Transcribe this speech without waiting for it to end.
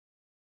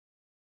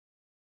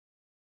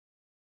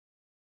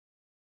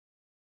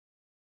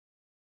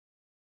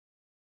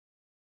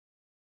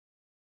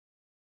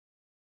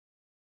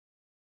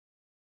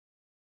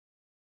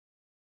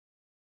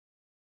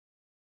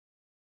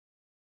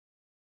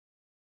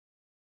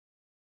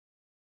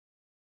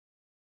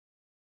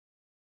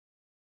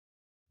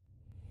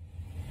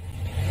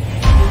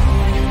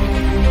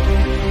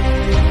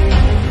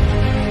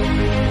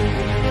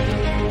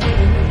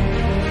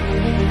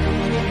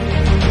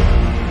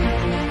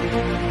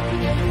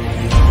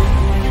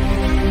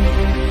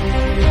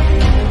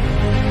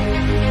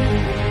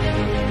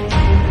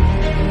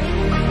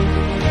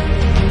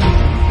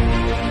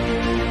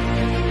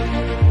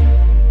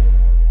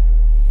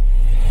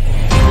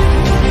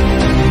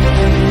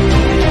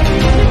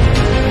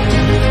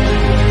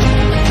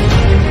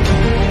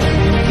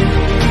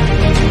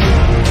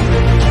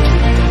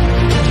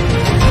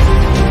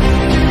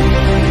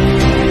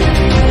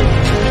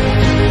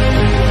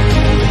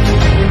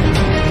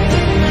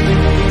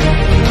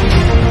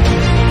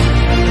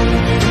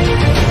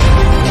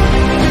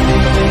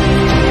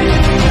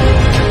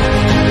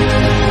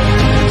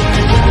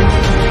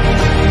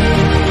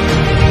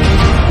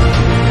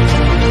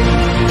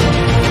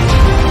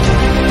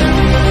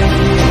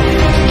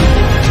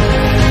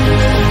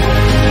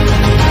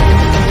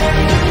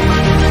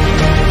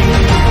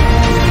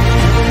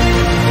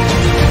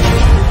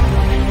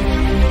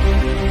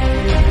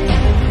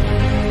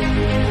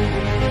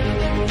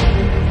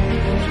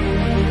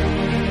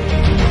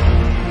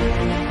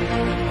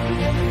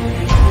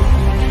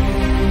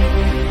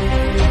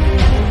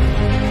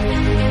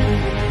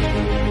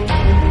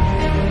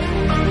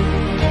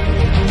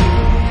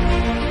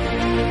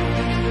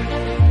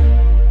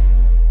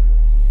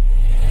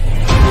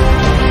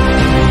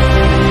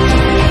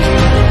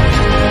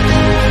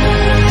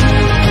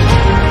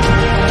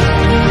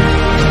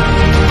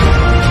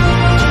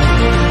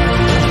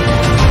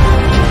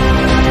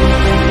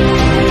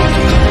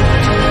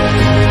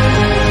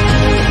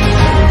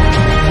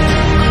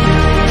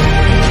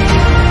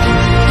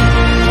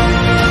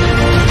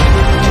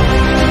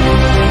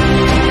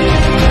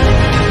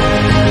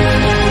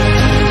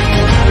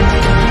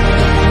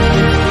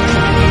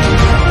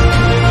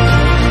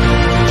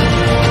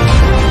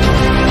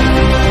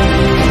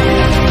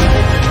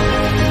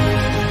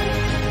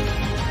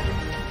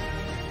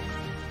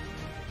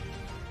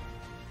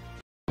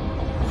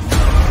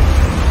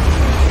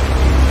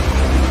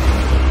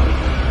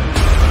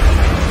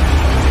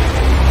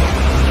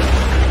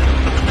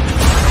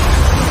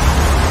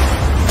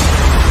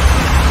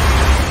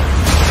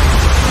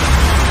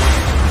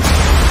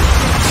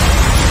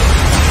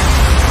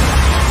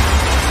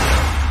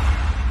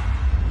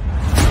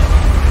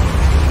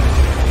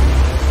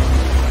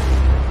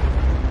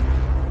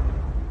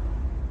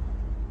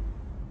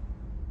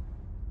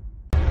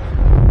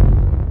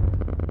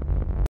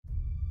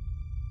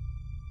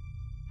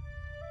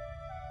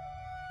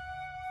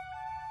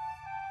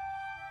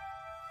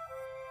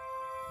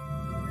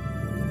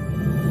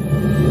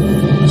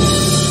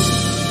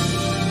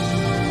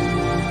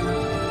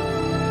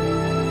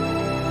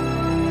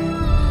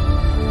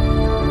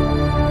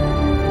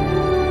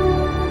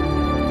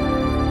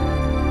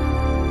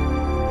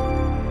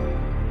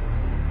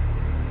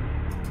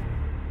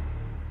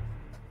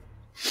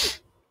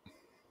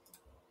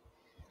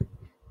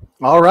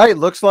All right,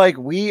 looks like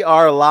we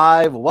are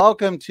live.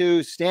 Welcome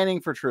to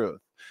Standing for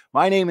Truth.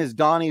 My name is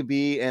Donnie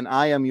B, and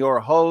I am your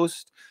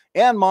host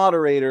and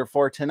moderator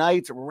for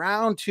tonight's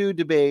round two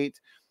debate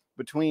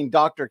between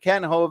Dr.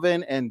 Kent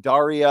Hovind and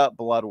Daria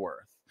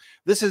Bloodworth.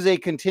 This is a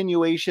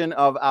continuation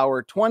of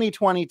our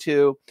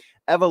 2022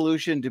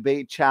 Evolution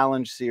Debate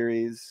Challenge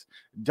series.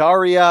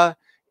 Daria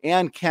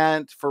and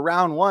Kent, for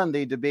round one,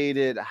 they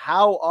debated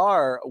how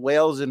are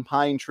whales and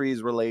pine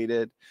trees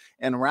related,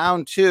 and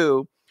round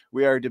two,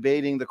 we are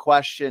debating the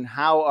question,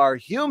 how are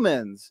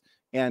humans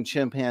and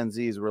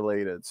chimpanzees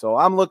related? So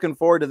I'm looking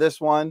forward to this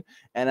one,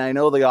 and I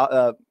know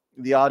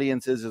the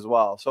audience is as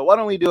well. So why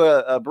don't we do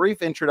a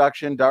brief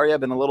introduction? Daria,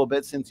 been a little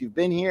bit since you've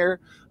been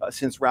here,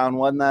 since round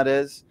one, that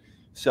is.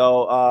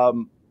 So a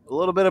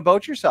little bit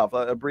about yourself,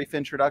 a brief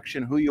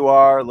introduction, who you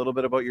are, a little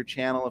bit about your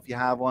channel, if you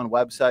have one,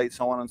 website,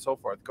 so on and so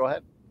forth. Go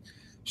ahead.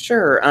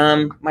 Sure.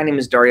 My name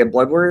is Daria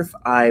Bloodworth.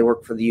 I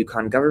work for the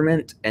Yukon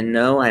government, and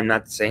no, I'm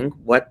not saying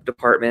what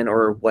department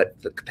or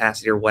what the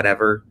capacity or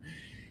whatever.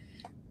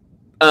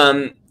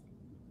 But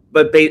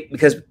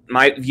because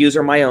my views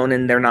are my own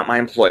and they're not my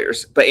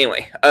employers. But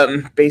anyway,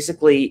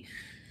 basically,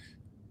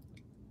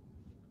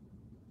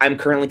 I'm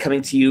currently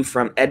coming to you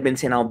from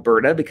Edmonton,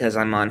 Alberta, because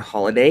I'm on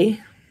holiday,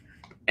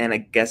 and I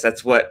guess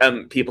that's what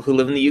people who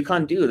live in the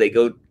Yukon do. They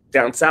go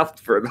down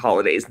south for the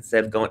holidays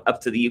instead of going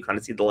up to the Yukon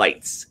to see the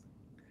lights.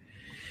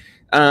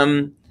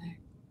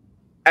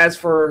 As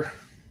for,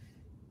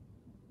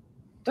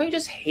 don't you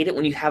just hate it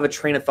when you have a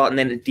train of thought and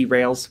then it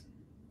derails?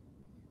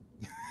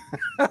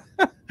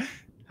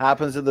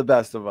 Happens to the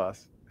best of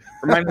us.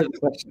 Remind me of the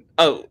question.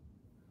 Oh,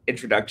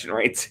 introduction,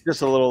 right?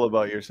 Just a little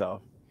about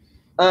yourself.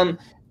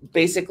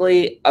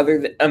 Basically,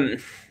 other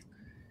than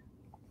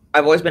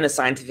I've always been a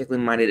scientifically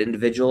minded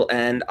individual,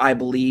 and I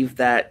believe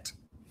that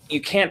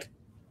you can't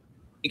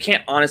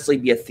honestly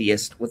be a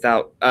theist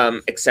without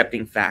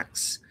accepting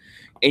facts.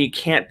 And you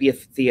can't be a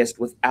theist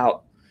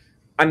without,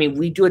 I mean,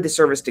 we do a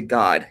disservice to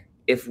God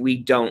if we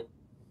don't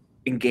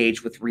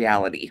engage with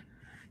reality.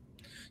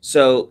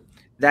 So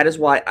that is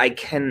why I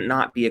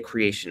cannot be a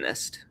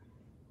creationist.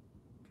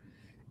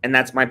 And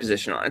that's my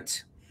position on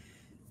it.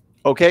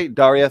 Okay,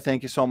 Daria,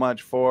 thank you so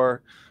much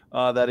for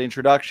that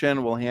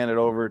introduction. We'll hand it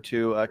over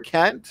to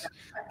Kent.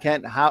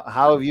 Kent,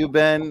 how have you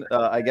been,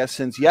 I guess,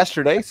 since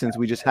yesterday, since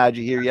we just had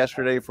you here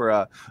yesterday for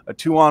a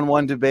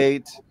 2-on-1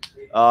 debate?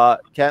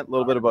 Kent, a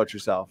little bit about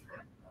yourself.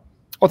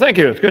 Well, thank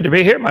you. It's good to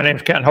be here. My name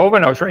is Kent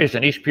Hovind. I was raised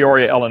in East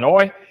Peoria,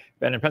 Illinois.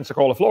 Been in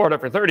Pensacola, Florida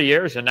for 30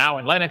 years, and now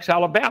in Lenox,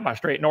 Alabama,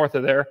 straight north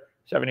of there,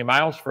 70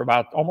 miles for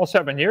about almost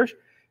 7 years.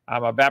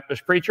 I'm a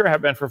Baptist preacher,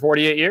 have been for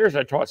 48 years.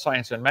 I taught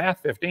science and math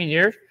 15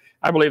 years.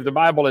 I believe the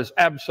Bible is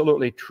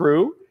absolutely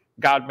true.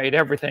 God made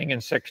everything in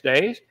 6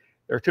 days.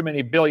 There are too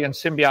many billion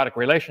symbiotic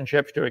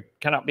relationships to it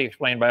cannot be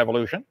explained by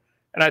evolution.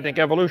 And I think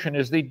evolution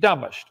is the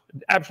dumbest,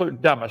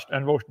 absolute dumbest,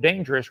 and most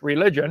dangerous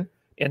religion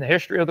in the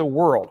history of the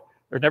world.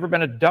 There's never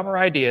been a dumber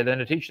idea than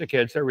to teach the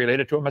kids they're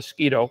related to a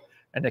mosquito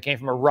and they came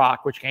from a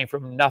rock, which came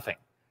from nothing.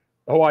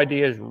 The whole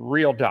idea is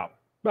real dumb.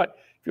 But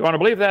if you want to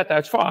believe that,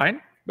 that's fine.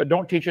 But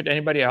don't teach it to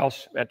anybody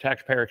else at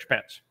taxpayer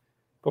expense.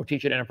 Go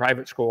teach it in a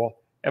private school.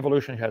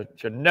 Evolution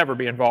should never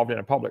be involved in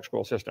a public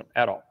school system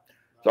at all.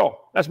 So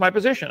that's my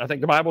position. I think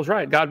the Bible's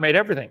right. God made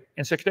everything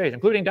in 6 days,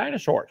 including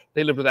dinosaurs.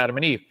 They lived with Adam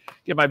and Eve.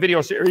 Get my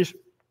video series,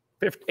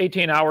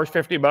 18 hours,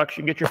 $50. You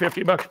can get your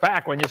 $50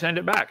 back when you send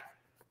it back.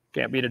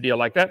 Can't beat a deal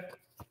like that.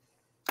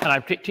 And I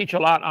teach a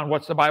lot on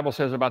what the Bible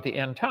says about the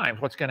end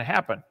times, what's going to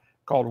happen,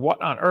 called What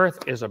on Earth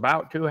is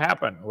About to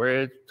Happen,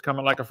 where it's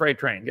coming like a freight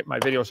train. Get my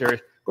video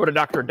series. Go to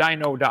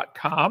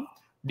drdino.com,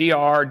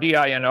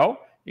 D-R-D-I-N-O.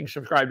 You can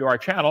subscribe to our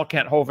channel,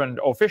 Kent Hovind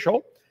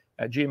Official,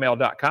 at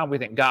gmail.com. We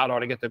think God ought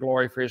to get the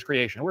glory for his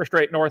creation. We're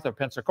straight north of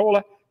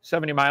Pensacola,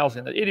 70 miles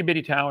in the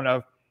itty-bitty town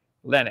of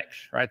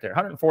Lenox, right there.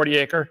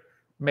 140-acre,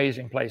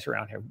 amazing place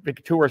around here.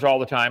 Big tours all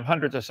the time,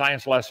 hundreds of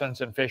science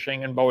lessons and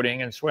fishing and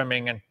boating and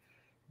swimming, and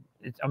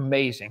it's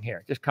amazing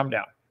here. Just come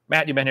down.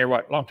 Matt, you've been here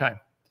what? Long time?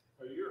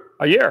 A year.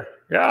 A year.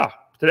 Yeah.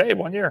 Today,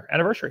 1 year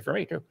anniversary for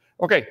me too.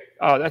 Okay.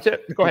 That's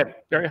it. Go ahead,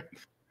 Daria.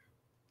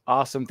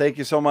 Awesome. Thank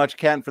you so much,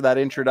 Kent, for that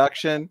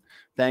introduction.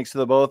 Thanks to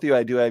the both of you.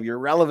 I do have your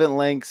relevant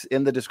links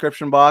in the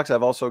description box.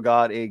 I've also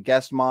got a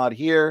guest mod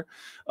here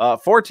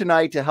for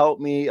tonight to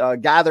help me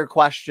gather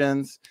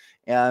questions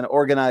and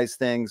organize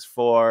things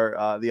for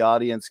the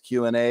audience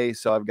Q&A.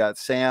 So I've got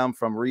Sam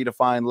from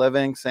Redefined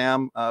Living.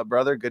 Sam,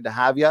 brother, good to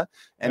have you.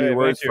 Any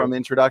words from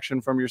introduction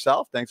from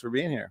yourself? Thanks for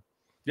being here.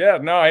 Yeah,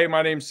 no, hey,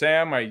 my name's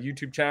Sam. My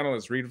YouTube channel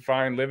is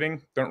Redefined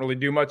Living. Don't really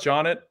do much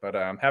on it, but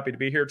I'm happy to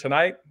be here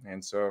tonight.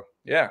 And so,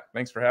 yeah,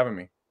 thanks for having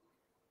me.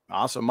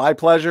 Awesome. My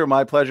pleasure.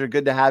 My pleasure.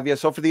 Good to have you.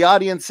 So for the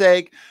audience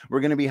sake, we're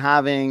going to be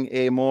having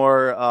a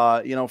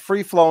more,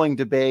 free-flowing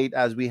debate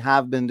as we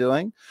have been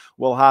doing.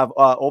 We'll have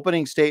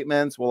opening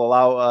statements. We'll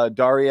allow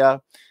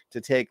Daria to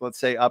take, let's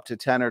say, up to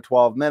 10 or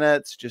 12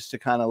 minutes just to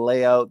kind of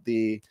lay out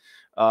the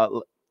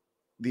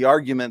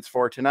arguments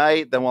for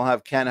tonight. Then we'll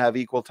have Ken have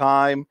equal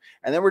time.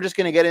 And then we're just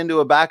going to get into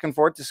a back and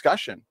forth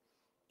discussion.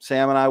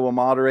 Sam and I will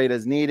moderate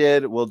as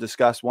needed. We'll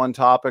discuss one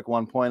topic,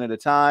 one point at a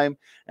time.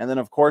 And then,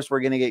 of course, we're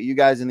going to get you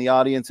guys in the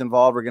audience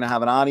involved. We're going to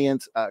have an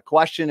audience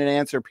question and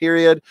answer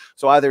period.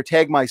 So either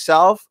tag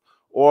myself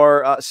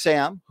or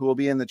Sam, who will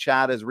be in the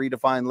chat as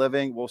Redefined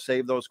Living. We'll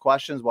save those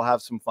questions. We'll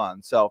have some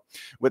fun. So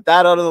with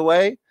that out of the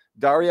way,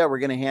 Daria, we're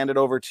going to hand it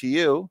over to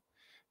you.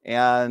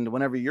 And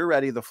whenever you're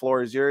ready, the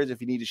floor is yours.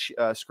 If you need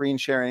to screen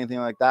share anything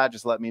like that,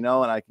 just let me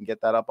know and I can get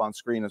that up on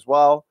screen as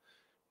well.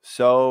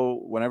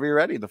 So whenever you're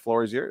ready, the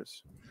floor is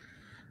yours.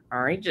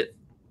 All right, just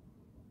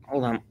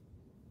hold on.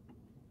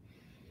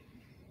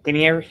 Can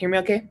you hear me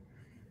okay?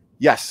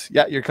 Yes.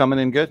 Yeah, you're coming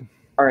in good.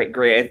 All right,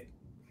 great.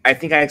 I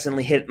think I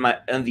accidentally hit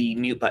the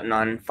mute button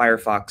on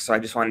Firefox, so I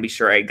just want to be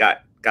sure I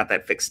got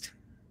that fixed.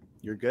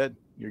 You're good.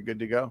 You're good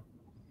to go.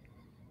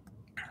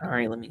 All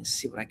right, let me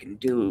see what I can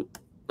do.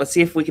 Let's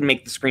see if we can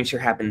make the screen share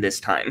happen this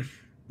time.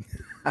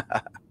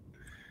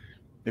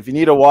 If you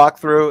need a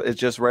walkthrough, it's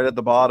just right at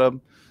the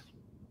bottom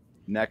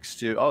next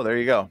to, oh, there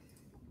you go.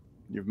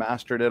 You've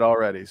mastered it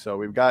already. So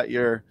we've got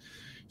your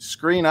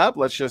screen up.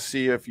 Let's just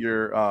see if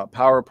your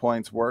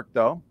PowerPoints work,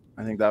 though.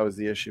 I think that was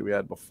the issue we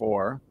had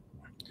before.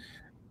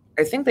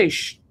 I think they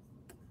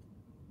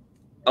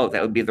oh,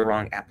 that would be the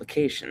wrong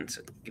application.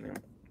 So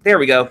there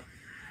we go.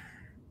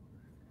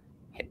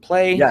 Hit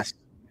play. Yes.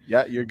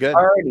 Yeah, you're good.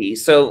 Alrighty.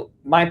 So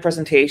my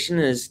presentation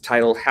is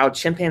titled How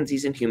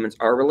Chimpanzees and Humans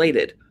Are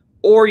Related.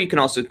 Or you can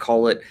also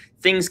call it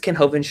Things Kent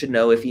Hovind Should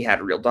Know If He Had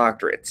a Real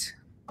Doctorate.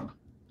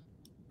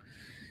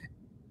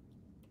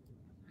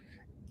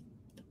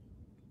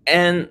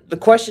 And the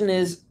question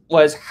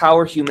was how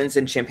are humans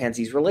and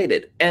chimpanzees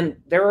related? And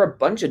there are a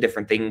bunch of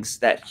different things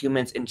that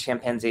humans and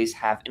chimpanzees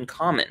have in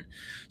common,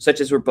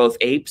 such as we're both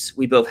apes,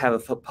 we both have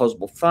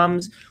opposable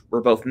thumbs,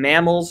 we're both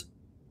mammals,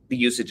 the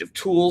usage of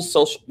tools,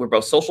 we're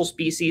both social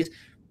species,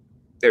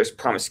 there's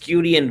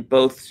promiscuity in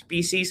both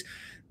species,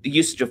 the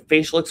usage of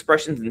facial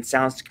expressions and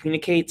sounds to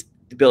communicate,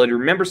 the ability to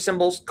remember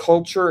symbols,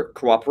 culture,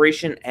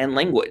 cooperation, and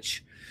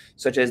language,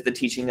 such as the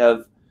teaching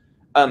of,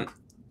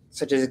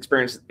 such as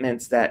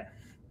experiments that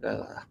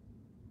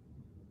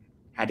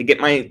had to get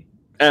my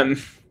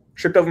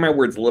tripped over my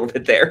words a little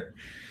bit there.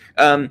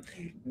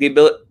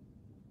 The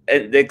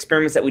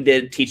experiments that we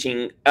did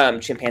teaching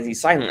chimpanzee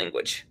sign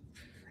language,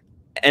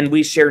 and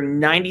we share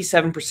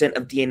 97%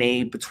 of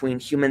DNA between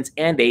humans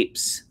and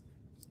apes.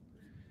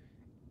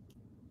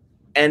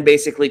 And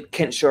basically,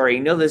 Kent should already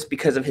know this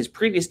because of his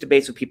previous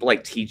debates with people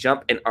like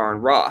T-Jump and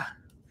Aaron Ra.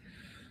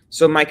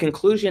 So my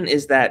conclusion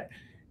is that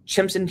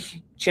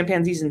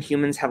chimpanzees and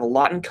humans have a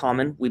lot in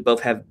common. We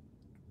both have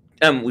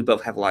a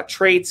lot of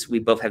traits. We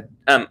both have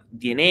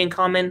DNA in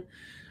common,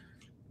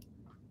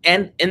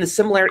 and the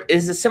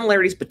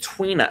similarities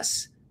between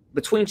us,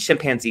 between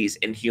chimpanzees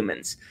and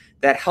humans,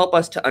 that help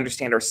us to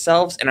understand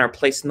ourselves and our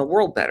place in the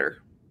world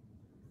better.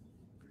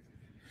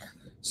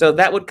 So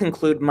that would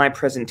conclude my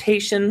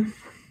presentation,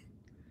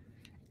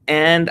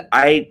 and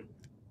I'm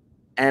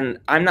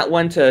not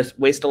one to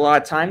waste a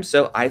lot of time,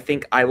 so I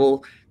think I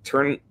will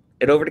turn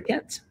it over to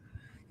Kent.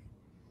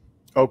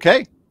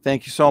 Okay,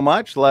 thank you so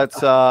much. Let's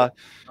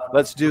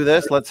do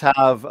this. Let's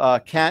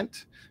have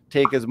Kent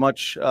take as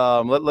much,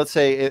 let's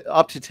say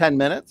up to 10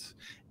 minutes.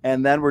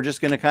 And then we're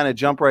just going to kind of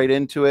jump right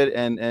into it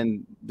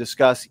and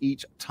discuss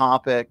each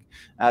topic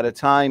at a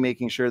time,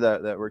 making sure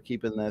that we're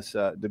keeping this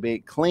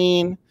debate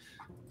clean,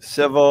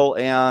 civil,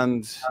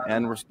 and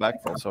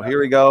respectful. So here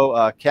we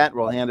go. Kent,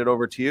 we'll hand it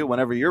over to you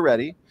whenever you're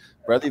ready.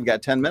 Brother, you've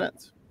got 10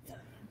 minutes.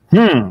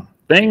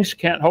 Things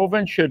Kent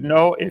Hovind should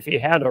know if he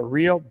had a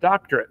real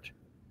doctorate.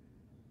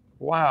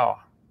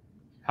 Wow.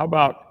 How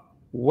about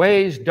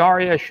ways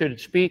Daria should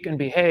speak and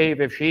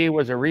behave if she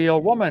was a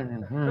real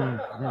woman?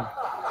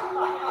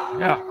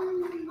 Yeah.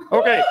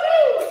 Okay.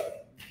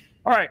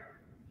 All right.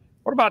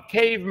 What about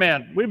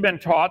cavemen? We've been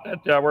taught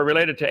that we're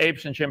related to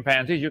apes and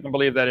chimpanzees. You can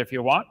believe that if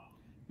you want.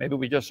 Maybe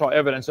we just saw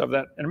evidence of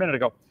that a minute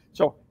ago.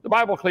 So the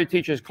Bible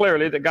teaches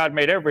clearly that God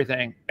made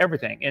everything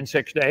in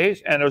 6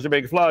 days, and there was a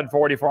big flood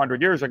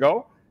 4,400 years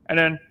ago, and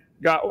then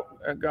God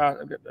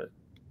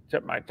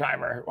set my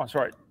timer.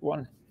 Sorry,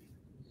 one.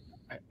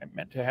 I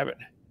meant to have it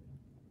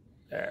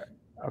there.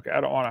 Okay, I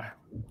don't want to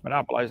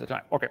monopolize the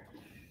time. Okay.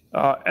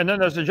 And then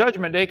there's the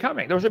judgment day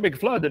coming. There was a big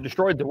flood that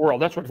destroyed the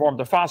world. That's what formed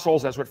the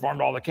fossils. That's what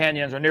formed all the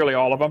canyons, or nearly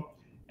all of them.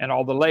 And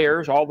all the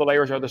layers are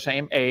the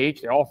same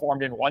age. They all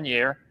formed in 1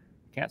 year.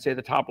 Can't say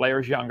the top layer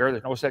is younger.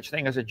 There's no such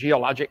thing as a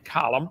geologic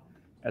column.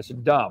 That's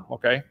dumb,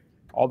 okay?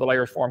 All the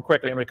layers form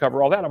quickly. I'm going to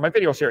cover all that on my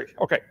video series.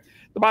 Okay.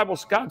 The Bible,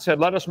 God said,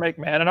 let us make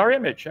man in our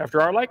image,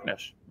 after our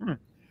likeness.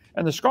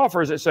 And the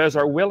scoffers, it says,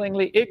 are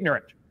willingly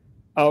ignorant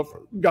of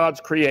God's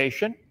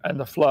creation and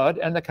the flood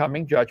and the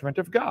coming judgment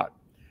of God.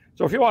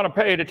 So if you want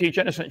to pay to teach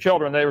innocent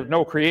children there was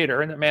no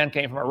creator and that man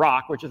came from a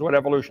rock, which is what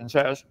evolution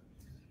says,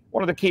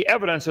 one of the key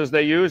evidences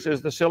they use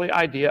is the silly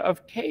idea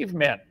of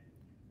cavemen.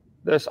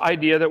 This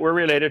idea that we're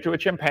related to a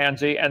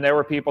chimpanzee and there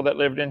were people that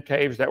lived in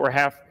caves that were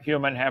half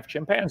human, half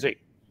chimpanzee.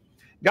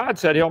 God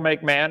said he'll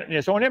make man in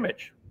his own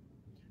image.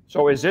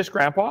 So is this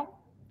Grandpa?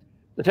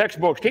 The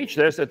textbooks teach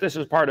this, that this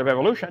is part of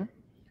evolution,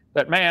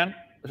 that man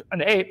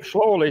an ape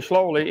slowly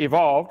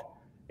evolved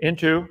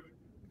into,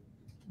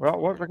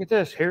 well, look at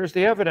this. Here's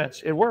the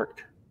evidence. It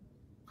worked.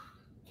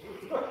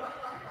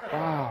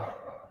 Wow.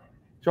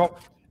 So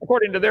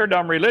according to their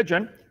dumb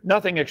religion,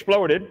 nothing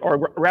exploded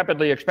or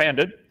rapidly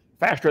expanded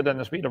faster than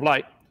the speed of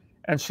light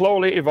and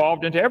slowly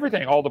evolved into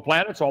everything, all the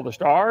planets, all the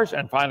stars,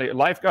 and finally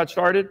life got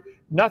started.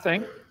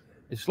 Nothing.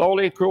 It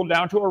slowly cooled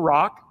down to a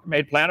rock,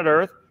 made planet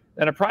Earth,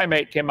 then a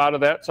primate came out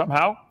of that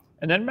somehow,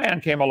 and then man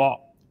came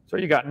along. So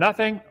you got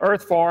nothing,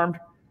 Earth formed,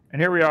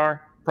 and here we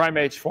are,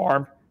 primates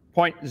formed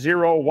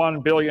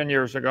 0.01 billion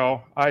years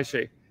ago. I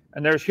see.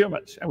 And there's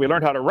humans, and we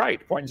learned how to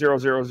write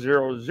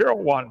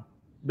 0.00001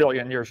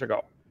 billion years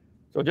ago.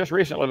 So just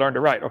recently learned to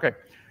write. Okay.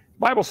 The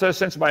Bible says,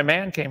 since by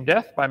man came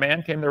death, by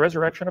man came the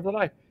resurrection of the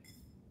life.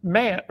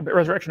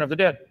 Resurrection of the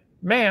dead.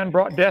 Man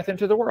brought death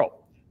into the world.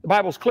 The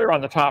Bible's clear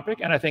on the topic,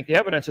 and I think the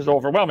evidence is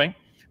overwhelming,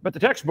 but the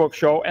textbooks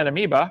show an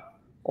amoeba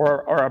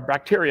or a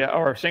bacteria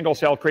or a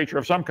single-celled creature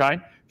of some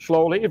kind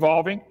slowly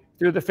evolving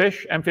through the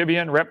fish,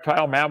 amphibian,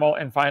 reptile, mammal,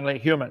 and finally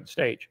human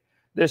stage.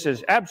 This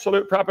is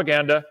absolute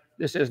propaganda.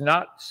 This is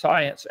not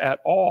science at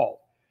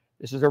all.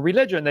 This is a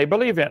religion they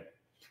believe in.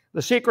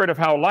 The secret of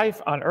how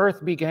life on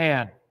Earth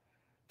began.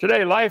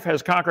 Today, life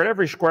has conquered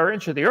every square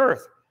inch of the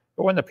Earth,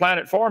 but when the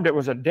planet formed, it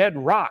was a dead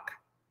rock.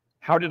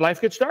 How did life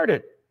get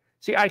started?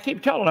 See, I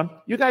keep telling them,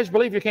 you guys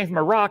believe you came from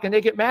a rock, and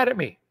they get mad at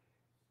me.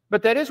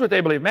 But that is what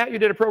they believe. Matt, you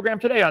did a program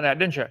today on that,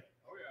 didn't you?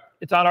 Oh, yeah.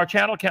 It's on our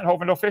channel, Kent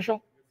Hovind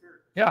Official.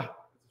 Yes,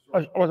 yeah.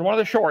 It was one of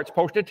the shorts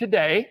posted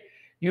today.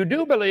 You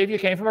do believe you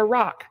came from a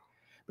rock.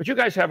 But you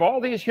guys have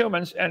all these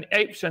humans and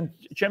apes and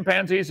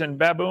chimpanzees and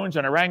baboons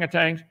and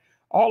orangutans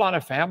all on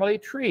a family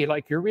tree,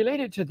 like you're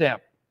related to them.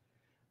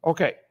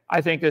 Okay,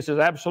 I think this is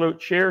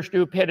absolute sheer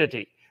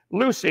stupidity.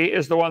 Lucy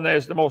is the one that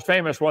is the most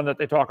famous one that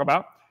they talk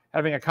about,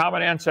 having a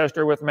common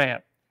ancestor with man.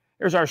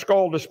 Here's our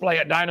skull display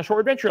at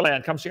Dinosaur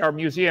Adventureland. Come see our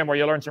museum where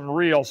you learn some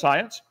real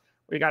science.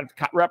 We got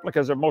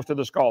replicas of most of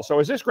the skulls. So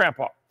is this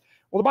Grandpa?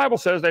 Well, the Bible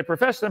says they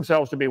professed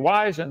themselves to be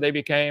wise and they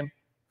became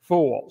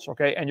fools,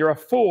 okay? And you're a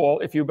fool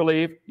if you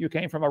believe you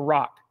came from a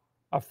rock,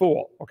 a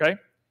fool, okay?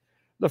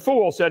 The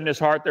fool said in his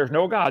heart, there's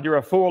no God. You're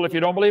a fool if you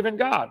don't believe in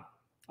God.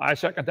 I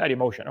second that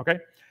emotion, okay?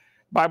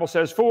 The Bible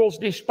says fools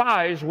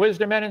despise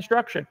wisdom and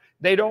instruction.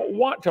 They don't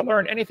want to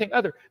learn anything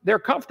other. They're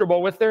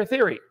comfortable with their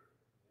theory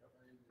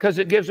because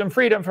it gives them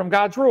freedom from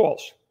God's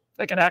rules.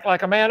 They can act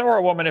like a man or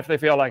a woman if they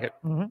feel like it.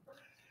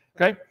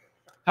 Okay?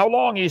 How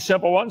long, ye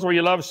simple ones, will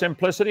you love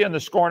simplicity, and the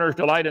scorners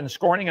delight in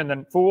scorning, and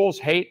then fools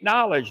hate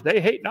knowledge. They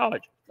hate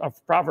knowledge.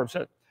 Proverbs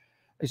says.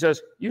 He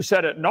says, you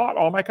said at naught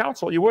all my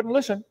counsel. You wouldn't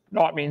listen.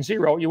 Naught means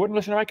zero. You wouldn't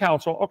listen to my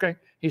counsel. Okay.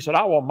 He said,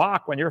 I will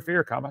mock when your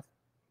fear cometh.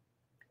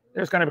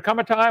 There's going to come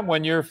a time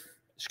when you're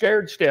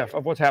scared stiff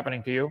of what's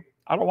happening to you.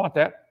 I don't want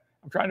that.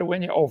 I'm trying to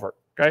win you over.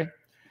 Okay. The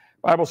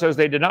Bible says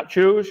they did not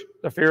choose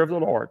the fear of the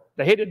Lord.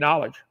 They hated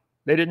knowledge.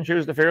 They didn't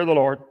choose the fear of the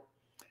Lord.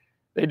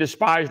 They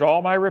despised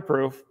all my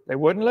reproof. They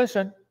wouldn't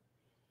listen.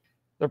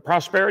 The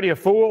prosperity of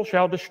fools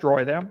shall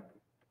destroy them.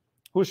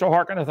 Whoso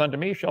hearkeneth unto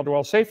me shall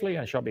dwell safely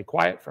and shall be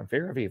quiet from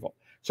fear of evil.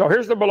 So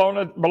here's the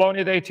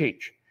baloney they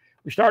teach.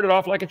 We started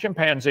off like a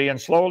chimpanzee and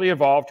slowly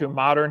evolved to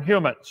modern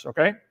humans,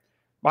 okay?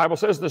 The Bible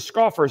says the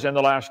scoffers in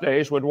the last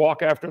days would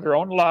walk after their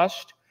own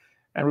lust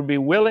and would be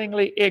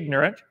willingly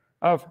ignorant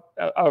of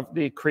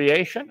the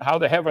creation, how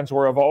the heavens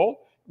were of old,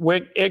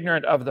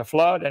 ignorant of the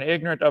flood and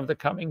ignorant of the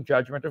coming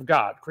judgment of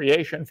God.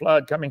 Creation,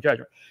 flood, coming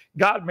judgment.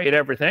 God made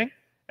everything,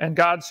 and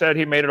God said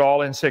he made it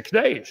all in 6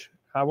 days.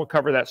 We'll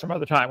cover that some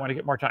other time when I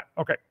get more time.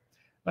 Okay,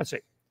 let's see.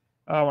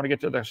 I want to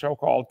get to the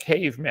so-called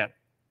cavemen.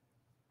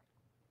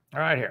 All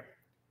right, here.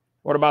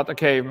 What about the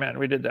cavemen?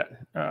 We did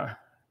that.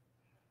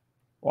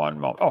 One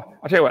moment. Oh,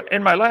 I'll tell you what.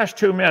 In my last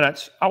 2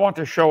 minutes, I want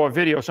to show a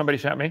video somebody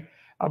sent me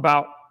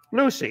about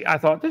Lucy. I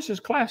thought, this is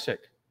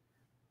classic.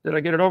 Did I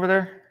get it over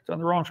there? It's on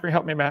the wrong screen.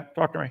 Help me, Matt.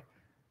 Talk to me.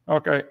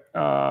 Okay.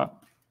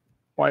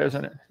 Why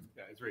isn't it?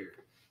 Yeah, it's right here.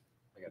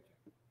 I got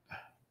you.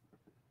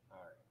 All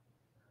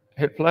right.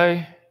 Hit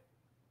play.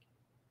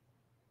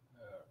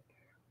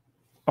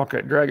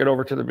 Okay, drag it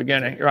over to the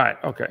beginning. Right,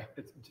 okay.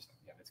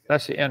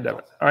 That's the end of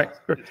it. All right,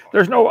 good.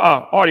 There's no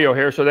audio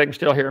here, so they can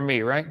still hear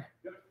me, right?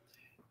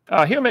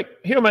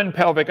 Human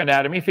pelvic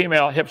anatomy,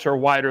 female hips are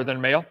wider than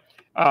male.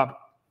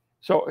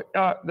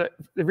 They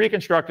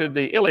reconstructed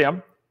the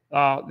ilium,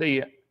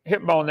 the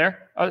hip bone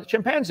there.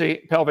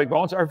 Chimpanzee pelvic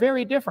bones are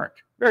very different,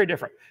 very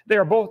different. They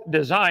are both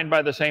designed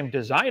by the same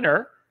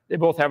designer. They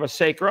both have a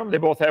sacrum. They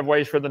both have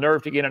ways for the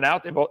nerve to get in and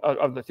out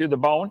through the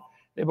bone.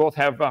 They both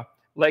have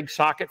leg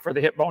socket for the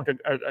hip bone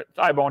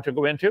thigh bone to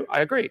go into. I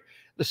agree.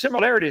 The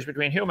similarities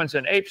between humans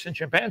and apes and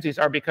chimpanzees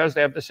are because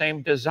they have the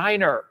same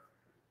designer.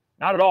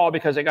 Not at all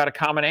because they got a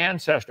common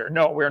ancestor.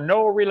 No, we're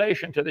no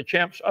relation to the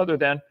chimps other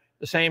than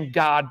the same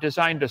God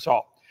designed us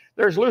all.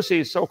 There's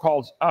Lucy's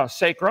so-called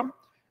sacrum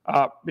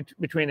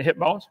between the hip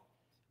bones.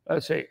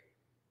 Let's see.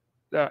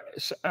 There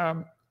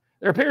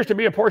appears to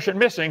be a portion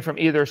missing from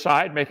either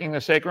side, making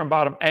the sacrum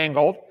bottom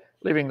angled,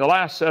 leaving the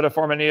last set of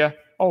foramina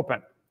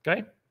open.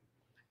 Okay?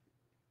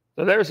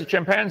 So there's the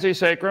chimpanzee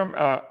sacrum.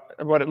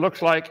 what it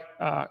looks like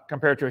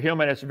compared to a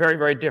human, it's very,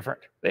 very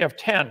different. They have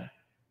 10.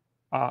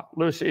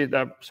 Lucy,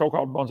 the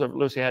so-called bones of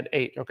Lucy, had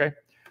 8, okay?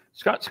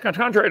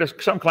 Contrary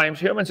to some claims,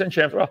 humans and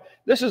chimps, well,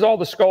 this is all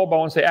the skull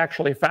bones they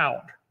actually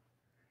found.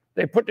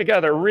 They put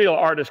together real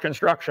artist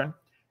construction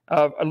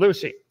of a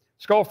Lucy.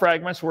 Skull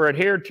fragments were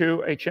adhered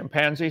to a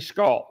chimpanzee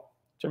skull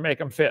to make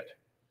them fit.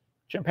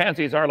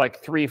 Chimpanzees are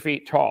like 3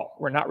 feet tall.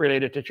 We're not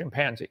related to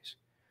chimpanzees.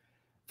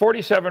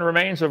 47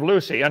 remains of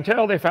Lucy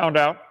until they found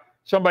out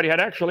somebody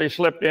had actually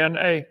slipped in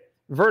a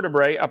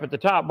vertebrae up at the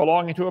top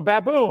belonging to a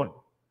baboon.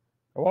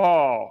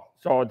 Whoa,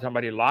 so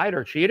somebody lied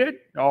or cheated?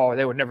 No,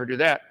 they would never do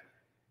that.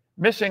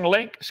 Missing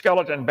link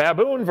skeleton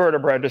baboon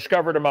vertebra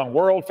discovered among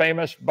world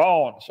famous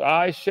bones.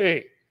 I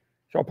see.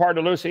 So part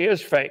of Lucy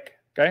is fake,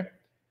 okay?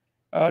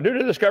 Due to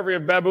the discovery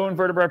of baboon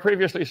vertebrae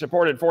previously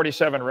supported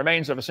 47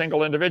 remains of a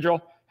single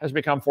individual has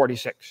become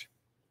 46,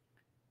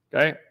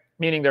 okay?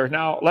 Meaning there's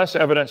now less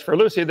evidence for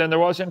Lucy than there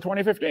was in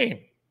 2015.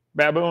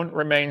 Baboon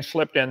remains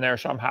slipped in there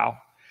somehow.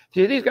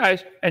 See, these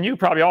guys, and you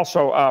probably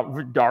also,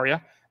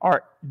 Daria,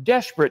 are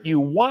desperate. You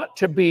want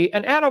to be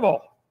an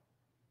animal.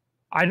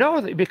 I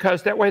know that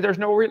because that way there's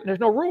no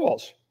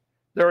rules.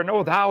 There are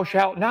no thou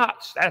shalt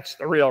nots. That's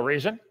the real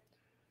reason.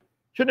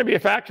 Shouldn't it be a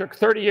fact it took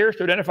 30 years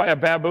to identify a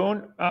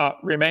baboon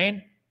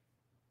remain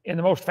in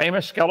the most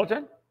famous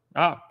skeleton?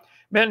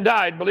 Men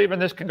died believing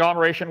this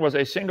conglomeration was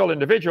a single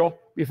individual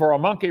before a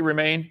monkey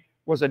remain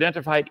was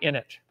identified in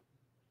it.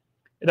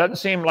 It doesn't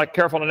seem like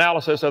careful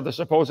analysis of the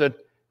supposed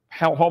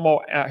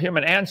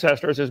human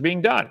ancestors is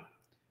being done.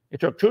 It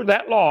took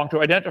that long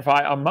to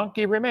identify a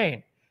monkey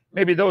remain.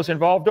 Maybe those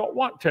involved don't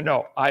want to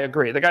know. I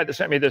agree. The guy that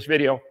sent me this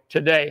video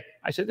today,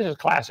 I said, this is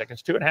classic.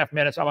 It's 2.5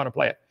 minutes. I'm going to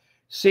play it.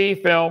 See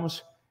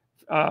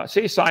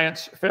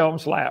Science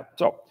Films Lab.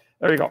 So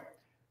there you go.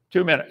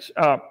 2 minutes.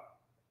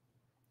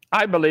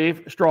 I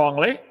believe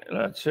strongly,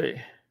 let's see,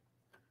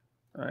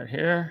 right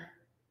here.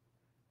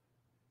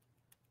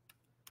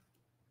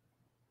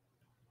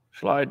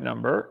 Slide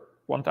number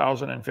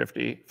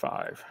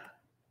 1055.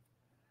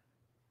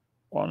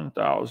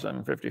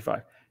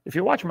 1055. If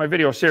you watch my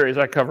video series,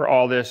 I cover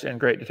all this in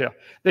great detail.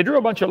 They drew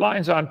a bunch of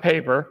lines on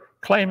paper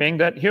claiming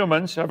that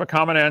humans have a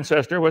common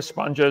ancestor with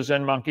sponges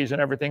and monkeys and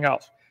everything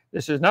else.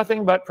 This is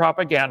nothing but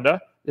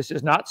propaganda. This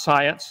is not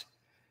science.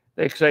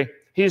 They say,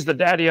 he's the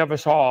daddy of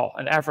us all,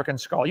 an African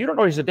skull. You don't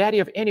know he's the daddy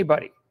of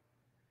anybody.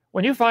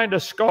 When you find a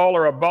skull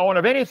or a bone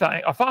of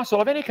anything, a fossil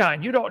of any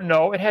kind, you don't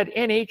know it had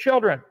any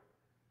children.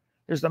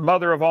 It's the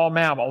mother of all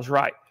mammals,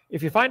 right?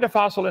 If you find a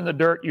fossil in the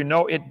dirt, you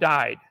know it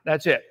died.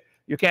 That's it.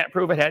 You can't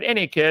prove it had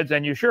any kids,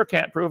 and you sure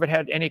can't prove it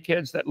had any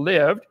kids that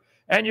lived,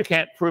 and you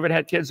can't prove it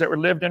had kids that were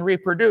lived and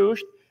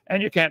reproduced,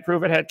 and you can't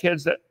prove it had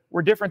kids that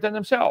were different than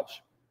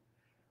themselves.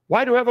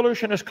 Why do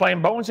evolutionists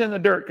claim bones in the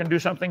dirt can do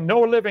something no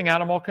living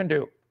animal can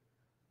do?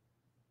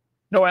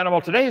 No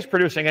animal today is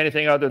producing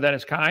anything other than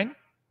its kind.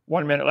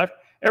 1 minute left.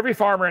 Every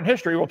farmer in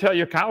history will tell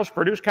you cows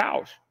produce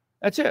cows.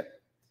 That's it.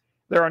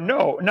 There are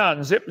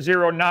none, zip,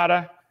 zero,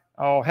 nada,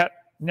 het,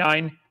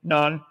 nine,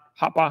 none,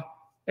 hapa,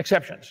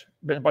 exceptions.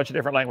 A bunch of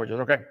different languages,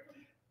 okay?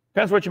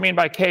 Depends what you mean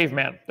by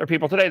caveman. There are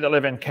people today that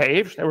live in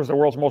caves. There was the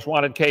world's most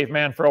wanted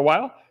caveman for a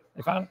while.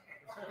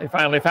 They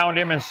finally found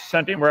him and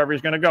sent him wherever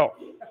he's going to go.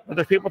 But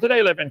there's people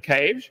today live in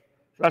caves.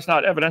 So that's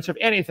not evidence of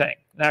anything.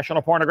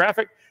 National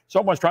Pornographic,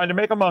 someone's trying to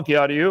make a monkey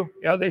out of you.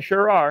 Yeah, they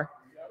sure are.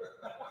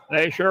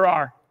 They sure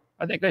are.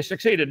 I think they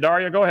succeeded.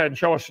 Daria, go ahead and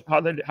show us how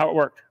it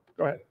worked.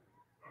 Go ahead.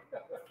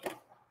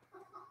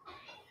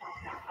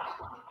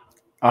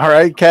 All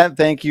right, Kent,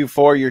 thank you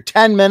for your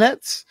 10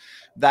 minutes.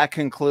 That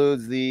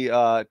concludes the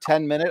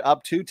 10-minute,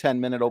 up to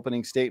 10-minute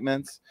opening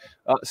statements.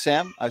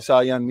 Sam, I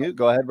saw you on mute.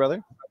 Go ahead,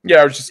 brother.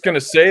 Yeah, I was just going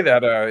to say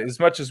that as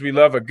much as we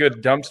love a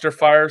good dumpster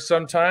fire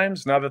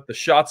sometimes, now that the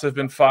shots have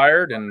been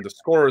fired and the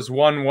score is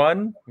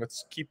 1-1,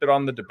 let's keep it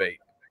on the debate.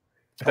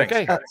 Thanks,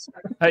 okay. Guys.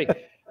 Hey,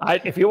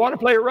 if you want to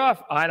play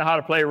rough, I know how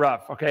to play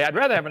rough. Okay, I'd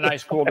rather have a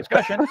nice, cool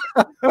discussion.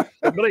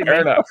 Believe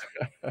Fair me, enough.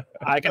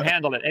 I can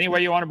handle it any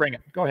way you want to bring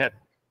it. Go ahead.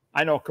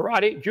 I know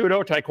karate,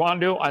 judo,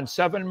 taekwondo, and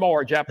 7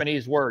 more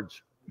Japanese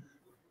words.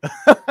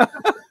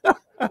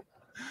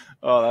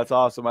 Oh, that's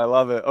awesome. I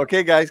love it.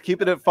 Okay, guys,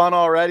 keeping it fun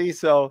already.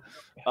 So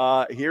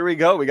here we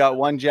go. We got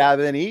one jab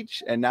in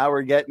each, and now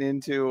we're getting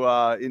into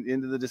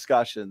the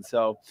discussion.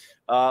 So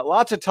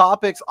lots of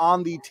topics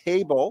on the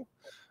table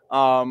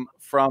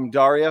from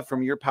Daria,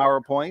 from your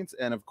PowerPoints,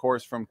 and of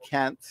course from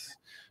Kent's.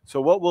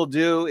 So what we'll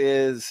do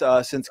is,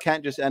 since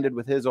Kent just ended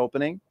with his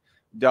opening,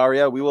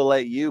 Daria, we will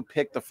let you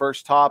pick the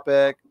first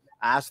topic,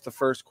 ask the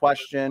first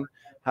question,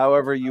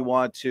 however you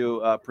want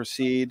to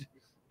proceed,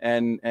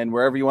 and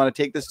wherever you want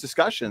to take this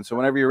discussion. So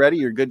whenever you're ready,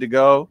 you're good to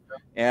go,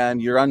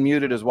 and you're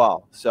unmuted as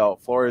well. So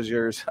floor is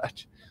yours.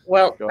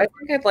 Well, I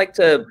think I'd like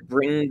to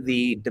bring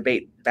the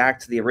debate back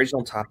to the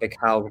original topic,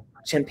 how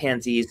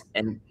chimpanzees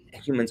and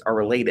humans are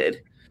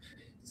related.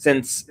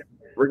 Since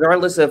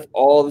regardless of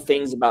all the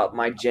things about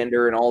my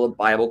gender and all the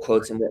Bible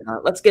quotes and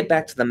whatnot, let's get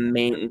back to the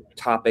main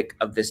topic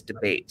of this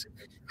debate,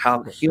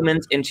 how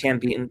humans and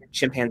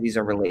chimpanzees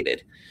are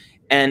related.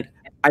 And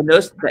I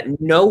noticed that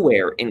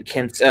nowhere in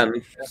Kent's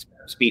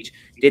speech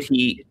did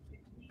he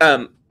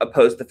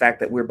oppose the fact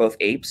that we're both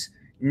apes.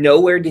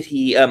 Nowhere did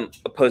he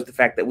oppose the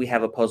fact that we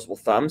have opposable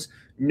thumbs.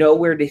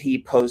 Nowhere did he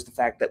oppose the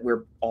fact that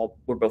we're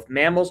both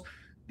mammals,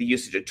 the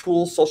usage of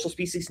tools, social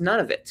species, none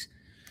of it.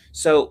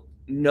 So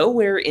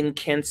nowhere in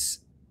Kent's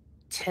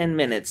 10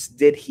 minutes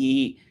did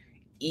he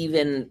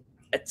even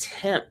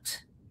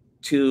attempt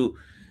to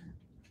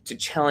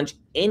challenge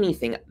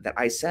anything that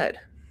I said.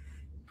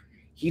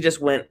 He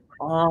just went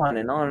on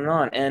and on and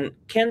on. And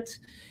Kent,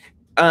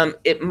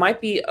 it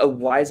might be a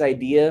wise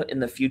idea in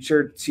the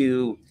future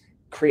to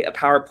create a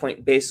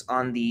PowerPoint based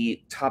on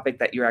the topic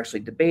that you're actually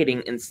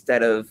debating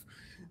instead of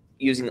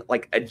using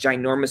like a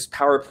ginormous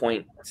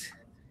PowerPoint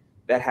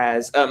that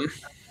has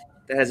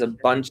a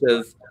bunch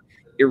of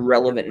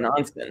irrelevant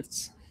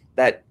nonsense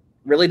that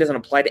really doesn't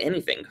apply to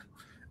anything.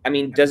 I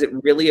mean, does it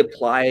really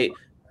apply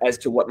as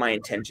to what my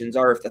intentions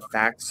are if the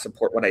facts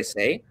support what I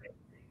say?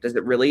 Does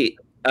it really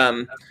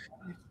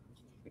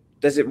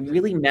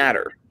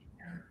matter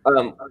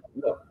what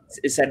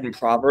is said in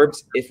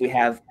Proverbs if we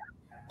have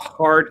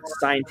hard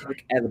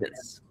scientific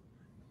evidence?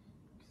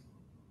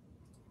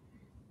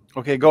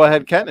 Okay, go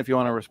ahead, Kent, if you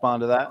want to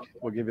respond to that.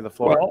 We'll give you the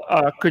floor.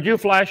 Well, could you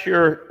flash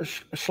your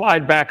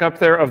slide back up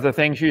there of the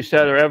things you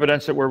said are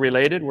evidence that were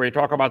related, where you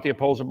talk about the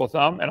opposable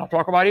thumb, and I'll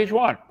talk about each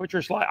one. Put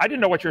your slide. I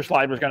didn't know what your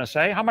slide was going to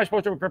say. How am I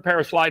supposed to prepare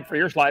a slide for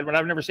your slide when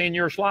I've never seen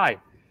your slide?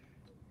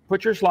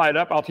 Put your slide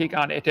up. I'll take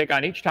on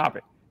each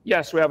topic.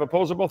 Yes, we have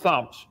opposable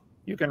thumbs.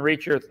 You can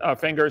reach your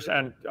fingers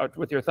and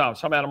with your thumbs.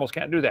 Some animals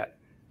can't do that.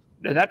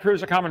 And that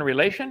proves a common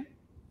relation.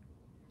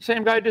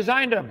 Same guy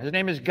designed them. His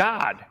name is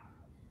God.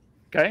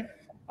 Okay.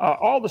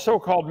 All the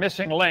so-called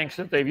missing links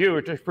that they've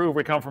used to prove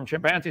we come from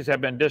chimpanzees have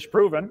been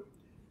disproven.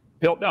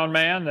 Piltdown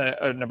Man,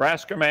 the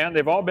Nebraska Man,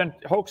 they've all been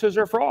hoaxes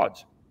or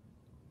frauds.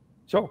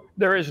 So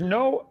there is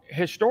no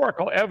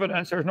historical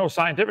evidence. There's no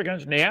scientific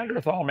evidence.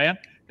 Neanderthal man.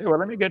 Hey, well,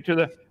 let me get to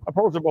the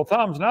opposable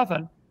thumbs.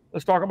 Nothing.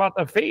 Let's talk about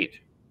the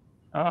feet.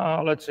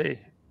 Let's see.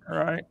 All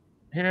right,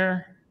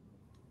 here.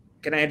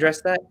 Can I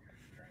address that?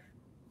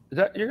 Is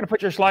that you're going to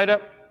put your slide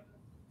up,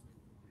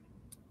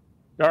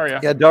 Daria?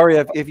 Yeah,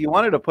 Daria, if you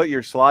wanted to put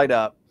your slide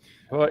up.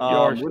 Put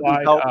your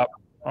slide up.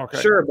 Okay.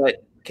 Sure,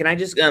 but can I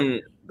just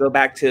go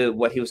back to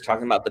what he was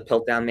talking about, the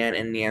Piltdown Man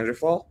and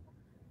Neanderthal?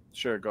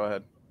 Sure, go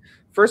ahead.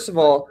 First of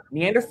all,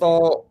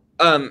 Neanderthal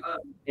and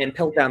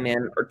Piltdown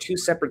Man are two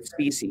separate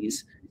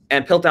species,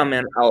 and Piltdown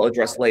Man I'll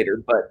address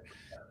later, but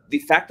the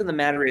fact of the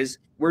matter is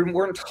we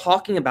weren't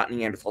talking about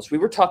Neanderthals. We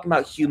were talking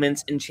about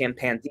humans and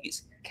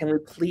chimpanzees. Can we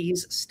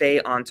please stay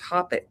on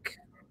topic?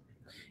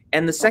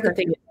 And the second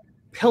thing,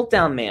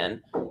 Piltdown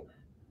Man,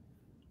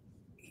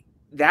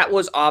 that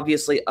was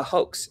obviously a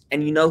hoax.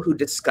 And you know who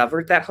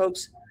discovered that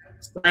hoax?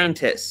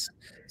 Scientists.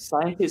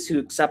 Scientists who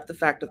accept the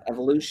fact of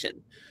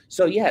evolution.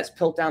 So yes,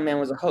 Piltdown Man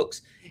was a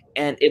hoax.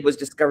 And it was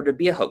discovered to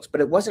be a hoax.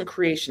 But it wasn't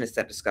creationists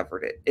that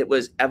discovered it. It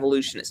was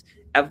evolutionists.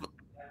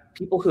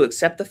 People who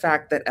accept the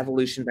fact that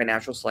evolution by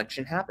natural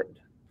selection happened.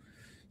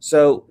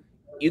 So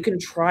you can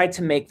try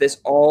to make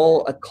this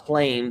all a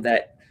claim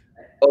that,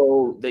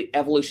 oh, the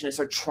evolutionists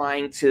are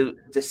trying to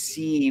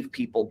deceive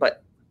people.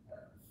 But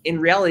in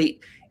reality,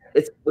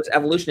 it was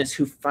evolutionists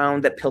who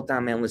found that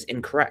Piltdown Man was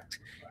incorrect.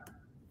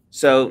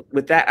 So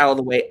with that out of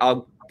the way,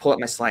 I'll pull up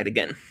my slide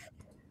again.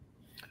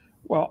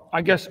 Well,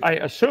 I guess I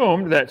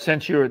assumed that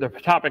since the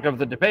topic of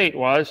the debate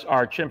was,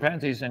 are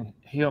chimpanzees and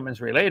humans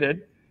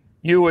related,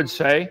 you would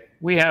say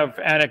we have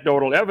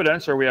anecdotal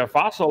evidence or we have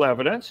fossil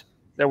evidence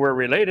that we're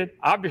related.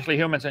 Obviously,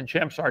 humans and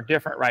chimps are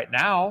different right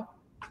now.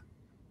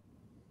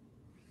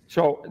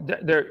 So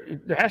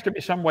there has to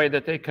be some way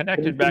that they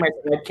connected back.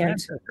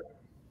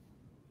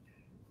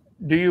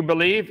 Do you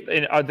believe,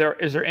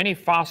 is there any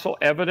fossil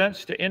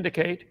evidence to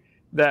indicate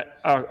that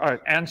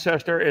our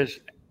ancestor is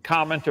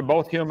common to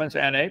both humans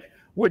and apes?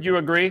 Would you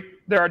agree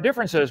there are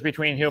differences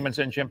between humans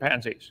and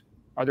chimpanzees?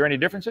 Are there any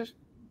differences?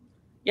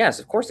 Yes,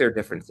 of course there are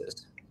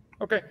differences.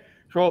 Okay,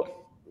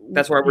 so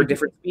that's why we're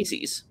different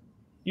species.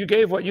 You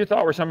gave what you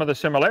thought were some of the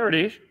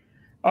similarities.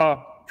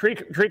 Tree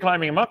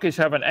climbing monkeys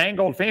have an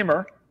angled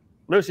femur.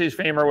 Lucy's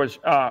femur was,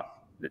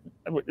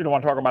 you don't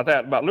want to talk about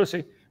that, about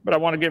Lucy, but I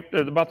want to get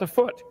about the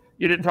foot.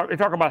 You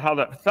talk about how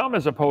the thumb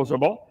is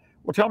opposable.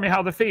 Well, tell me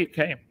how the feet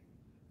came,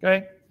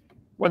 okay?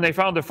 When they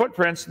found the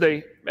footprints,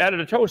 they added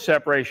a toe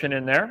separation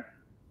in there.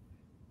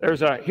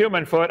 There's a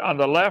human foot on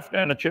the left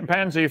and a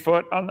chimpanzee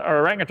foot, or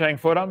orangutan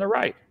foot on the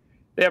right.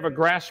 They have a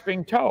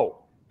grasping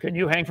toe. Can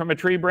you hang from a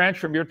tree branch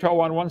from your toe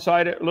on one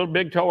side, a little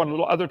big toe and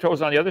little other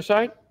toes on the other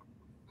side?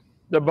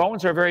 The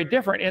bones are very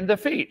different in the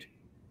feet.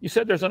 You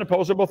said there's an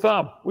opposable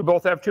thumb. We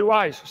both have two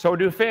eyes. So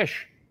do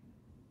fish.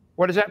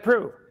 What does that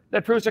prove?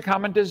 That proves a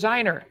common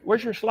designer.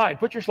 Where's your slide?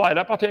 Put your slide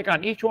up. I'll take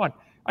on each one.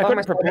 I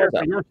couldn't prepare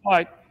for your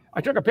slide.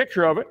 I took a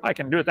picture of it. I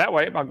can do it that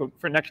way. I'll go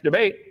for next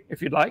debate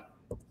if you'd like.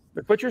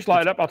 But put your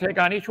slide up. I'll take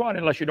on each one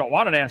unless you don't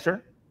want an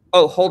answer.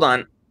 Oh, hold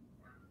on.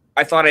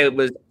 I thought I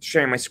was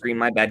sharing my screen.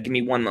 My bad. Give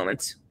me 1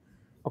 moment.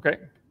 Okay.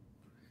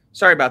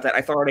 Sorry about that.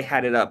 I thought I already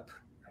had it up.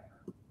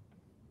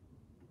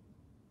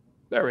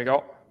 There we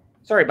go.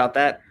 Sorry about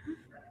that.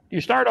 You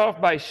start off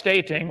by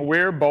stating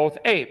we're both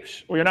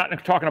apes. Well, you're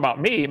not talking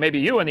about me, maybe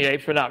you and the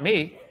apes, but not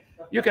me.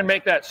 You can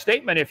make that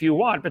statement if you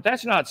want, but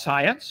that's not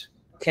science.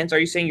 Kent, are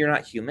you saying you're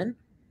not human?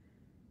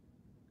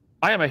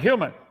 I am a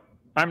human.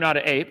 I'm not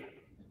an ape.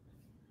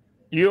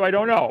 You, I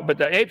don't know, but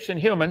the apes and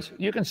humans,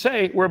 you can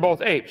say we're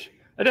both apes.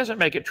 That doesn't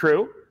make it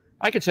true.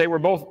 I could say we're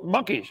both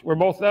monkeys. We're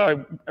both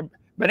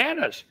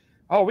bananas.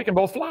 Oh, we can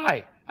both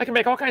fly. I can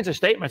make all kinds of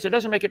statements. It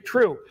doesn't make it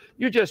true.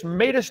 You just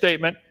made a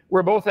statement,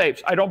 we're both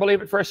apes. I don't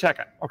believe it for a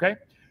second, okay?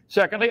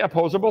 Secondly,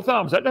 opposable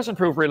thumbs. That doesn't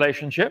prove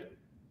relationship.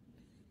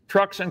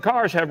 Trucks and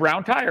cars have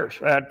round tires.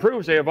 That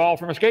proves they evolved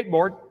from a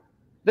skateboard.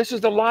 This is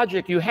the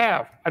logic you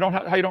have. I don't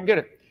know how you don't get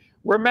it.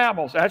 We're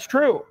mammals. That's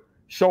true.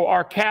 So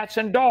are cats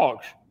and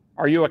dogs.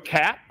 Are you a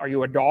cat? Are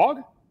you a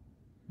dog?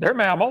 They're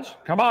mammals.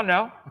 Come on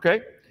now,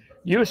 okay?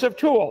 Use of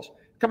tools.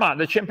 Come on,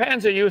 the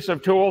chimpanzee use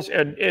of tools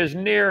is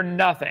near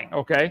nothing,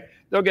 okay?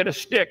 They'll get a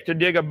stick to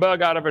dig a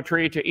bug out of a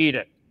tree to eat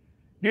it.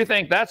 Do you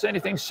think that's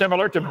anything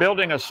similar to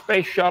building a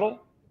space shuttle?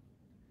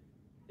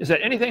 Is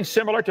that anything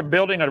similar to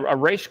building a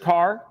race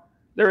car?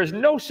 There is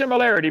no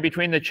similarity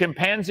between the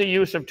chimpanzee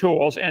use of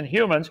tools and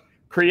humans'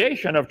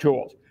 creation of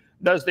tools.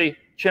 Does the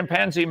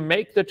chimpanzee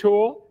make the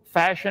tool,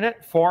 fashion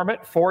it, form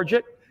it, forge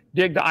it,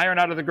 dig the iron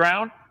out of the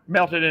ground,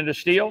 melt it into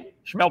steel,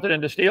 smelt it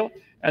into steel,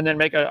 and then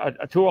make a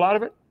tool out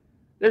of it?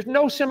 There's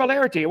no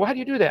similarity. Well, how do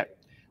you do that?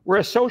 We're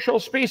a social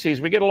species.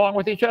 We get along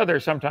with each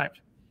other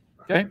sometimes,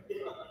 okay?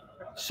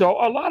 So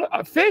a lot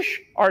of fish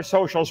are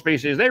social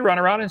species. They run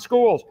around in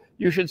schools.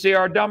 You should see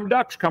our dumb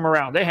ducks come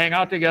around. They hang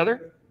out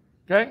together,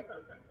 okay?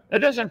 That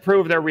doesn't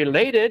prove they're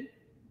related.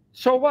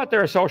 So what?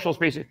 They're a social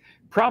species.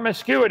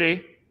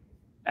 Promiscuity,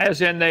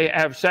 as in they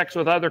have sex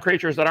with other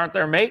creatures that aren't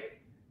their mate.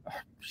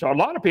 So a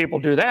lot of people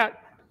do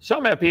that.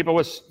 Some have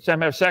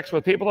sex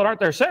with people that aren't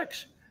their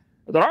sex,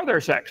 that are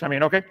their sex. I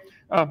mean, okay.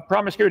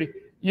 Promiscuity.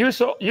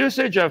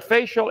 Usage of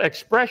facial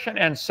expression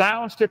and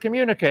sounds to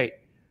communicate.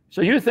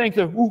 So you think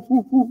the woo,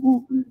 woo, woo,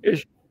 woo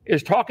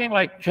is talking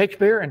like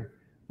Shakespeare and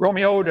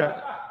Romeo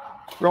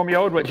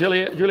with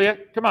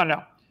Juliet? Come on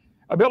now.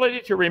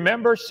 Ability to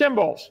remember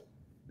symbols.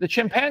 The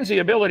chimpanzee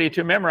ability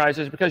to memorize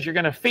is because you're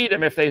going to feed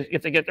them if they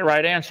get the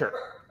right answer.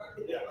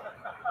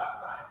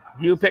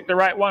 You pick the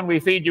right one, we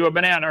feed you a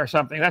banana or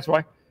something. That's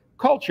why.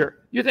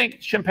 Culture. You think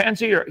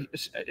chimpanzee or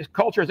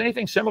culture is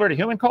anything similar to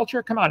human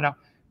culture? Come on now.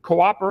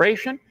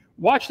 Cooperation.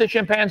 Watch the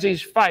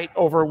chimpanzees fight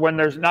over when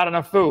there's not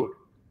enough food.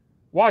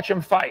 Watch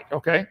them fight,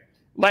 okay?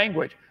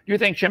 Language. Do you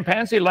think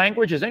chimpanzee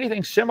language is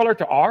anything similar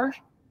to ours?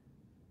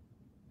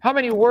 How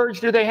many words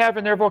do they have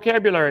in their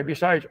vocabulary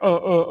besides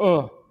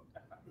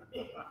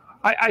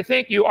I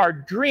think you are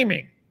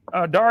dreaming.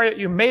 Daria,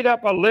 you made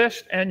up a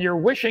list and you're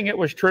wishing it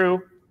was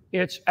true.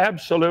 It's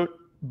absolute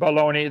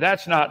baloney.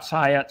 That's not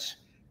science.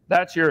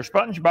 That's your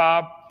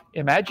SpongeBob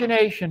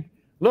imagination.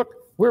 Look,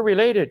 we're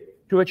related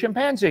to a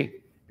chimpanzee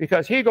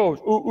because he goes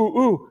ooh, ooh,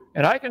 ooh,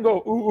 and I can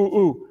go ooh, ooh,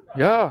 ooh.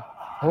 Yeah,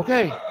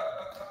 okay.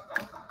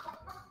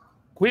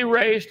 We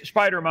raised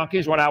spider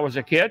monkeys when I was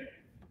a kid.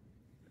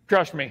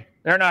 Trust me,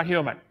 they're not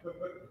human.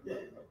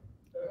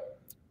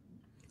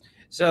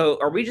 So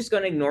are we just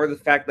going to ignore the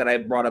fact that I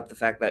brought up the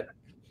fact that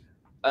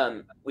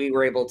we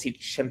were able to teach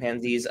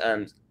chimpanzees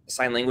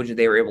sign language and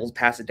they were able to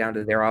pass it down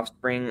to their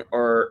offspring?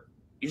 Or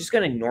you're just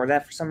going to ignore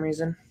that for some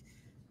reason?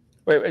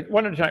 Wait,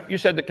 one at a time. You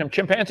said that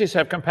chimpanzees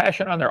have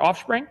compassion on their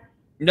offspring?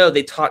 No,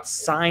 they taught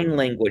sign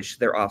language to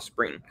their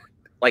offspring.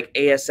 Like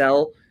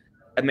ASL,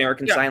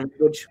 American Sign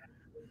Language.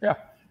 Yeah.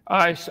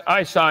 I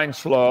sign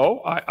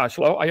slow.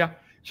 Yeah.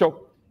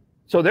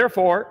 So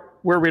therefore,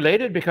 we're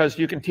related because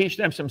you can teach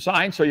them some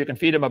signs so you can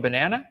feed them a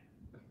banana?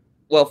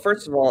 Well,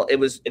 first of all, it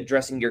was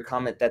addressing your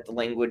comment that the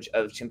language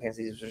of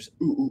chimpanzees was just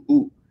ooh, ooh,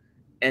 ooh.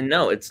 And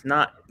no, it's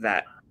not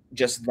that,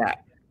 just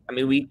that. I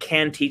mean, we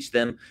can teach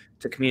them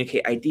to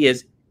communicate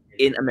ideas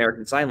in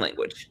American Sign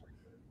Language.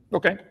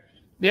 Okay.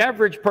 The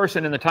average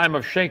person in the time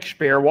of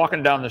Shakespeare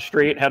walking down the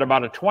street had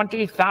about a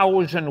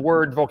 20,000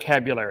 word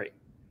vocabulary.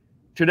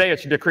 Today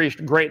it's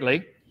decreased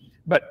greatly,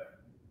 but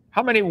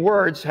how many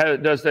words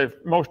does the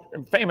most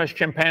famous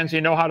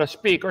chimpanzee know how to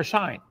speak or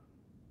sign?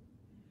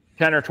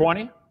 10 or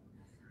 20?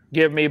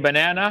 Give me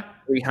banana.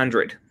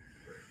 300.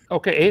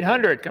 Okay,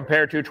 800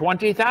 compared to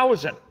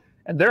 20,000.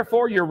 And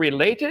therefore you're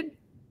related?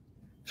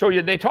 So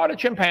they taught a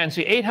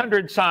chimpanzee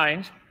 800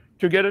 signs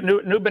to get a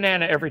new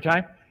banana every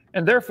time.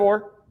 And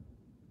therefore,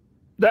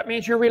 that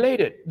means you're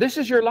related. This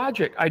is your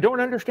logic. I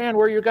don't understand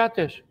where you got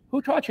this.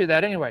 Who taught you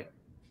that anyway?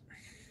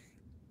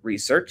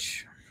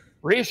 Research.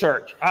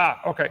 Research.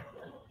 Ah, okay.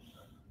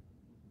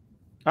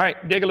 All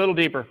right, dig a little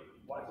deeper.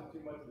 Watching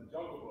too much of the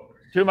Jungle Book.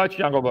 Too much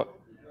Jungle Book.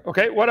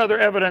 Okay, what other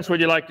evidence would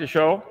you like to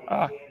show?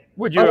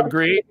 Would you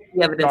agree?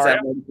 The evidence Daria,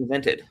 that was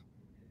presented.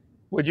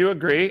 would you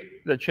agree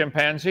that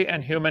chimpanzee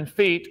and human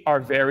feet are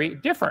very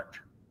different?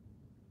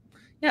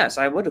 Yes,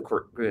 I would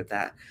agree with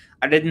that.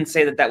 I didn't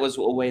say that was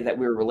a way that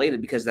we were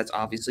related because that's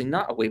obviously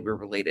not a way we're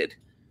related.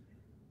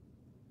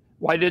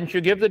 Why didn't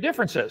you give the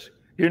differences?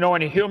 Do you know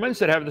any humans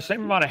that have the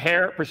same amount of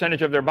hair,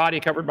 percentage of their body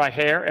covered by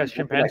hair as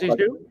chimpanzees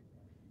do?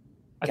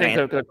 I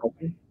think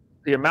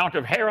the amount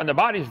of hair on the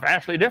body is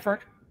vastly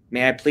different.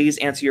 May I please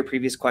answer your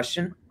previous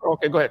question?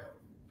 Okay, go ahead.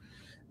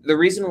 The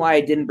reason why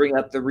I didn't bring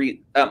up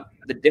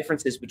the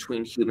differences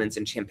between humans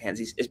and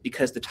chimpanzees is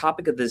because the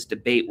topic of this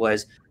debate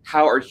was,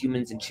 how are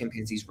humans and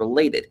chimpanzees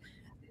related?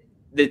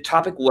 The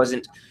topic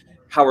wasn't,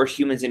 how are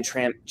humans and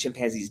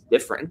chimpanzees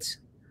different?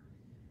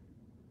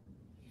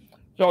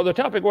 So the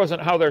topic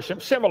wasn't how they're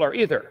similar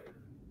either.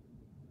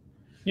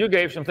 You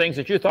gave some things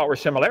that you thought were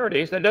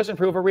similarities. That doesn't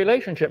prove a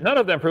relationship. None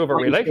of them prove a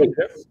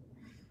relationship.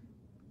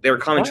 They were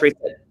common traits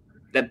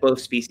that both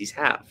species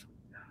have.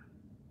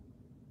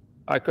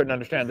 I couldn't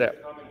understand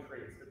that.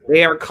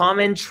 They are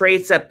common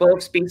traits that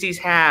both species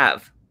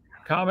have.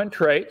 Common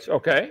traits,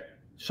 okay.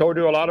 So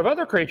do a lot of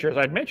other creatures.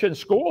 I'd mentioned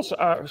schools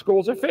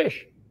of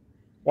fish.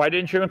 Why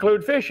didn't you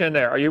include fish in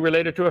there? Are you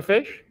related to a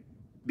fish?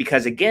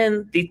 Because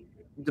again, the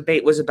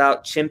debate was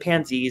about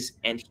chimpanzees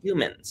and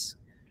humans.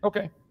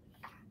 Okay.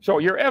 So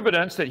your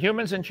evidence that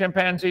humans and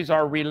chimpanzees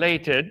are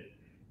related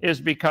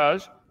is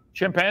because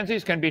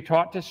chimpanzees can be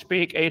taught to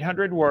speak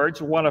 800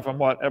 words, one of them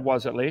what it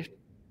was at least,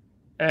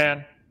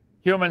 and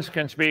humans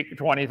can speak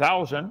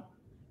 20,000,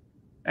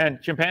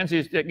 and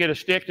chimpanzees get a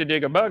stick to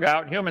dig a bug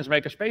out, humans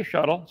make a space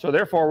shuttle, so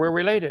therefore we're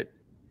related.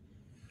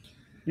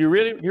 You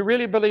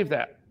really believe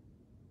that?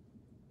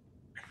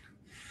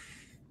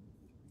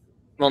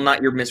 Well,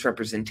 not your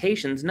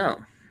misrepresentations, no.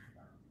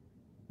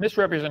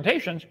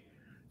 Misrepresentations?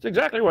 It's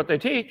exactly what they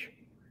teach.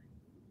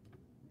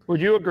 Would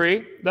you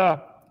agree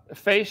the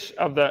face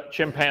of the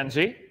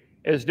chimpanzee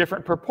is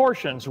different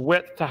proportions,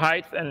 width to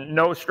height and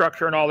nose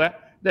structure and all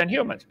that, than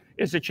humans?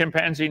 Is the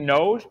chimpanzee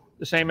nose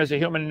the same as a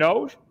human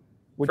nose?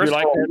 Would First you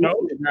like their nose?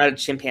 Lucy is not a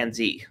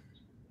chimpanzee.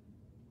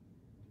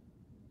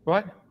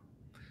 What?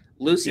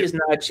 Lucy is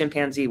not a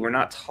chimpanzee. We're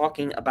not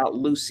talking about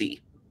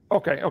Lucy.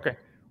 Okay, okay.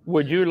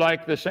 Would you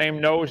like the same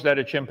nose that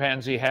a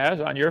chimpanzee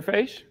has on your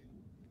face?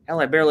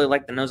 Hell, I barely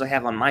like the nose I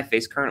have on my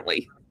face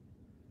currently.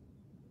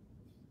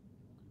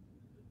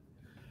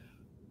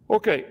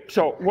 Okay,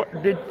 so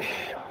what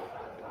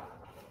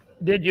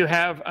did you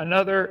have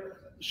another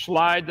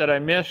slide that I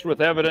missed with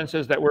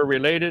evidences that we're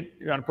related?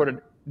 You're going to put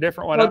a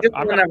different one up? Just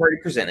the one I've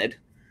already presented.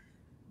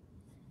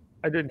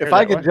 I didn't. If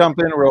I could jump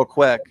in real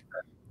quick,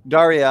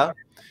 Daria,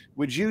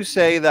 would you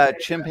say that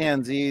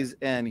chimpanzees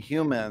and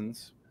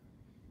humans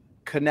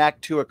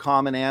connect to a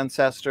common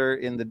ancestor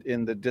in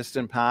the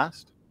distant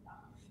past?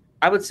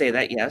 I would say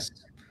that, yes.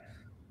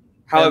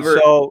 However,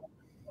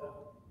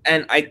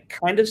 and I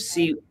kind of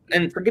see,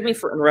 and forgive me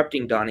for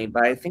interrupting, Donnie,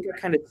 but I think I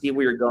kind of see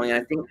where you're going.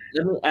 And I think,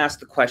 let me ask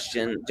the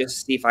question, just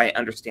to see if I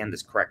understand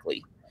this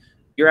correctly.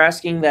 You're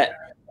asking that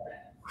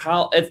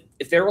how,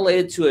 if they're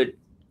related to a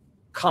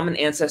common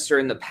ancestor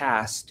in the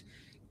past,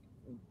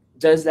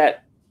 does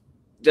that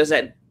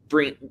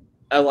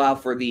allow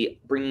for the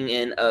bringing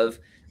in of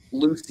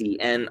Lucy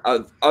and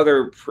of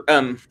other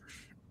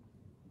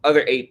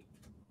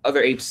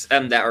apes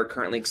that are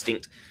currently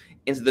extinct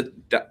into the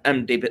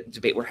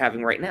debate we're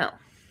having right now?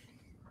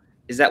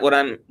 Is that what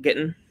I'm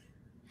getting?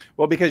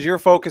 Well, because you're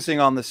focusing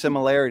on the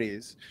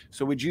similarities.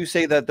 So would you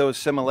say that those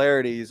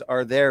similarities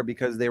are there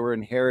because they were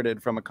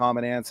inherited from a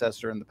common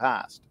ancestor in the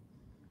past?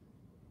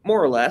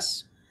 More or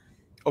less.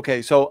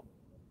 Okay, so,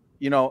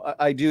 you know,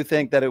 I do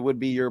think that it would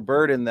be your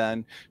burden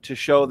then to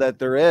show that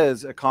there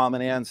is a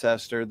common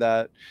ancestor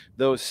that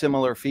those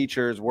similar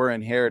features were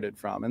inherited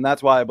from. And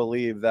that's why I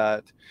believe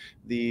that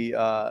the,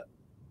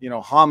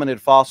 hominid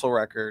fossil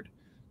record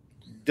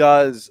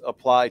does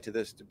apply to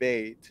this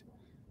debate.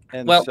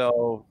 And well,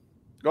 so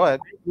go ahead.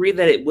 I agree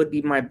that it would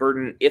be my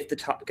burden if the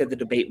topic of the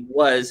debate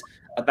was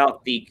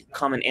about the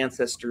common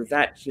ancestor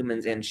that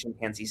humans and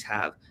chimpanzees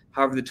have.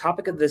 However, the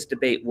topic of this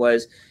debate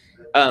was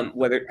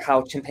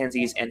how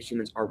chimpanzees and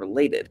humans are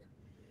related.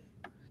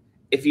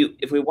 If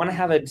we want to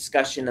have a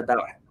discussion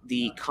about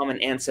the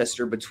common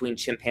ancestor between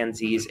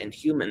chimpanzees and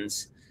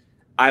humans,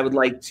 I would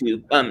like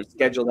to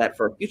schedule that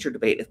for a future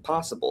debate if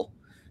possible,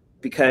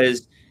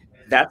 because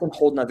that's a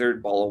whole nother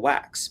ball of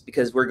wax,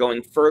 because we're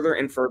going further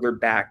and further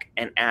back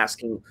and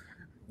asking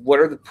what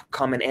are the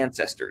common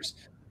ancestors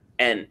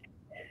and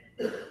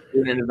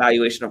doing an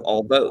evaluation of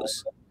all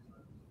those.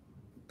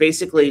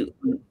 Basically,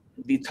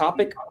 the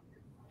topic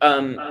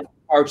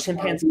are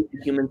chimpanzees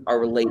and humans are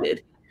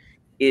related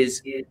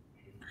is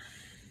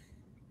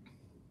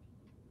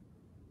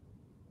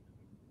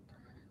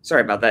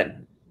sorry about that.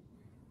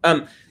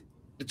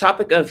 The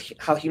topic of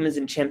how humans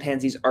and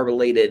chimpanzees are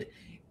related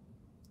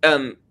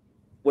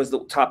was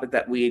the topic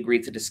that we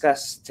agreed to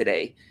discuss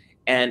today.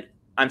 And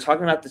I'm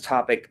talking about the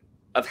topic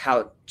of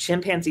how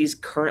chimpanzees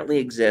currently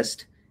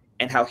exist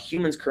and how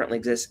humans currently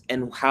exist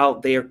and how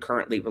they are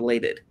currently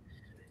related.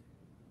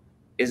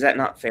 Is that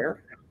not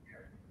fair?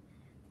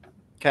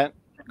 Kent,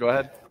 go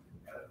ahead.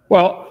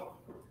 Well,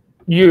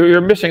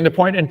 you're missing the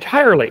point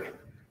entirely.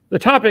 The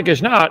topic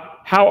is not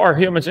how are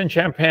humans and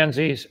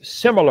chimpanzees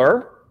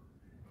similar.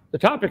 The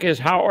topic is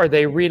how are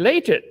they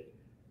related.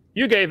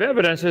 You gave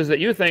evidences that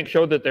you think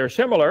showed that they're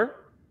similar.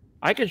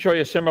 I can show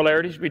you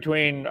similarities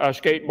between a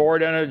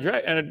skateboard and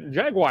a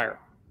Jaguar.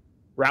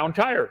 Round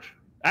tires,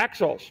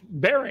 axles,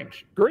 bearings,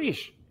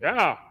 grease.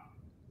 Yeah.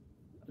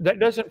 that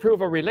doesn't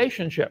prove a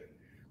relationship.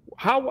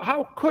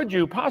 How could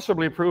you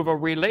possibly prove a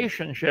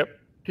relationship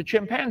to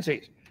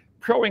chimpanzees?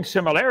 Showing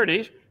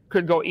similarities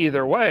could go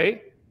either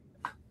way.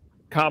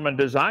 Common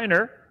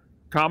designer,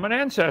 common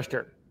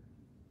ancestor.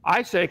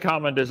 I say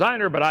common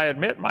designer, but I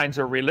admit mine's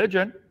a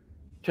religion.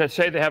 To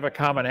say they have a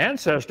common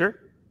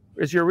ancestor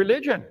is your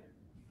religion.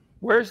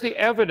 Where's the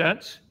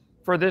evidence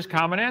for this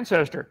common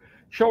ancestor?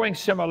 Showing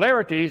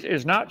similarities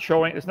is not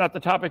showing, it's not the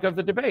topic of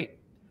the debate.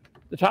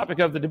 The topic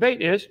of the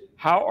debate is,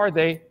 how are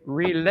they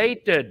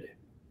related?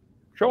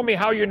 Show me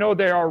how you know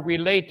they are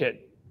related.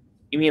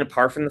 You mean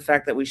apart from the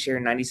fact that we share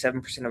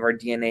 97% of our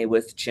DNA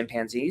with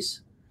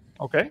chimpanzees?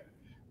 Okay.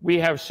 We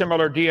have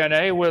similar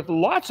DNA with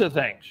lots of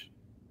things.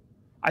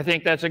 I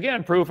think that's,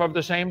 again, proof of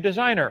the same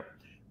designer.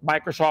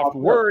 Microsoft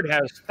Word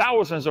has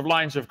thousands of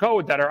lines of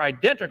code that are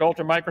identical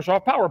to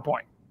Microsoft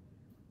PowerPoint,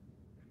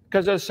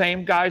 because the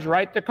same guys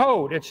write the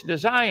code. It's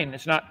design.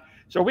 It's not.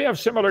 So we have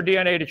similar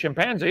DNA to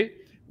chimpanzee.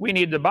 We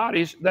need the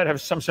bodies that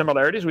have some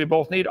similarities. We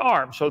both need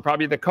arms. So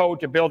probably the code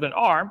to build an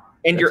arm.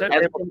 And your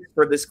evidence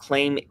for this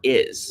claim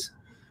is?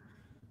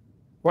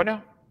 What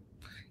now?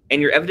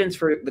 And your evidence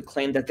for the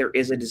claim that there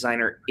is a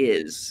designer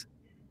is?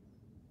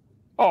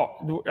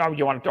 Oh,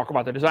 you want to talk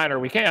about the designer?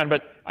 We can,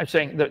 but I'm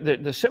saying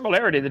the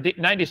similarity, the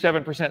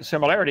 97%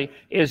 similarity,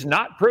 is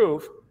not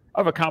proof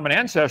of a common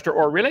ancestor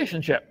or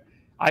relationship.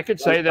 I could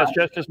say that's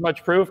just as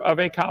much proof of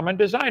a common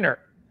designer.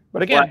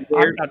 But again,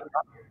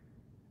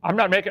 I'm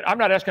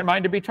not asking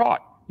mine to be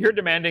taught. You're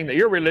demanding that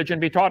your religion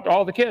be taught to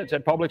all the kids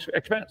at public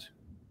expense.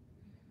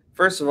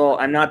 First of all,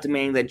 I'm not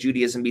demanding that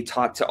Judaism be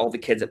taught to all the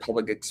kids at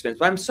public expense,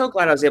 but I'm so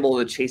glad I was able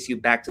to chase you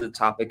back to the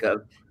topic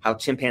of how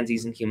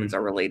chimpanzees and humans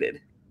are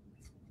related.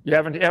 You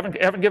haven't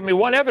given me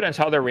one evidence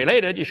how they're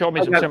related. You showed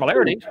me some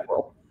similarities.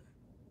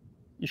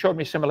 You showed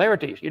me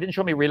similarities. You didn't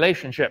show me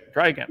relationship.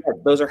 Try again. Yeah,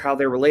 those are how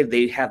they're related.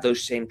 They have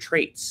those same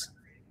traits.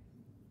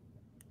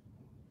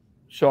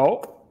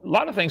 So a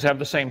lot of things have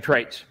the same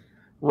traits.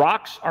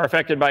 Rocks are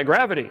affected by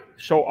gravity.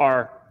 So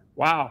are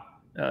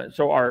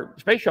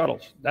space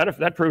shuttles.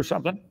 That proves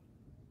something.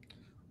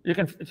 You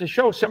can to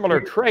show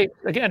similar traits,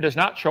 again, does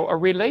not show a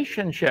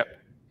relationship.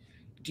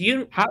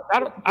 I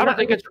don't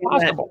think it's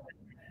possible.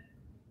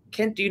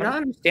 Kent, do you not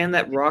understand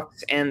that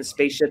rocks and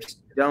spaceships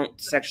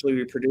don't sexually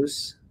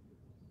reproduce?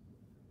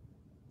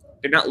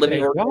 They're not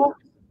living organisms.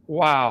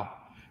 Wow.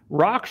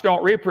 Rocks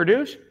don't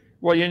reproduce?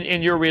 Well,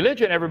 in your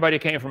religion, everybody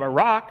came from a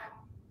rock.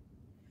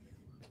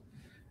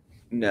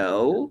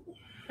 No.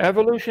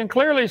 Evolution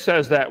clearly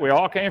says that. We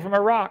all came from a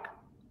rock.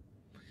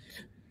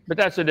 But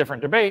that's a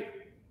different debate.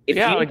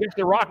 I guess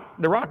the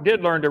rock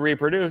did learn to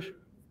reproduce.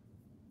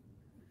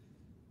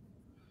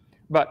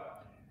 But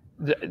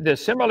the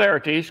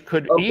similarities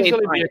could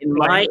easily be explained. In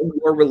my and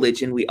your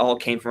religion, we all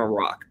came from a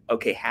rock.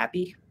 Okay,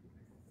 happy?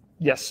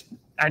 Yes.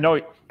 I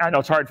know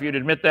it's hard for you to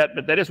admit that,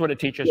 but that is what it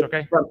teaches,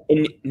 okay?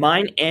 In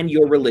mine and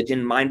your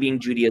religion, mine being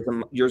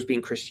Judaism, yours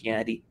being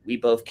Christianity, we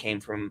both came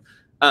from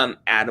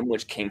Adam,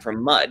 which came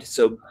from mud.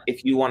 So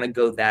if you want to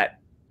go that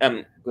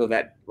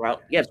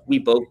route, yes, we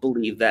both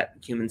believe that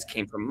humans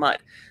came from mud.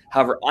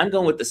 However, I'm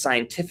going with the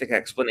scientific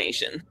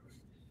explanation.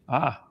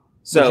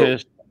 So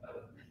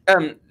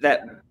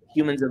that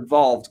humans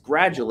evolved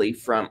gradually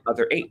from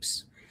other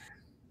apes.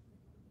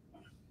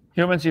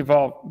 Humans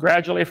evolved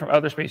gradually from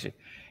other species.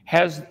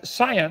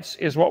 Science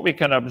is what we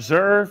can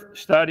observe,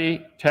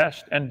 study,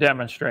 test, and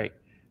demonstrate.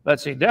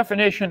 Let's see,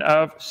 definition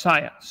of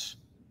science.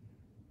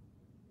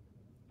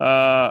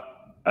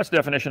 That's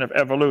definition of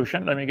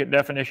evolution. Let me get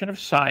definition of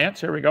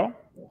science. Here we go.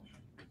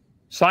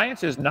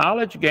 Science is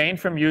knowledge gained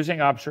from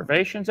using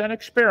observations and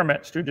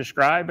experiments to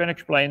describe and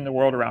explain the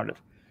world around us.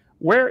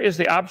 Where is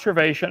the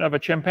observation of a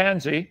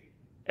chimpanzee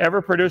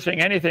ever producing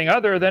anything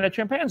other than a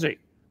chimpanzee,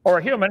 or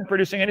a human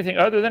producing anything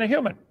other than a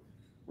human?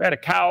 We had a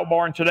cow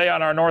born today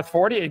on our North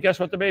 40, and guess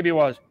what the baby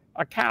was?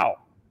 A cow.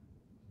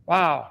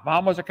 Wow,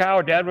 mom was a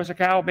cow, dad was a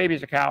cow,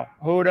 baby's a cow.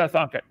 Who'd have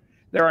thunk it?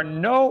 There are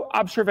no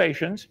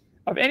observations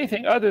of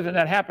anything other than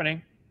that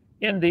happening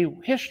in the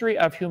history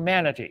of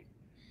humanity.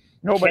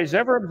 Nobody's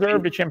ever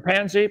observed a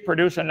chimpanzee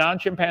produce a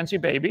non-chimpanzee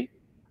baby.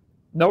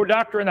 No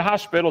doctor in the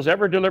hospital has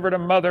ever delivered a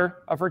mother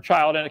of her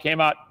child and it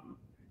came out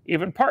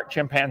even part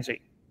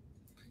chimpanzee.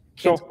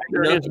 So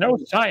there is no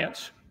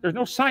science. There's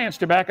no science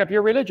to back up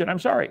your religion. I'm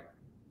sorry.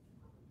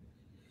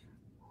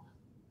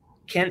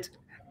 Kent,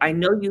 I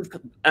know you've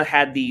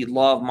had the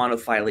law of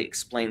monophyly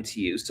explained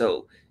to you.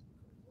 So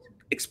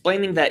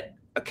explaining that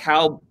a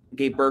cow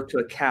gave birth to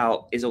a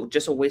cow is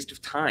just a waste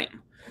of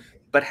time.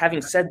 But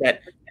having said that,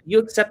 you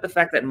accept the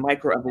fact that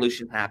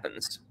microevolution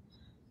happens.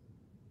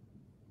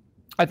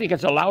 I think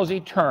it's a lousy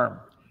term.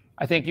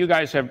 I think you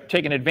guys have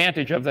taken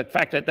advantage of the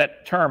fact that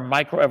that term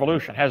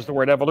microevolution has the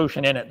word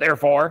evolution in it.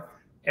 Therefore,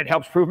 it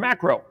helps prove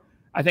macro.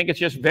 I think it's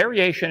just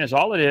variation is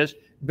all it is.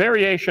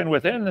 Variation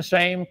within the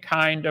same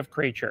kind of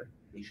creature.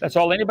 That's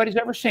all anybody's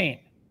ever seen.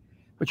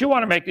 But you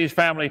want to make these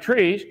family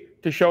trees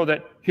to show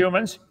that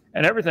humans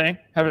and everything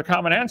have a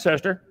common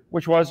ancestor,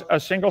 which was a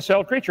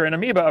single-celled creature, an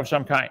amoeba of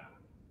some kind.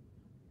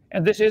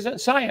 And this isn't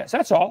science,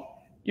 that's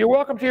all. You're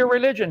welcome to your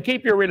religion.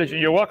 Keep your religion.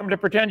 You're welcome to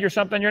pretend you're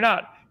something you're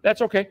not.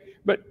 That's okay.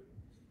 But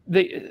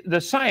the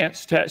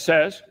science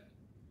says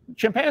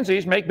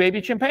chimpanzees make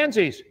baby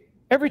chimpanzees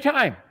every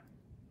time.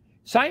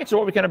 Science is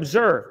what we can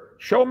observe.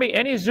 Show me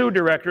any zoo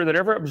director that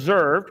ever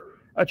observed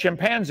a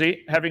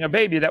chimpanzee having a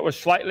baby that was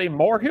slightly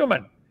more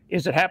human.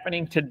 Is it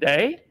happening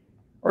today?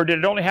 Or did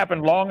it only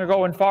happen long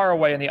ago and far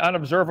away in the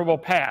unobservable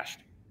past?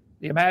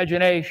 The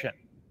imagination.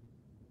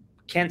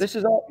 Kent, this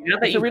is all. Now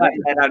that you've gotten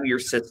that out of your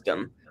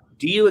system,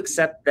 do you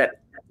accept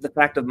that the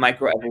fact of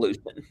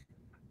microevolution?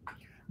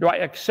 Do I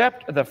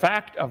accept the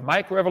fact of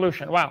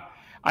microevolution? Wow.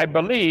 I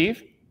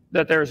believe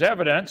that there's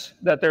evidence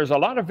that there's a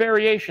lot of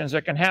variations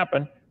that can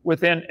happen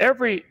within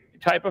every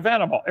type of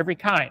animal, every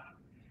kind.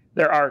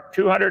 There are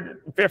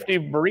 250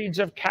 breeds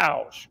of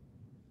cows.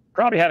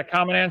 Probably had a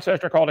common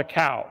ancestor called a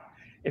cow.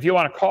 If you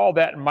want to call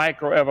that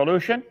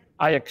microevolution,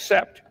 I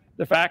accept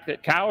the fact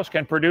that cows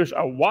can produce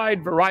a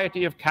wide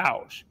variety of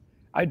cows.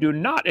 I do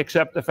not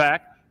accept the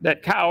fact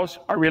that cows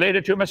are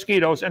related to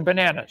mosquitoes and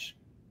bananas,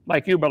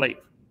 like you believe.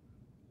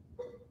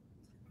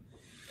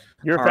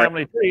 Your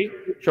family tree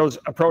shows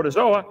a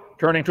protozoa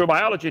turning to a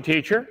biology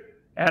teacher,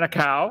 and a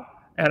cow,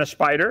 and a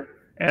spider,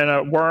 and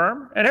a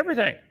worm, and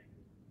everything.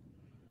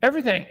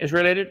 Everything is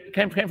related,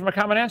 came from a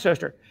common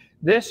ancestor.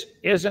 This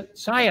isn't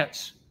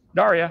science.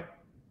 Daria,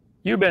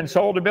 you've been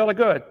sold a bill of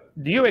goods.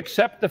 Do you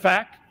accept the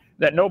fact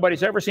that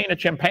nobody's ever seen a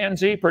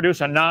chimpanzee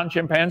produce a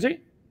non-chimpanzee?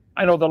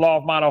 I know the law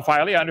of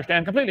monophyly, I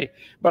understand completely.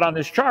 But on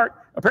this chart,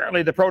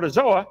 apparently the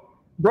protozoa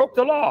broke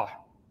the law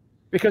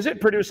because it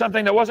produced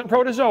something that wasn't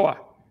protozoa,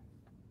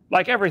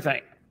 like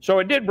everything. So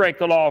it did break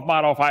the law of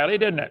monophyly,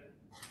 didn't it?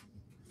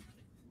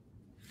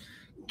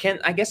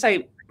 I guess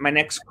my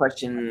next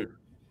question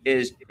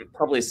is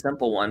probably a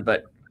simple one,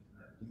 but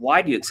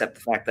why do you accept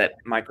the fact that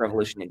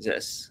microevolution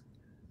exists?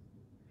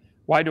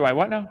 Why do I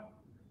what now?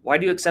 Why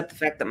do you accept the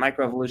fact that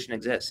microevolution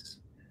exists?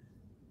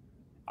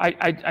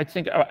 I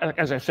think,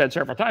 as I've said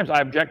several times,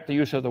 I object to the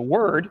use of the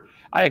word.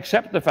 I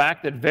accept the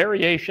fact that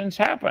variations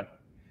happen.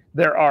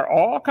 There are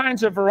all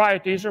kinds of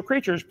varieties of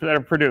creatures that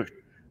are produced.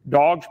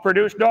 Dogs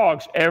produce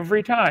dogs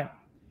every time,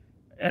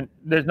 and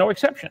there's no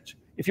exceptions.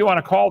 If you want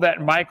to call that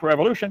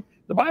microevolution,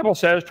 the Bible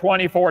says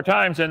 24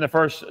 times in the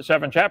first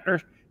 7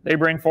 chapters, they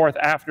bring forth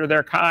after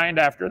their kind,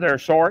 after their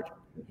sort.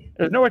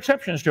 There's no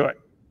exceptions to it.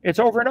 It's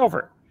over and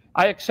over.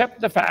 I accept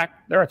the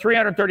fact there are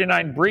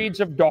 339 breeds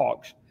of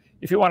dogs.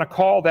 If you want to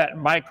call that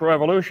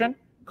microevolution,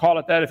 call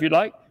it that if you'd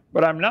like,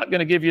 but I'm not going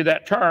to give you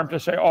that term to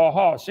say,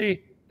 oh,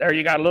 see, there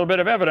you got a little bit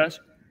of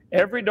evidence.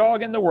 Every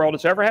dog in the world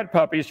that's ever had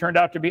puppies turned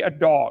out to be a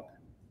dog,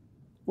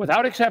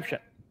 without exception.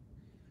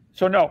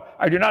 So no,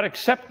 I do not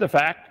accept the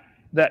fact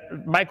that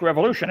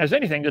microevolution has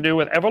anything to do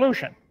with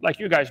evolution, like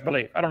you guys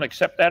believe. I don't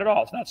accept that at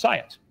all. It's not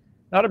science,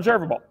 not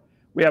observable.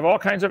 We have all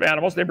kinds of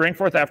animals they bring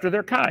forth after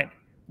their kind.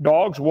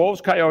 Dogs,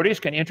 wolves, coyotes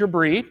can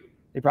interbreed.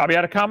 They probably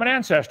had a common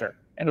ancestor,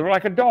 and they were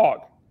like a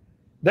dog.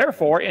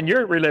 Therefore, in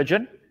your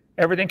religion,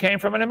 everything came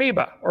from an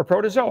amoeba or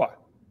protozoa.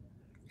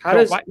 How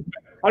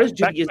does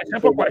Judaism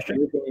simple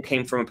question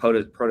came from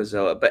a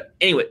protozoa? But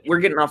anyway, we're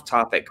getting off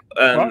topic.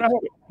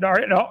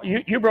 No,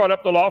 you brought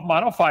up the law of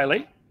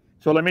monophyly.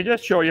 So let me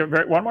just show you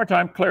one more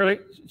time clearly,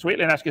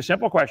 sweetly, and ask you a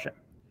simple question.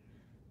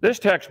 This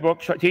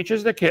textbook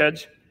teaches the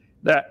kids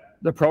that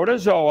the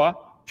protozoa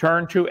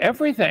turned to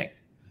everything.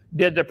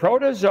 Did the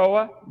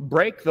protozoa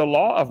break the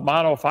law of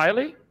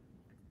monophyly?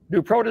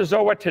 Do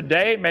protozoa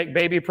today make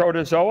baby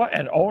protozoa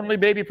and only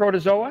baby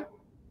protozoa?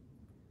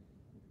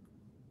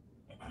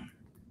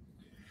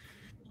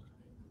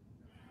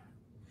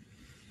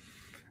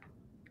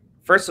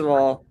 First of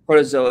all,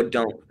 protozoa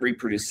don't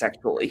reproduce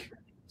sexually.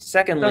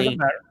 Secondly,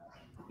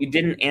 you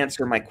didn't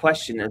answer my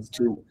question as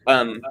to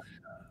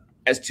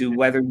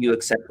whether you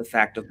accept the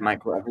fact of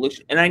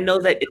microevolution. And I know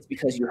that it's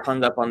because you're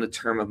hung up on the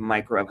term of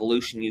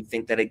microevolution. You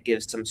think that it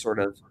gives some sort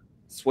of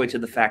sway to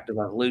the fact of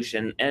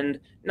evolution, and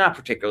not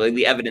particularly.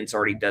 The evidence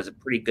already does a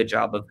pretty good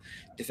job of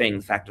defending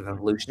the fact of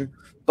evolution.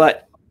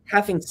 But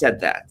having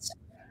said that,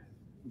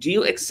 do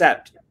you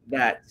accept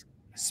that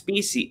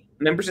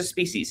members of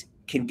species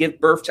can give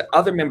birth to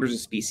other members of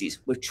species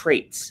with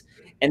traits,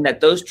 and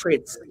that those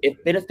traits,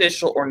 if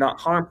beneficial or not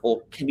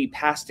harmful, can be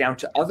passed down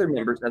to other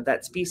members of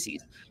that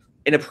species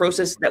in a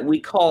process that we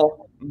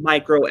call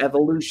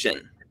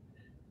microevolution?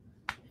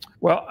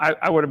 Well,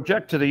 I would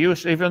object to the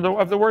use even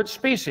of the word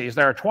species.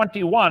 There are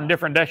 21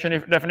 different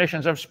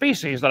definitions of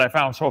species that I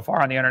found so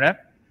far on the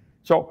internet.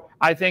 So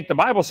I think the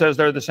Bible says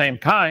they're the same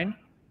kind.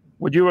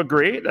 Would you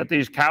agree that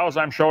these cows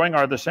I'm showing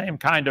are the same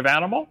kind of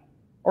animal?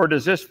 Or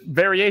does this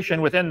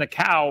variation within the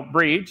cow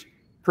breeds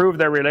prove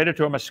they're related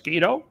to a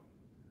mosquito?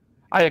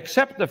 I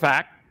accept the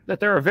fact that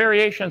there are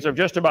variations of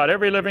just about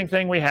every living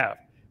thing we have.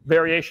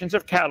 Variations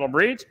of cattle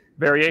breeds,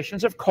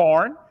 variations of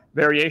corn,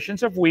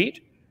 variations of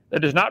wheat. That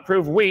does not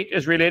prove wheat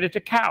is related to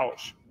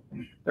cows.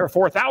 There are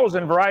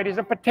 4,000 varieties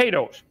of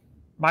potatoes.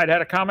 Might have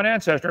had a common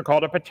ancestor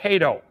called a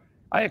potato.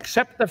 I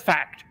accept the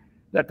fact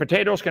that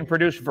potatoes can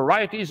produce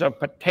varieties of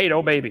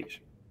potato babies.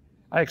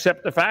 I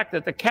accept the fact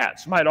that the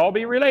cats might all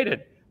be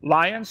related.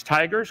 Lions,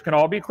 tigers can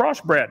all be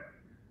crossbred.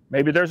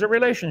 Maybe there's a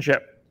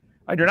relationship.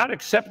 I do not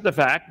accept the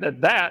fact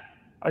that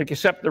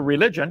accept the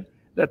religion,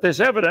 that this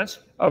evidence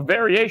of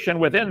variation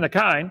within the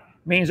kind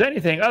means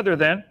anything other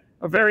than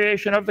a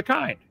variation of the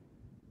kind.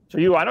 So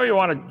I know you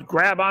want to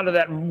grab onto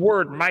that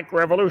word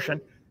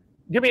microevolution.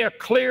 Give me a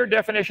clear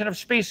definition of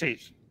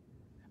species.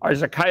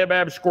 Is the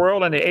Kaibab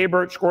squirrel and the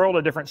Abert squirrel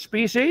a different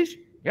species?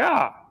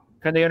 Yeah.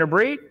 Can they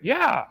interbreed?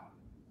 Yeah.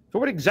 So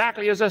what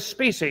exactly is a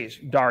species,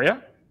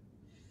 Daria?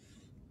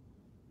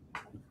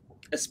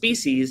 A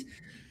species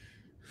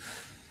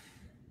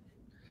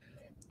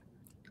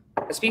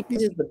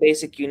is the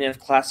basic unit of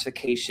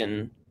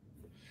classification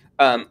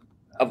of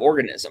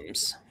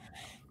organisms.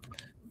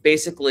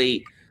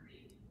 Basically,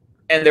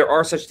 and there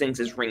are such things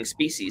as ring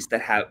species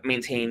that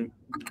maintain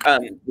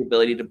the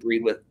ability to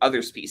breed with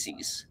other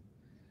species,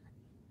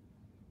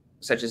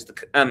 such as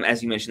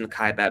as you mentioned, the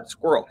Kaibab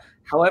squirrel.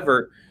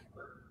 However,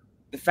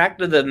 the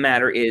fact of the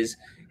matter is,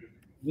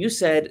 you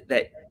said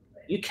that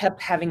you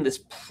kept having this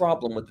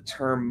problem with the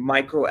term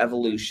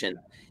microevolution,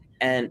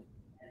 and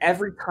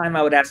every time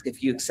I would ask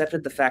if you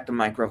accepted the fact of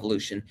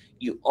microevolution,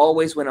 you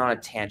always went on a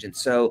tangent.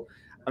 So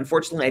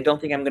unfortunately, I don't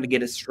think I'm going to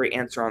get a straight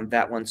answer on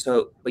that one.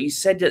 But you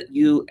said that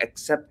you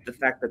accept the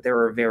fact that there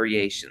are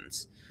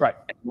variations. Right.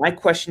 And my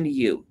question to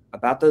you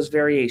about those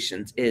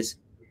variations is,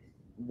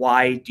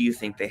 why do you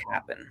think they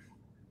happen?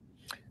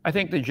 I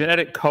think the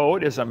genetic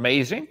code is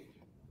amazing.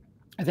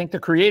 I think the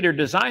creator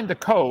designed the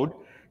code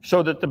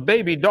so that the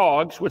baby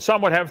dogs would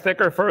somewhat have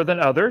thicker fur than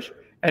others.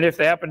 And if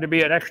they happen to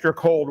be an extra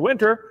cold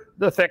winter,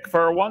 the thick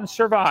fur ones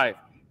survive.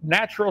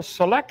 Natural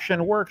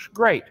selection works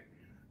great.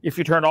 If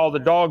you turn all the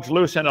dogs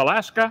loose in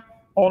Alaska,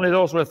 only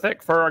those with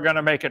thick fur are going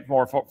to make it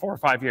for 4 or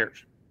 5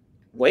 years.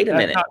 Wait a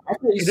minute. I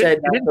thought you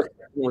said that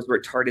was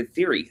retarded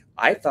theory.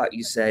 I thought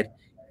you said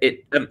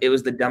it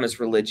was the dumbest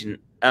religion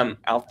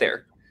out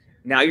there.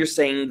 Now you're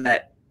saying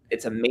that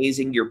it's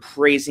amazing. You're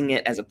praising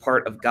it as a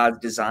part of God's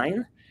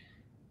design.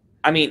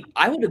 I mean,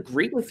 I would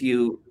agree with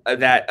you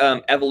that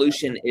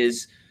evolution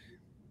is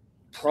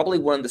probably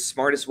one of the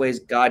smartest ways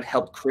God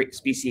helped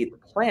speciate the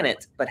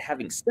planet. But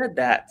having said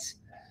that,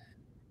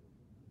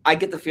 I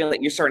get the feeling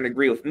that you're starting to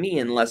agree with me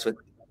and less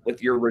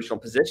with your original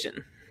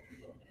position.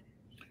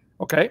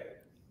 Okay.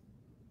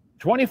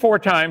 24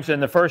 times in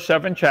the first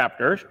 7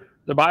 chapters,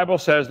 the Bible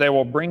says they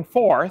will bring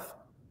forth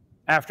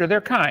after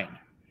their kind.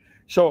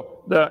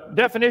 So the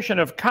definition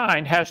of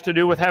kind has to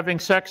do with having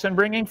sex and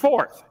bringing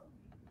forth.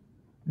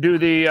 Do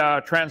the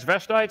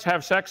transvestites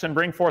have sex and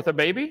bring forth a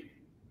baby?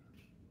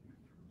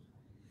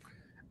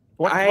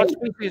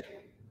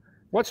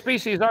 What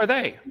species are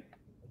they?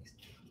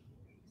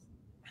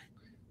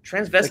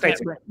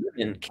 Transvestites are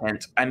human,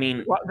 Kent. I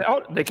mean,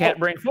 they can't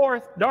bring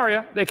forth,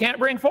 Daria. They can't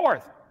bring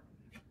forth.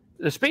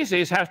 The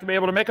species has to be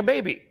able to make a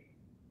baby.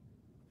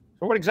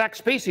 So what exact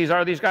species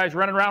are these guys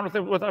running around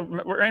with a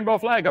rainbow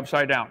flag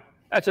upside down?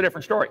 That's a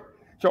different story.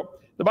 So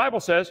the Bible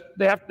says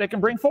they can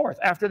bring forth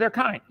after their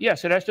kind.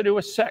 Yes, it has to do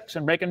with sex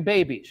and making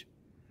babies.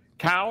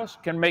 Cows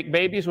can make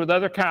babies with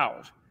other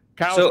cows.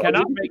 Cows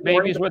cannot make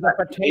babies with a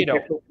potato.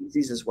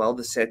 Species as well,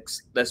 the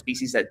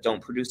species that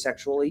don't produce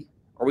sexually.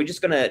 Are we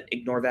just going to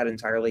ignore that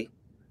entirely?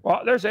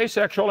 Well, there's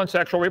asexual and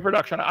sexual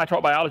reproduction. I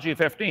taught biology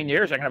 15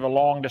 years. I can have a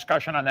long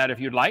discussion on that if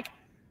you'd like,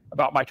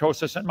 about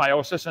mitosis and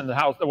meiosis and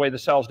the way the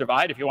cells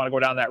divide, if you want to go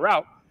down that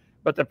route.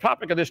 But the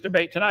topic of this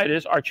debate tonight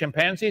is, are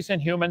chimpanzees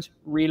and humans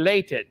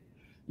related?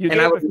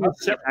 I would love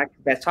to get back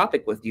to that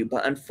topic with you,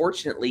 but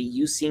unfortunately,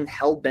 you seem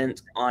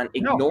hell-bent on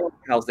ignoring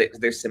how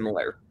they're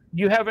similar.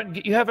 You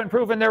haven't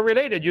proven they're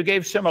related. You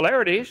gave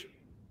similarities.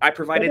 I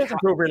provided how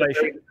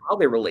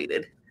they're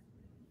related.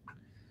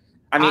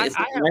 I mean, it's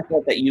not my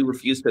fault that you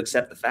refuse to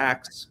accept the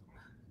facts.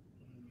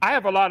 I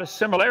have a lot of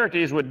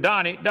similarities with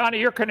Donnie. Donnie,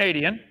 you're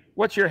Canadian.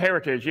 What's your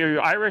heritage? You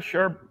Irish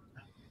or?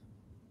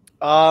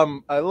 A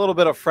little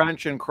bit of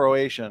French and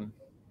Croatian.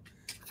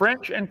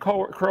 French and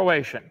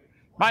Croatian.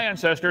 My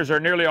ancestors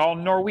are nearly all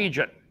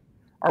Norwegian.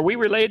 Are we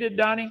related,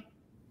 Donnie?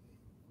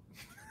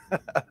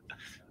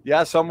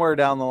 Yeah, somewhere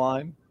down the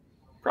line.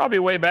 Probably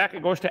way back,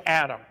 it goes to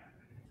Adam.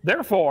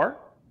 Therefore,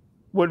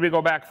 would we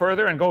go back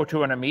further and go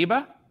to an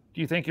amoeba? Do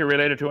you think you're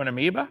related to an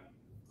amoeba?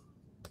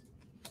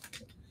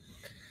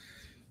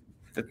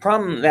 The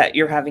problem that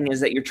you're having is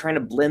that you're trying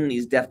to blend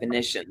these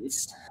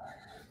definitions.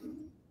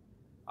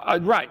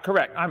 Right,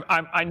 correct.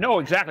 I know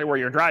exactly where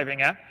you're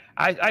driving at.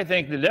 I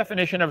think the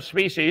definition of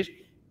species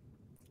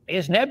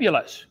is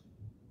nebulous.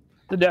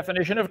 The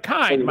definition of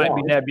kind might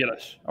be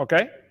nebulous,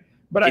 okay?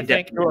 But I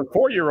think to a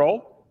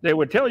 4-year-old, they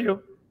would tell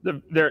you,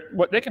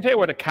 they can tell you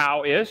what a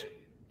cow is.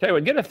 Tell you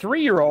what, get a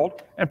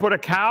 3-year-old and put a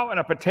cow and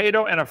a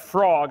potato and a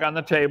frog on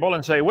the table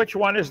and say, which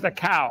one is the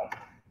cow?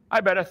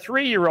 I bet a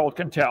 3-year-old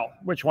can tell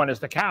which one is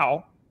the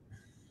cow.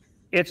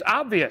 It's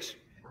obvious.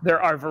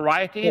 There are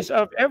varieties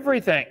of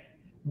everything,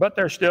 but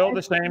they're still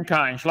the same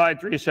kind. Slide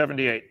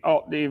 378.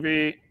 Oh,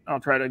 DV, I'll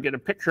try to get a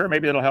picture.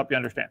 Maybe that'll help you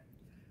understand.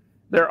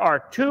 There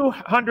are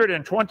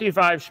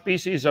 225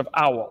 species of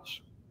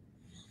owls.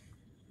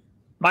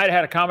 Might have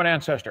had a common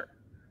ancestor.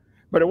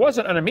 But it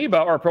wasn't an amoeba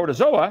or a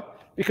protozoa,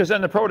 because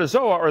then the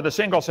protozoa, or the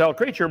single-celled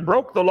creature,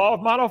 broke the law of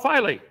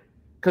monophyly,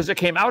 because it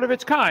came out of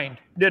its kind,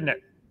 didn't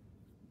it?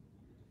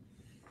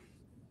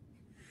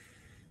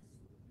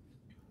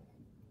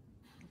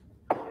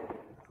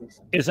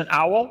 Is an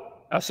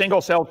owl a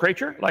single-celled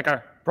creature like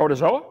a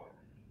protozoa?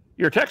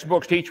 Your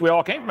textbooks teach we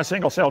all came from a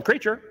single-celled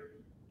creature,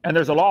 and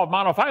there's a law of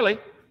monophyly.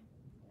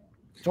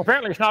 So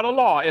apparently it's not a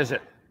law, is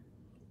it?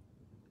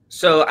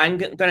 So I'm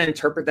going to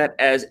interpret that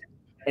as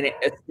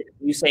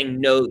you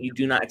saying no, you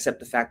do not accept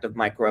the fact of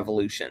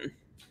microevolution.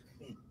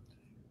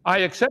 I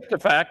accept the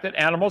fact that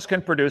animals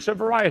can produce a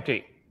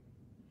variety.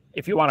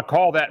 If you want to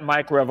call that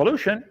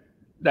microevolution,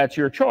 that's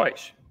your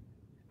choice.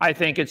 I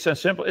think it's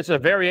a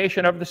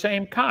variation of the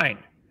same kind.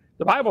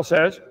 The Bible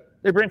says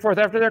they bring forth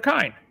after their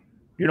kind.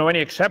 Do you know any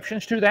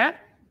exceptions to that?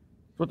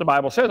 That's what the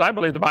Bible says. I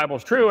believe the Bible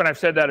is true, and I've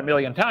said that a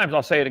million times.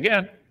 I'll say it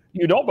again.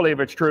 You don't believe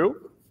it's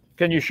true.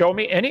 Can you show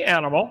me any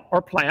animal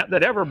or plant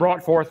that ever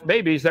brought forth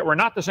babies that were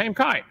not the same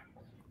kind?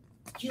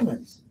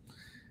 Humans.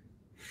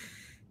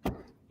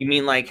 You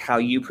mean like how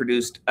you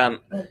produced? I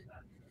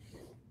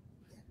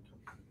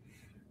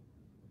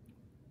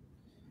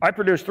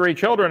produced 3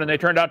 children, and they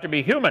turned out to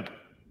be human.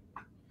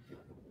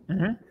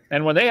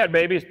 And when they had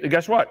babies,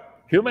 guess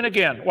what? Human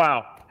again.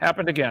 Wow,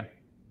 happened again.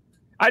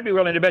 I'd be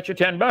willing to bet you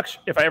 $10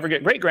 if I ever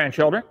get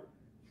great-grandchildren,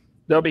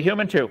 they'll be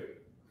human too.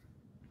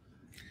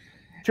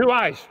 2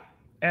 eyes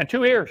and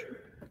 2 ears.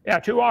 Yeah,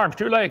 2 arms,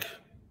 2 legs.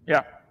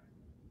 Yeah.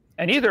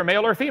 And either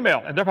male or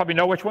female, and they'll probably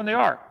know which one they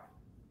are.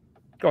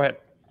 Go ahead.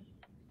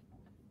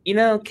 You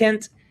know,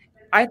 Kent,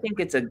 I think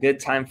it's a good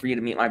time for you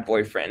to meet my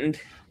boyfriend.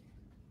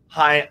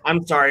 Hi,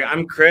 I'm sorry.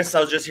 I'm Chris. I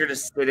was just here to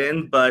sit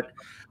in, but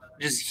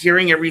just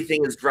hearing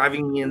everything is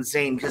driving me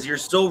insane because you're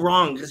so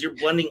wrong because you're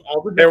blending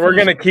all the. Yeah, we're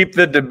going to keep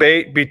the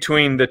debate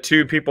between the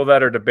 2 people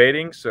that are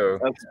debating. So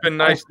it's been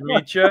nice to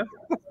meet you.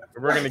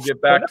 We're going to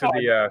get back to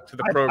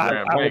the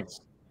program. Thanks.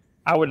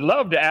 I would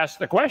love to ask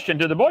the question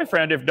to the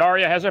boyfriend if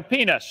Daria has a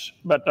penis,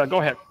 but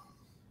go ahead.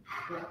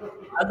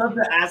 I'd love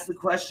to ask the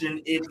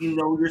question if you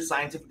know your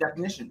scientific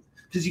definition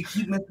because you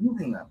keep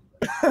misusing them.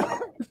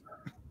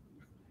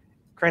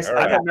 Chris,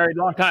 I've been married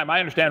a long time. I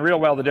understand real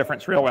well the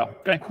difference, real well.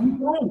 Okay. You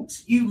don't.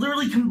 You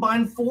literally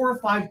combine 4 or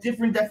 5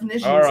 different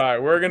definitions. All right,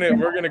 we're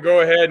gonna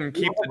go ahead and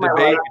keep the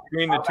debate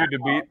between the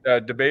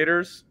 2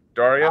 debaters.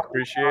 Daria,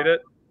 appreciate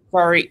it.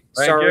 Sorry.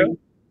 Thank you.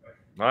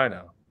 I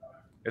know.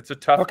 It's a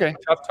tough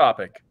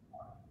topic.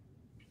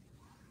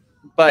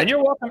 But and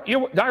you're welcome.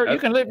 Daria, you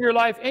can live your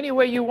life any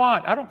way you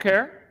want. I don't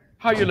care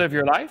how you live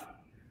your life.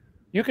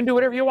 You can do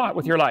whatever you want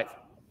with your life.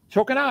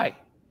 So can I.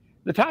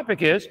 The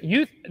topic is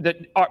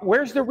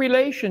where's the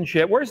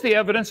relationship? Where's the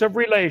evidence of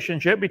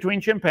relationship between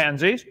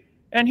chimpanzees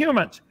and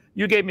humans?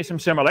 You gave me some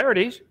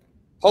similarities.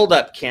 Hold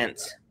up,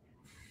 Kent.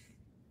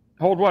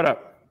 Hold what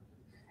up?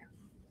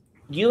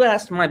 You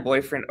asked my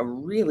boyfriend a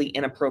really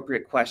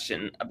inappropriate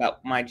question about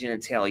my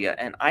genitalia,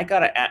 and I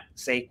gotta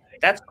say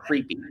that's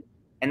creepy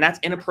and that's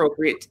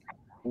inappropriate.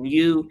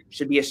 You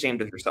should be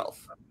ashamed of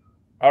yourself.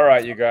 All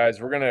right, you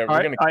guys, we're gonna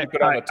keep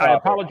it on the topic.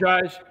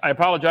 I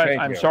apologize.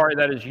 I'm sorry.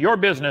 That is your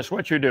business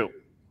what you do.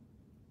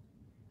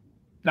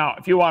 Now,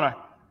 if you want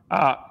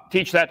to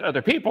teach that to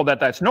other people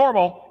that's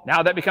normal,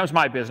 now that becomes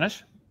my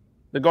business.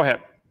 But go ahead.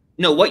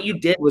 No, what you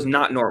did was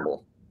not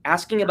normal.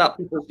 Asking about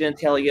people's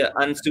genitalia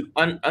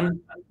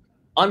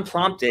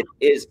unprompted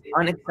is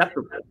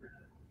unacceptable.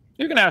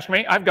 You can ask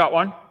me. I've got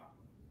one.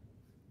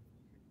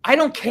 I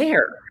don't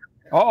care.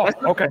 Oh,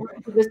 okay.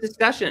 This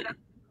discussion.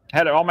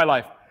 Had it all my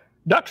life.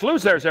 Ducks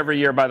lose theirs every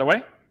year, by the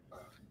way.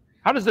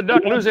 How does the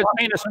duck lose its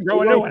penis and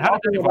grow a new one? How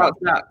does it about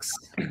ducks?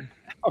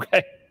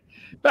 Okay,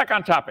 back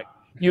on topic.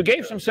 You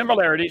gave some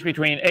similarities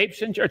between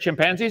apes or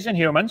chimpanzees and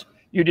humans.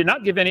 You did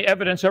not give any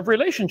evidence of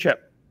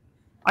relationship.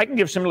 I can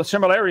give some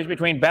similarities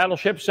between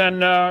battleships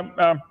and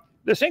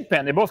this ink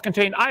pen. They both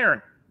contain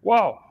iron.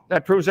 Whoa,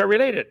 that proves they're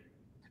related.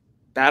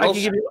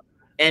 Battleships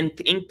and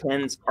ink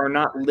pens are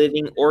not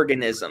living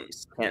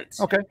organisms, Kent.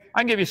 Okay,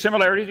 I can give you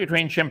similarities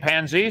between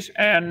chimpanzees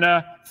and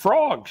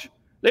frogs.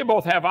 They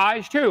both have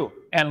eyes too,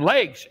 and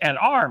legs, and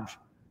arms,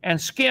 and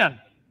skin,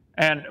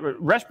 and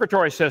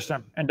respiratory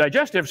system, and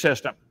digestive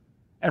system,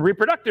 and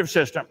reproductive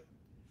system.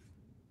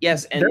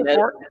 Yes, and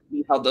therefore,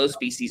 that's how those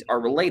species are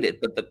related.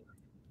 But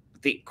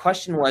the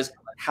question was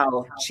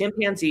how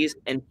chimpanzees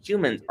and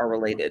humans are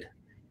related.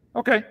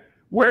 Okay,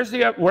 where's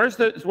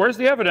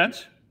the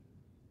evidence?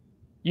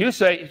 You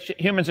say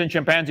humans and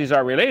chimpanzees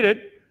are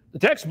related. The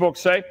textbooks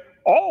say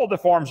all the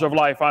forms of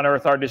life on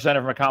Earth are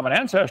descended from a common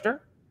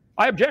ancestor.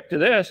 I object to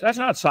this. That's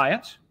not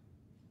science.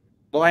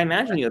 Well, I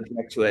imagine you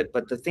object to it,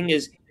 but the thing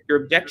is,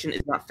 your objection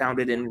is not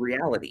founded in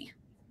reality.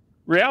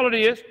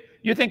 Reality is,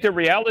 you think the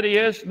reality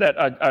is that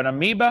an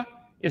amoeba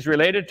is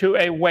related to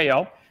a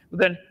whale.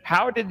 Then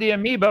how did the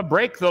amoeba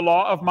break the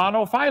law of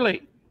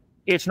monophyly?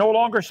 It's no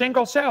longer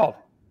single-celled.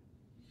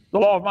 The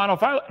law of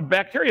monophyly,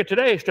 bacteria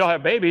today still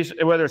have babies,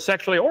 whether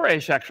sexually or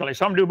asexually.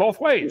 Some do both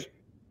ways.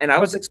 And I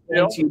was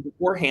explaining to you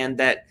beforehand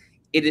that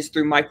it is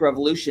through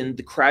microevolution,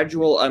 the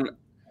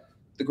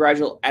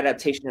gradual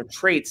adaptation of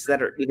traits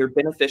that are either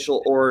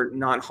beneficial or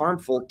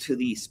non-harmful to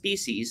the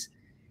species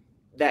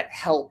that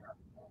help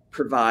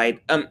provide,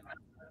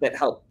 that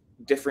help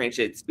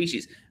differentiate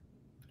species.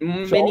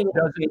 Many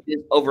species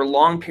over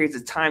long periods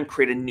of time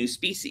create a new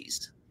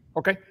species.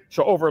 Okay,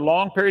 so over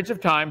long periods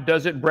of time,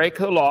 does it break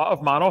the law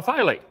of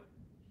monophyly?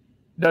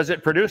 Does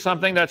it produce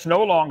something that's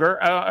no longer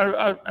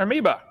an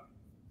amoeba?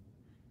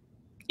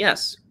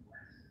 Yes.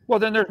 Well,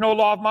 then there's no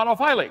law of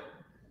monophyly.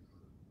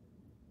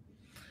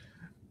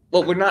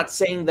 Well, we're not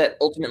saying that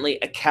ultimately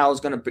a cow is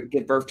going to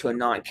give birth to a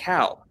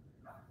non-cow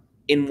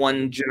in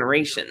one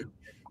generation.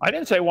 I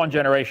didn't say one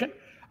generation.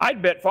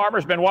 I'd bet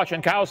farmers have been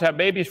watching cows have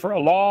babies for a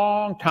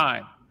long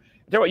time.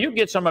 Tell you what, you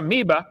get some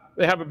amoeba,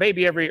 they have a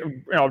baby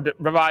every,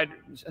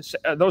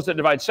 those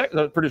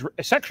that produce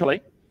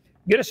sexually,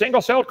 get a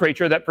single-celled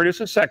creature that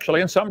produces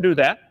sexually, and some do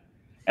that,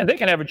 and they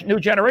can have a new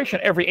generation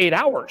every 8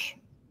 hours.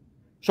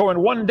 So in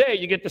one day,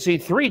 you get to see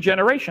 3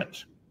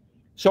 generations.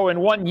 So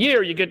in 1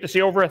 year, you get to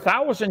see over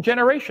 1,000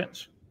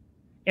 generations.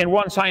 In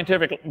one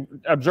scientific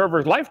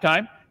observer's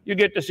lifetime, you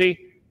get to see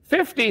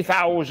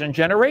 50,000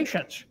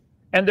 generations.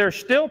 And they're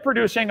still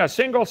producing a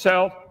single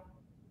cell,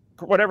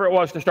 whatever it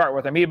was to start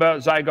with, amoeba,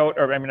 zygote,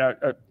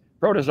 or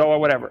protozoa,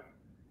 whatever.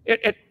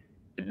 It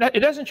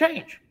doesn't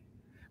change.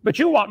 But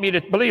you want me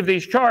to believe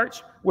these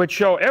charts, which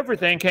show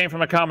everything came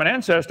from a common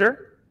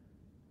ancestor,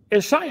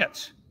 is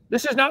science.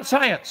 This is not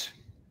science.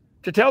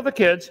 To tell the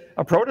kids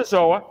a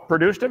protozoa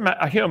produced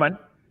a human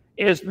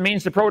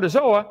means the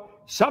protozoa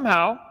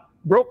somehow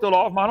broke the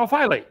law of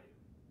monophyly.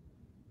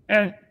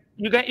 And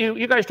you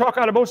guys talk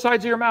out of both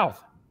sides of your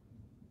mouth.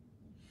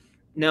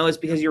 No, it's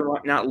because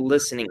you're not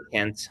listening,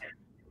 Kent.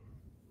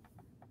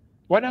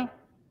 What now?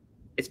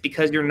 It's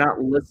because you're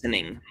not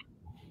listening.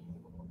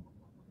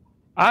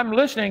 I'm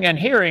listening and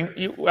hearing.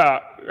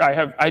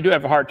 I do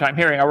have a hard time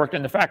hearing. I worked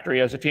in the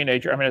factory as a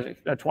teenager. I mean, as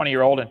a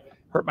 20-year-old, and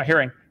hurt my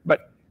hearing.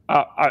 But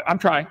I'm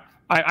trying.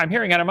 I'm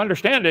hearing and I'm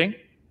understanding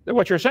that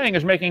what you're saying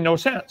is making no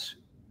sense.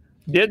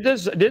 Did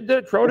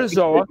the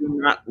protozoa?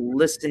 You're not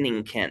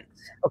listening, Kent.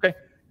 Okay.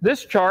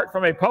 This chart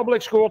from a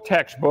public school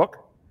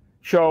textbook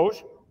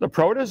shows the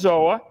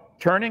protozoa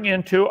turning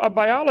into a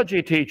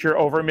biology teacher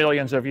over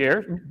millions of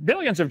years,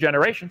 billions of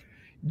generations.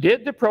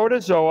 Did the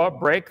protozoa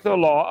break the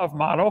law of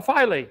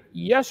monophyly?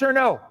 Yes or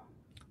no?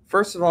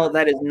 First of all,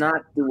 that is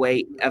not the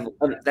way.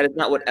 That is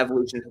not what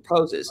evolution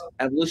proposes.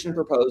 Evolution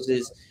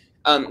proposes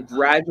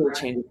gradual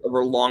changes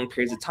over long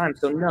periods of time.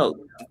 So no,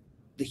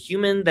 the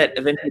human that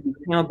eventually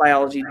became a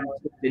biology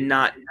teacher did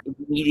not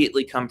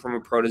immediately come from a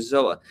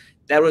protozoa.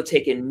 That would have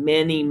taken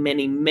many,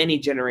 many, many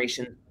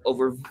generations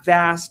over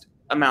vast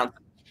amounts,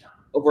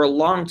 over a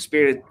long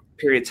period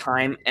of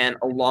time, and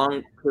a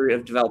long period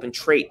of developing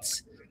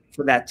traits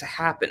for that to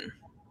happen.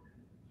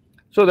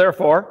 So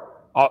therefore,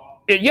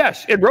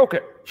 yes, it broke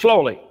it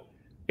slowly.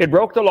 It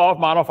broke the law of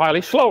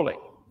monophyly slowly.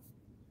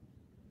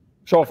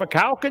 So if a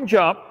cow can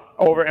jump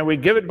over, and we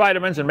give it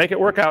vitamins and make it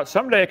work out,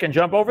 someday it can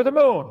jump over the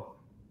moon.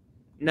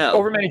 No.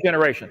 Over many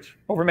generations.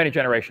 Over many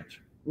generations.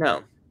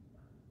 No.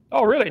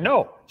 Oh, really?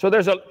 No. So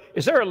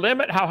is there a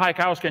limit how high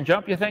cows can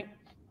jump, you think?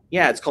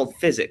 Yeah, it's called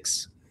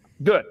physics.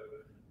 Good.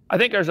 I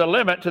think there's a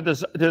limit to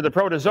the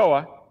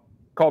protozoa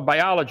called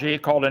biology,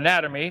 called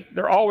anatomy.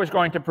 They're always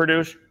going to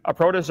produce a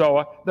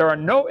protozoa. There are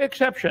no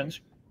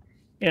exceptions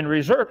in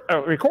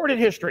recorded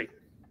history.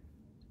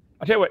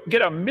 I'll tell you what,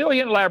 get 1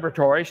 million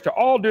laboratories to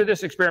all do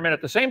this experiment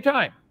at the same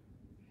time.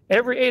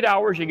 Every 8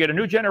 hours, you get a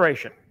new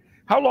generation.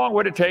 How long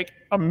would it take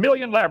 1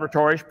 million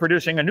laboratories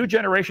producing a new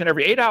generation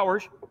every 8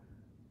 hours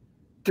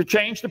to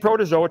change the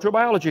protozoa to a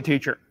biology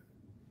teacher?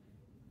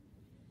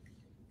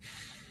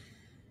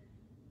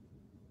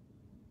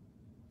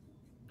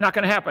 Not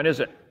going to happen, is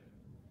it?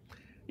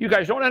 You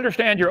guys don't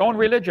understand your own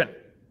religion.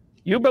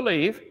 You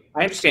believe.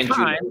 I understand.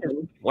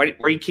 Why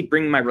do you keep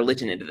bringing my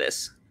religion into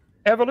this?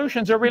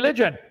 Evolution's a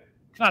religion.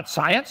 It's not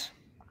science.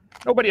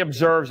 Nobody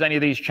observes any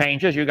of these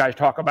changes you guys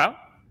talk about.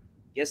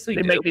 Yes, they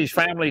do. They make these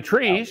family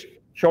trees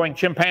showing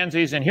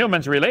chimpanzees and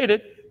humans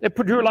related. They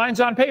drew lines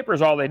on paper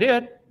is all they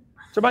did.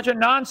 It's a bunch of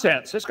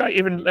nonsense. This guy,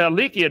 even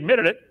Leakey,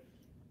 admitted it.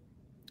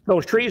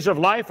 Those trees of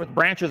life with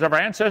branches of our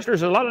ancestors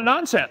is a lot of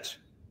nonsense.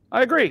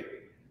 I agree.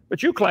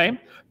 But you claim,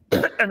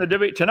 and the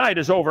debate tonight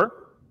is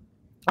over,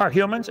 are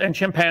humans and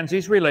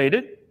chimpanzees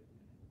related?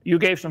 You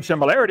gave some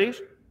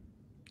similarities.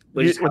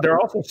 There are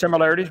also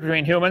similarities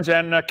between humans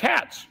and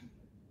cats.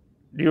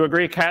 Do you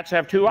agree cats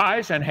have 2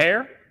 eyes and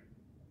hair?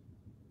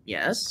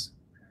 Yes.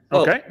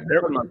 Okay. They're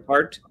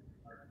apart.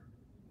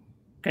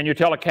 Can you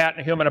tell a cat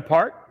and a human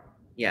apart?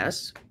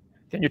 Yes.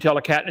 Can you tell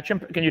a cat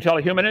and can you tell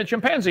a human and a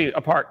chimpanzee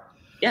apart?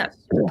 Yes.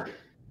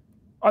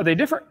 Are they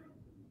different?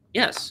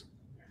 Yes.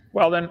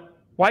 Well, then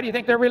why do you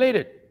think they're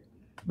related?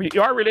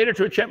 You are related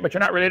to a chimp, but you're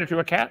not related to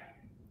a cat?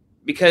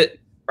 Because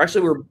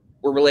actually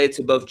we're related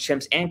to both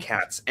chimps and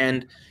cats,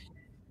 and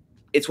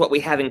it's what we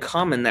have in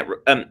common that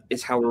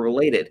is how we're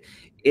related.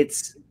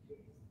 It's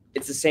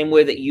the same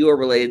way that you are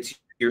related to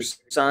your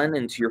son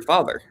and to your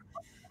father,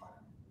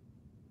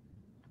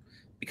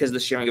 because of the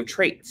sharing of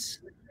traits.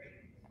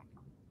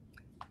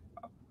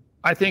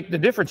 I think the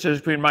differences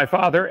between my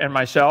father and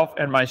myself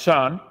and my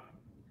son,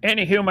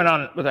 any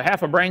human with a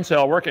half a brain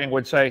cell working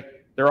would say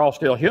they're all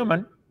still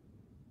human.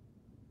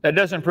 That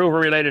doesn't prove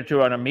we're related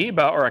to an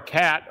amoeba or a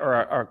cat or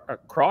a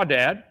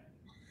crawdad.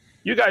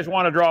 You guys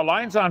want to draw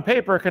lines on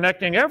paper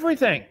connecting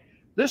everything.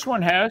 This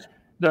one has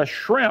the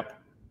shrimp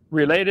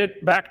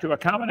related back to a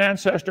common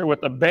ancestor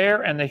with the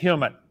bear and the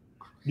human.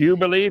 Do you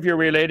believe you're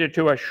related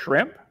to a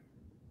shrimp?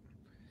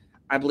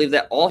 I believe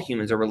that all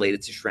humans are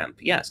related to shrimp.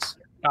 Yes.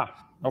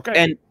 Ah, okay.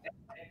 And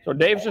so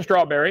Dave's a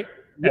strawberry,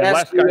 and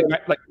yes,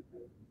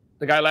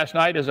 the guy last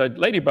night is a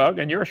ladybug,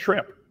 and you're a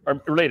shrimp.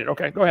 Or related.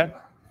 Okay, go ahead.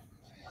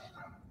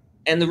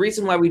 And the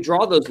reason why we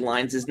draw those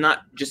lines is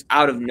not just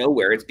out of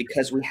nowhere. It's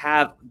because we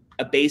have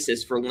a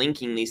basis for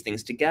linking these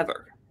things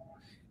together.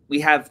 We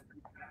have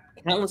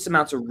countless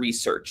amounts of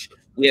research.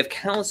 We have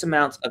countless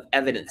amounts of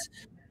evidence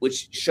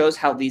which shows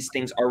how these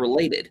things are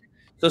related.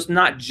 So it's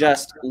not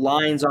just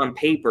lines on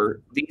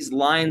paper. These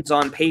lines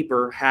on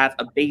paper have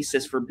a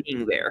basis for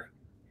being there.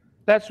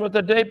 That's what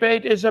the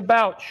debate is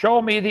about.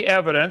 Show me the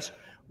evidence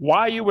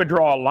why you would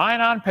draw a line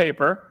on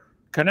paper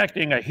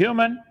connecting a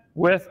human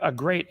with a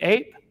great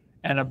ape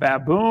and a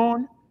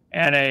baboon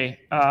and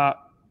a,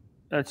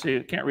 let's see,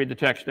 I can't read the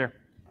text there,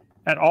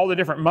 and all the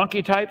different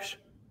monkey types.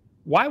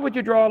 Why would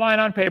you draw a line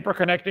on paper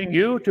connecting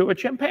you to a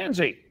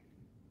chimpanzee?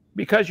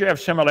 Because you have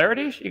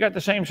similarities? You got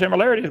the same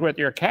similarities with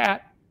your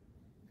cat.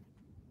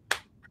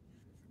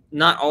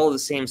 Not all the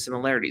same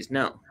similarities,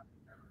 no.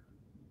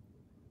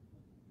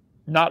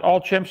 Not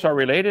all chimps are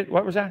related?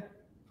 What was that?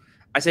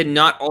 I said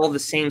not all the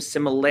same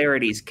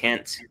similarities,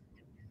 Kent.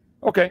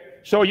 Okay,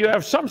 so you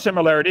have some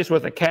similarities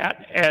with a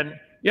cat, and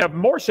you have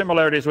more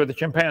similarities with a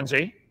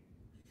chimpanzee.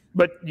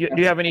 But do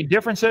you have any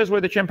differences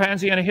with a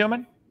chimpanzee and a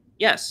human?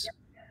 Yes.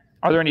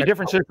 Are there any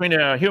differences between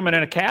a human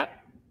and a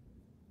cat?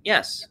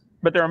 Yes.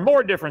 But there are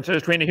more differences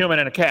between a human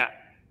and a cat.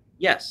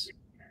 Yes.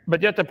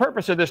 But yet the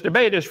purpose of this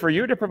debate is for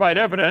you to provide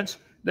evidence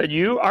that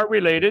you are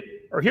related,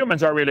 or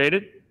humans are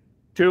related,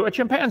 to a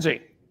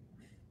chimpanzee.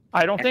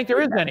 I don't think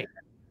there is any.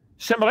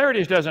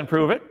 Similarities doesn't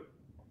prove it.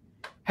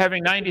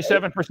 Having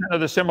 97%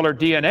 of the similar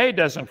DNA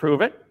doesn't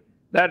prove it.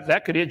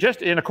 That could,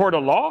 just in a court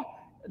of law,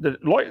 a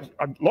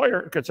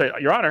lawyer could say,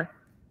 Your Honor,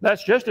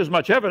 that's just as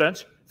much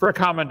evidence for a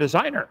common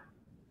designer.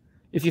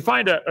 If you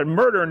find a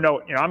murder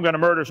note, you know, I'm going to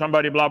murder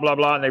somebody, blah, blah,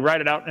 blah, and they write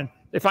it out, and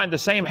they find the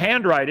same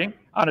handwriting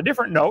on a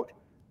different note,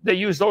 they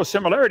use those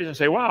similarities and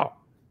say, wow,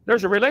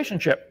 there's a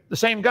relationship. The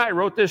same guy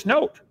wrote this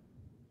note.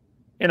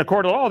 In a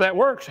court of law, that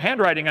works,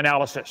 handwriting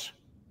analysis.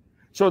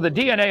 So the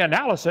DNA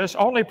analysis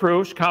only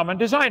proves common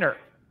designer,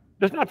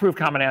 does not prove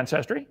common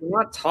ancestry.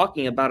 We're not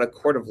talking about a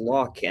court of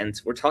law,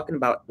 Kent. We're talking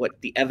about what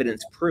the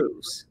evidence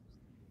proves.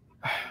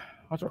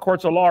 That's what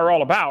courts of law are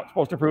all about,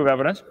 supposed to prove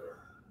evidence.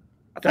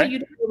 I thought you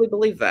didn't really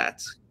believe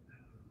that.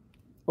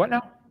 What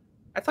now?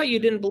 I thought you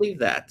didn't believe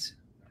that.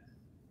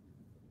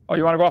 Oh,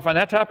 you want to go off on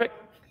that topic?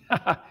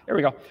 Here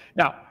we go.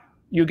 Now,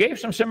 you gave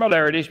some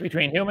similarities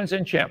between humans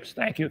and chimps.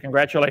 Thank you.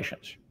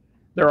 Congratulations.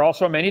 There are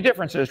also many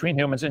differences between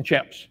humans and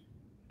chimps.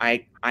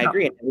 I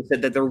agree. I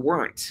said that there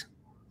weren't.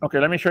 Okay,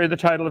 let me show you the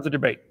title of the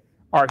debate.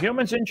 Are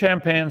humans and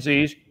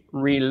chimpanzees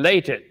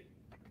related?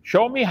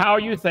 Show me how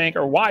you think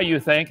or why you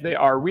think they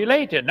are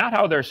related, not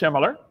how they're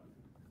similar.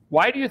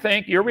 Why do you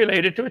think you're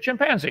related to a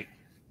chimpanzee?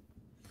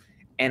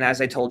 And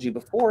as I told you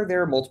before,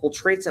 there are multiple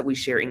traits that we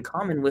share in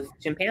common with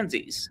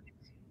chimpanzees.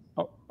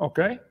 Oh,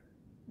 okay.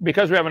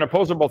 Because we have an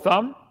opposable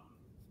thumb?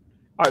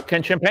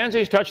 Can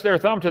chimpanzees touch their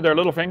thumb to their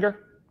little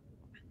finger?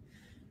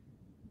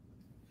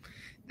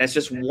 That's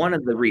just one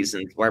of the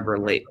reasons why we're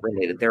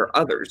related. There are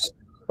others.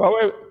 Well,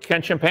 wait,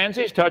 can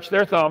chimpanzees touch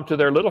their thumb to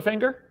their little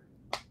finger?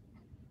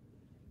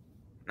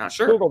 Not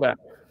sure. Google that.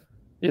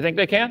 You think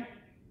they can?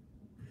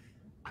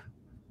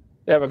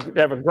 They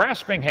have a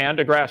grasping hand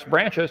to grasp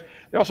branches.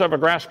 They also have a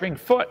grasping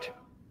foot.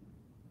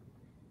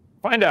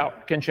 Find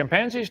out, can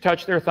chimpanzees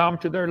touch their thumb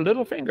to their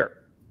little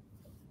finger?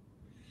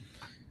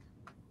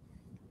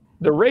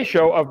 The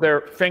ratio of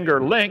their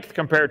finger length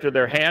compared to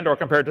their hand or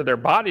compared to their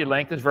body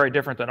length is very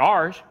different than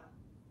ours.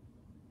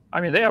 I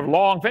mean, they have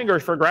long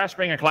fingers for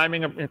grasping and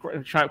climbing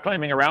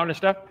around and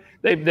stuff.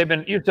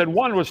 You said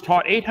one was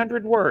taught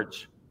 800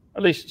 words,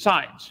 at least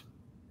signs.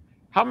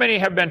 How many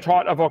have been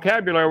taught a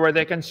vocabulary where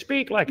they can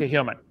speak like a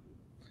human?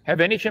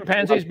 Have any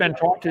chimpanzees been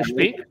taught to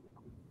speak?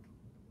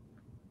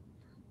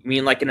 You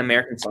mean like an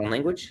American Sign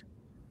Language?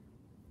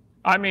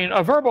 I mean,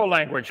 a verbal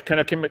language. Can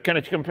a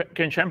chimpanzee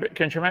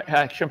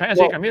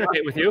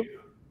communicate with you?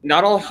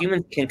 Not all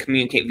humans can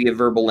communicate via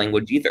verbal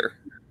language either.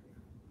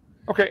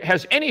 Okay,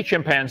 has any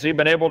chimpanzee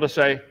been able to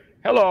say,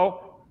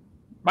 hello,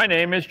 my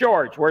name is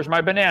George, where's my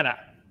banana?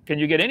 Can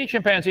you get any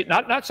chimpanzee,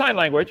 not sign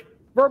language,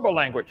 verbal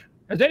language?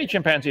 Has any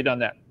chimpanzee done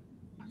that?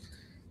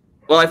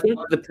 Well, I think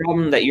the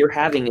problem that you're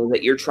having is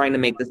that you're trying to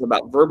make this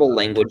about verbal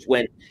language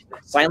when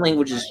sign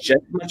language is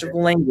just as much of a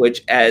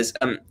language as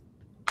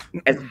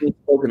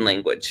spoken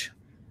language.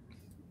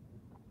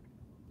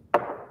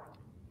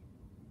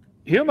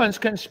 Humans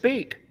can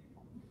speak.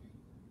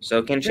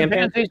 So can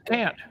chimpanzees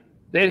can't.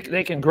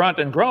 They can grunt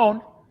and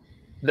groan.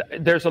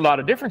 There's a lot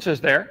of differences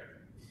there.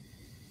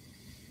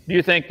 Do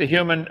you think the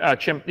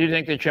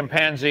the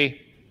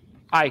chimpanzee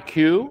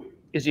IQ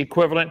is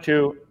equivalent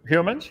to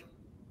humans?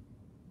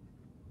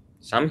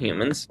 Some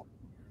humans.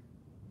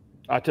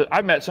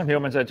 I've met some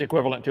humans that's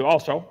equivalent to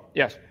also,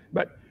 yes.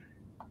 But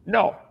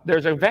no,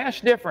 there's a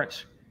vast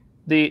difference.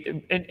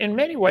 In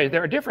many ways,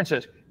 there are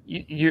differences.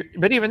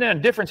 But even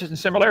then, differences and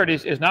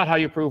similarities is not how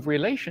you prove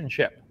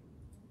relationship.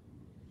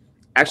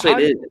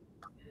 Actually, it is.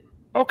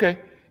 Okay.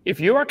 If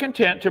you are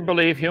content to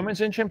believe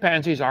humans and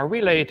chimpanzees are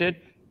related,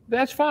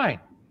 that's fine.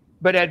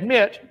 But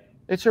admit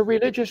it's a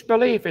religious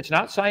belief. It's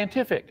not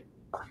scientific.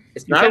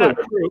 It's not a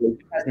religion.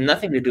 It has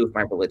nothing to do with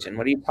my religion.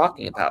 What are you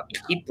talking about?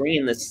 You keep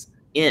bringing this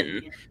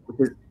in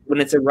because when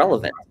it's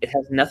irrelevant. It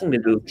has nothing to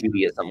do with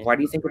Judaism. Why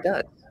do you think it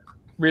does?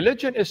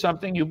 Religion is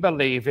something you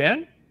believe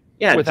in.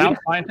 Yeah. Without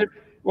scientific.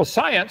 Well,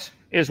 science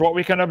is what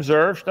we can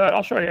observe.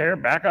 I'll show you here.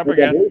 Back up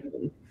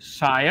again.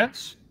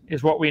 Science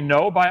is what we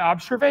know by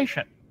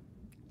observation.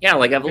 Yeah,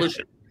 like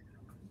evolution.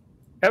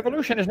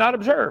 Evolution is not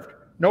observed.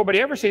 Nobody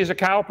ever sees a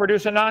cow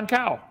produce a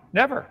non-cow.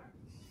 Never.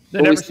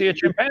 They never see a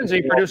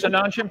chimpanzee produce a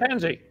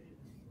non-chimpanzee.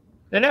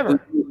 They never.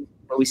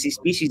 But we see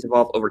species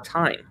evolve over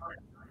time.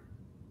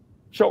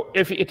 So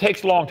if it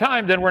takes a long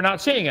time, then we're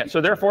not seeing it. So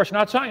therefore, it's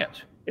not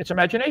science. It's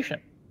imagination.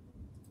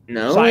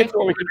 No, science,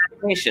 what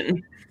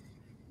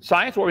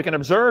we can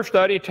observe,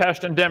 study,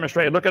 test, and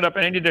demonstrate. Look it up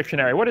in any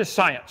dictionary. What is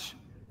science?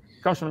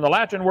 It comes from the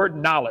Latin word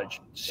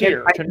knowledge.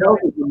 Seer, I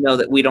know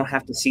that we don't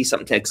have to see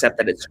something to accept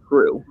that it's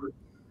true.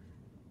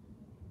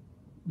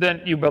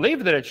 Then you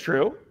believe that it's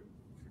true.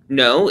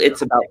 No,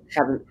 it's about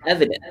having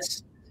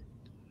evidence.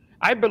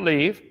 I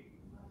believe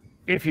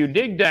if you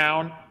dig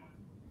down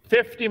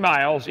 50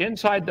 miles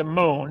inside the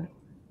moon,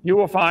 you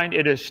will find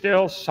it is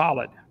still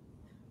solid.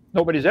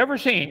 Nobody's ever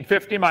seen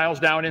 50 miles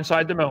down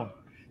inside the moon.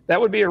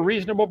 That would be a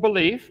reasonable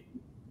belief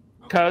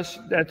because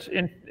that's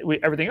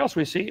everything else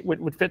we see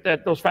would fit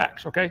those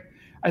facts, okay?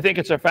 I think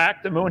it's a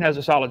fact the moon has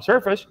a solid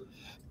surface.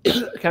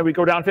 Can we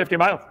go down 50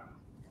 miles?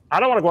 I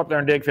don't want to go up there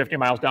and dig 50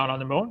 miles down on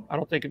the moon. I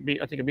think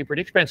it'd be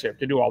pretty expensive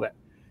to do all that.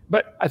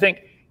 But I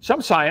think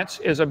some science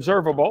is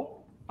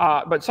observable,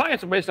 but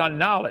science is based on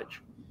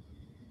knowledge.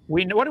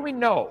 What do we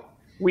know?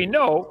 We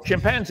know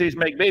chimpanzees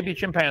make baby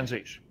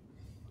chimpanzees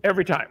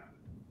every time.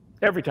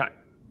 Every time.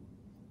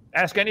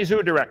 Ask any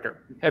zoo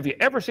director. Have you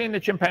ever seen the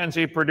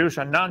chimpanzee produce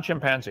a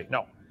non-chimpanzee?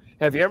 No.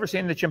 Have you ever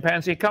seen the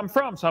chimpanzee come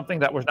from something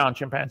that was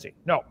non-chimpanzee?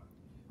 No.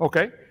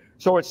 Okay.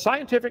 So it's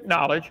scientific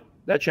knowledge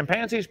that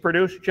chimpanzees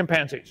produce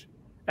chimpanzees.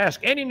 Ask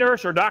any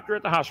nurse or doctor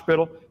at the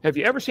hospital, have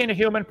you ever seen a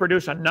human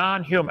produce a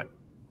non-human?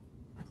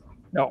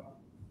 No.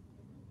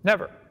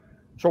 Never.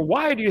 So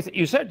why do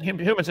you said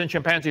humans and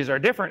chimpanzees are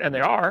different, and they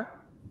are.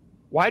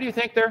 Why do you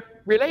think they're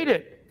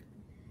related?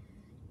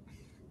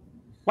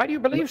 Why do you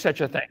believe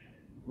such a thing?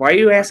 Why are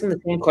you asking the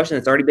same question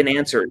that's already been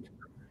answered?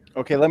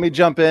 Okay, let me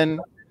jump in,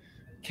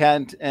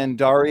 Kent and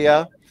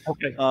Daria.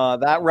 Okay.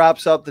 That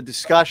wraps up the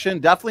discussion.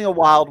 Definitely a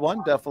wild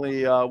one.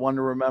 Definitely one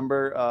to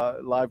remember.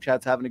 Live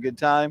chat's having a good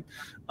time.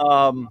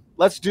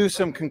 Let's do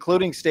some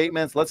concluding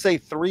statements. Let's say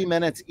 3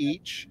 minutes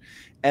each.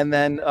 And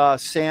then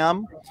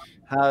Sam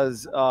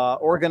has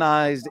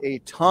organized a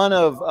ton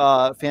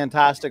of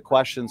fantastic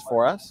questions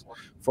for us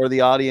for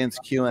the audience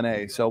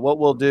Q&A. So what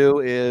we'll do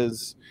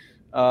is,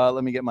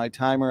 let me get my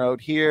timer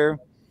out here.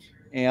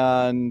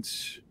 And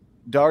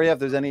Daria, if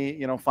there's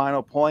any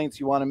final points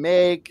you want to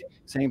make,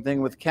 same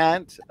thing with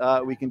Kent,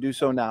 we can do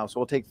so now. So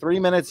we'll take 3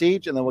 minutes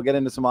each, and then we'll get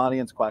into some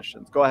audience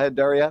questions. Go ahead,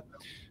 Daria.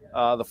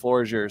 The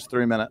floor is yours.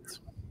 3 minutes.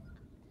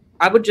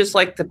 I would just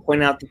like to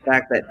point out the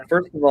fact that,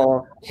 first of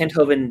all, Kent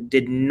Hovind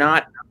did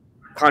not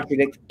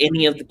contradict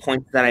any of the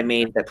points that I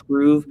made that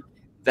prove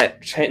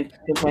that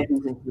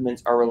chimpanzees and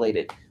humans are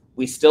related.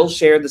 We still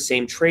share the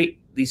same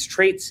these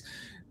traits.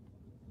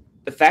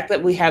 The fact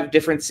that we have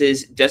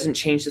differences doesn't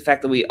change the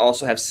fact that we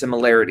also have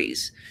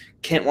similarities.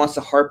 Kent wants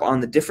to harp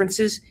on the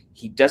differences.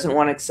 He doesn't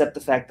want to accept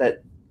the fact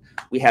that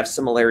we have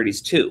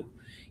similarities too.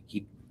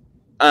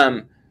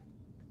 And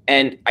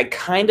I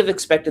kind of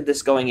expected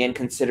this going in,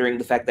 considering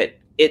the fact that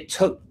it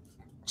took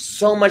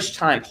so much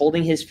time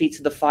holding his feet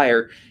to the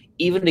fire,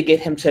 even to get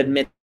him to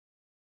admit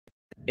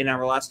in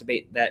our last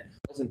debate that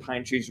hills and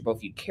pine trees are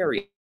both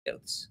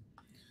eukaryotes.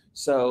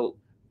 So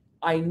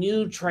I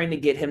knew trying to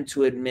get him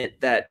to admit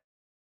that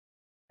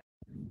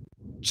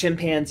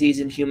chimpanzees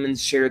and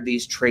humans shared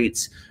these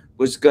traits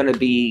was going to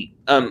be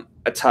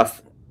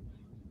tough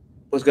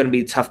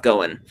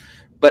going.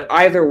 But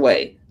either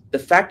way, the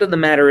fact of the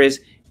matter is,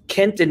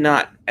 Kent did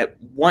not at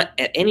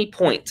any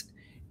point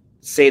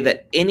say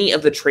that any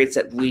of the traits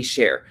that we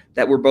share,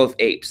 that we're both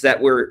apes,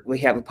 that we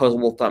have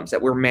opposable thumbs,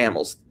 that we're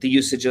mammals, the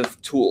usage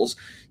of tools,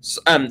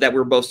 that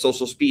we're both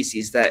social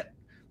species, that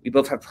we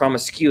both have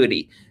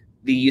promiscuity,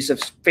 the use of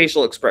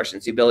facial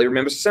expressions, the ability to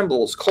remember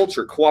symbols,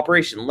 culture,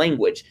 cooperation,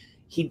 language.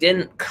 He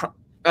didn't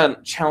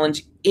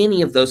challenge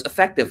any of those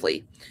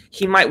effectively.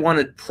 He might want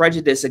to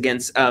prejudice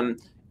against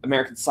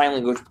American Sign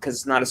Language because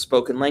it's not a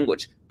spoken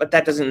language, but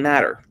that doesn't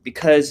matter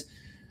because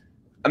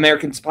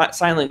American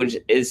Sign Language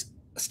is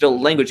still a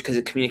language because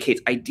it communicates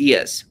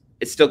ideas.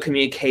 It still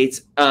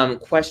communicates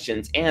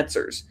questions,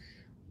 answers,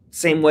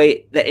 same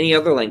way that any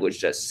other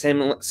language does,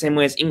 same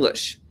way as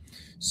English.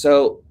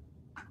 So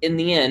in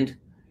the end,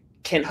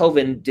 Kent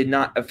Hovind did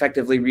not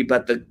effectively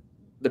rebut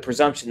the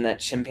presumption that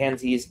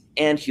chimpanzees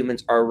and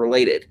humans are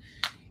related.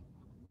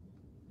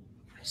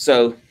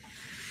 So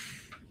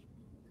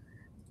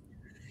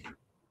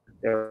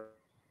There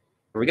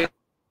we go.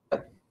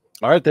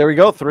 All right, there we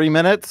go. 3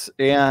 minutes,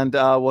 and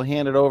we'll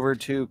hand it over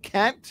to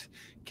Kent.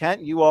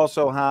 Kent, you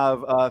also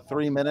have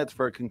 3 minutes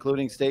for a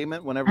concluding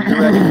statement. Whenever you're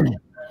ready,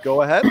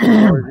 go ahead. The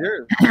floor is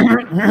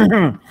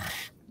yours.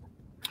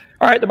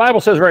 All right, the Bible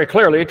says very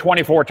clearly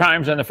 24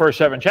 times in the first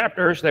 7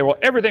 chapters,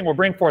 everything will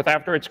bring forth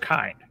after its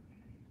kind.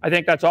 I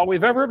think that's all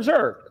we've ever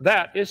observed.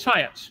 That is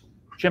science.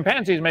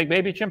 Chimpanzees make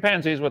baby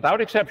chimpanzees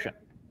without exception.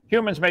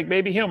 Humans make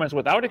baby humans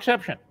without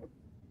exception.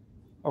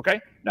 Okay,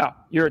 now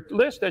your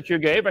list that you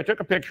gave, I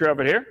took a picture of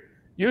it here.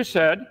 You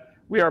said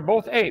we are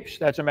both apes.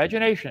 That's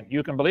imagination.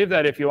 You can believe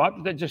that if you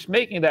want, but just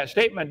making that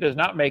statement does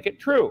not make it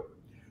true.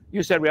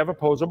 You said we have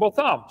opposable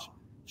thumbs.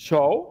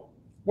 So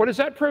what does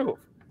that prove?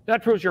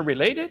 That proves you're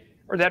related,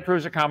 or that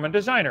proves a common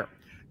designer.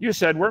 You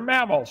said we're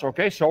mammals,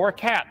 okay? So are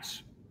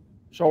cats.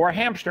 So are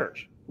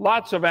hamsters.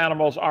 Lots of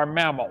animals are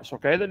mammals,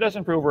 okay? That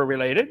doesn't prove we're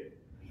related.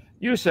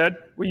 You said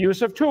we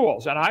use of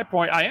tools, and I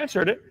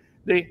answered it.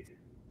 The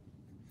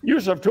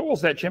use of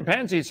tools that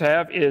chimpanzees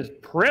have is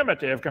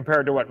primitive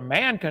compared to what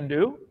man can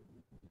do.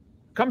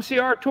 Come see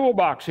our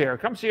toolbox here.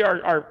 Come see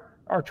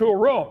our tool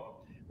room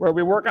where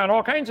we work on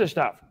all kinds of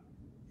stuff.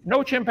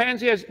 No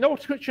chimpanzees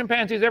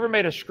ever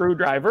made a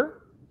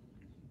screwdriver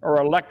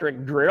or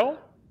electric drill.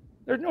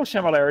 There's no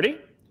similarity.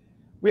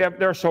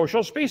 They're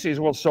social species.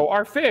 Well, so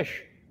are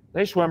fish.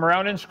 They swim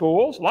around in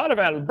schools. A lot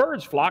of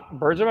birds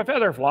of a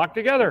feather flock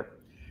together.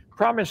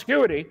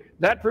 Promiscuity,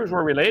 that proves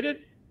we're related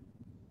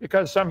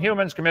because some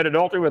humans commit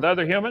adultery with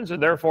other humans,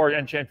 and therefore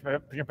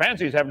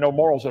chimpanzees have no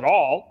morals at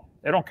all.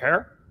 They don't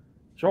care.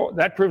 So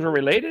that proves we're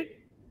related.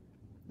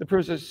 That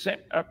proves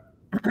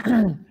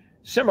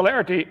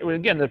similarity.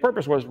 Again, the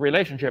purpose was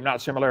relationship,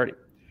 not similarity.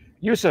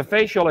 Use of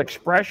facial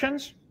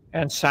expressions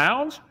and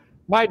sounds.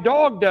 My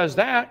dog does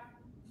that.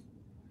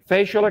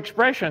 Facial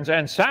expressions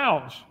and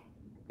sounds.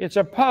 It's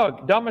a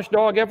pug, dumbest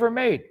dog ever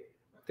made.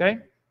 Okay?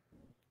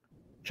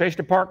 Chased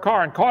a parked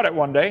car and caught it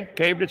one day,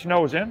 caved its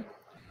nose in.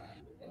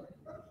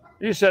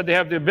 You said they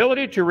have the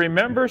ability to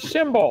remember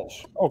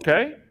symbols.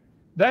 Okay?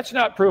 That's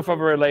not proof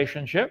of a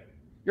relationship.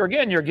 You're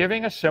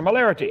giving a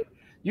similarity.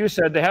 You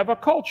said they have a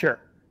culture.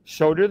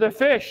 So do the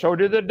fish, so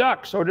do the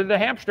ducks, so do the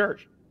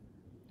hamsters.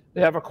 They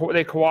have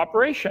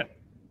cooperation.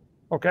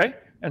 Okay?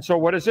 And so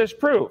what does this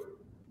prove?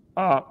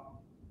 It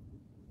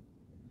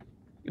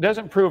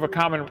doesn't prove a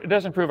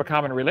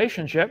common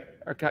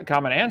relationship or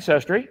common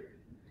ancestry.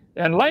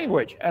 And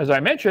language, as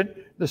I mentioned,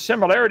 the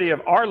similarity of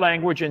our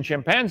language and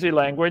chimpanzee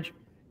language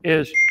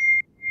is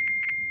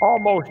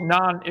almost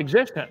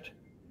non-existent.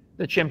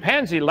 The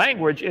chimpanzee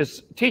language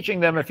is teaching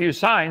them a few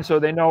signs so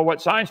they know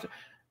what signs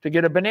to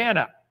get a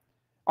banana.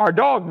 Our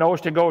dog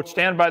knows to go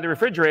stand by the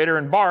refrigerator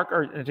and bark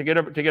or to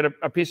get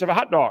a piece of a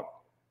hot dog.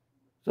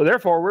 So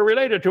therefore, we're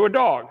related to a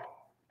dog.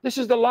 This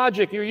is the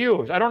logic you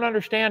use. I don't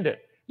understand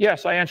it.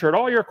 Yes, I answered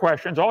all your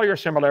questions, all your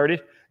similarities.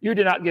 You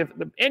did not give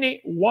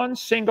any one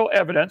single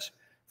evidence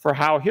for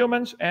how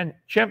humans and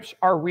chimps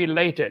are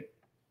related.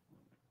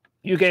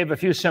 You gave a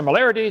few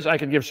similarities. I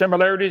could give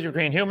similarities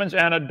between humans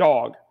and a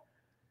dog.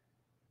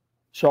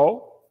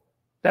 So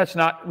that's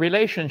not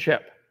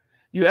relationship.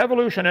 You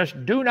evolutionists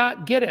do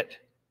not get it.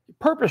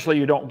 Purposely,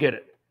 you don't get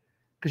it.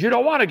 Because you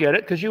don't want to get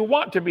it, because you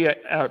want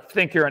to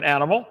think you're an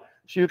animal,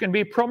 so you can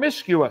be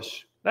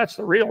promiscuous. That's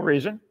the real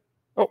reason.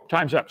 Oh,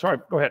 time's up. Sorry,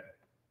 go ahead.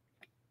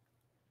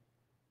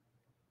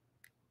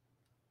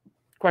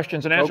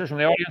 Questions and answers from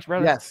the audience,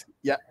 brother? Yes.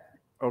 Yeah.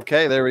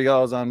 Okay, there we go.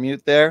 I was on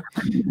mute there.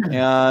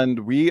 And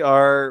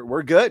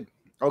we're good.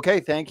 Okay,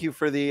 thank you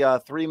for the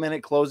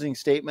 3-minute closing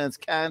statements,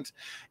 Kent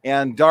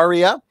and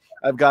Daria.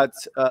 I've got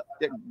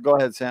go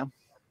ahead, Sam.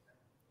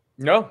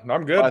 No,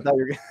 I'm good. Oh, I thought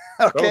you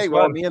were okay.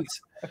 Well, me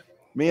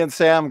and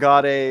Sam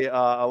got a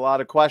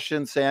lot of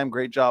questions. Sam,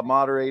 great job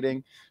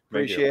moderating.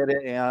 Appreciate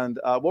it. And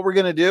what we're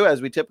going to do,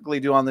 as we typically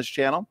do on this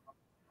channel,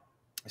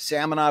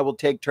 Sam and I will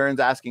take turns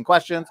asking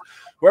questions.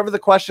 Whoever the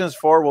question is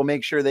for, we'll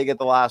make sure they get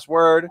the last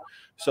word.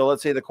 So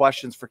let's say the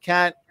question's for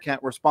Kent.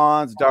 Kent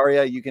responds.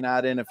 Daria, you can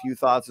add in a few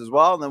thoughts as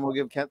well, and then we'll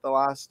give Kent the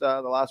last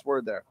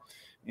word there.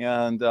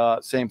 And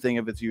same thing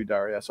if it's you,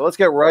 Daria. So let's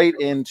get right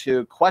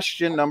into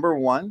question number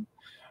 1.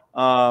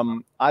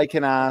 I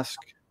can ask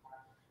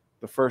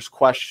the first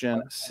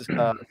question,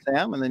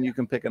 Sam, and then you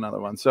can pick another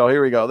one. So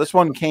here we go. This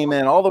one came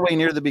in all the way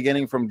near the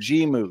beginning from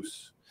G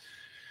Moose.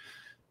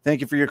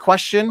 Thank you for your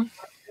question.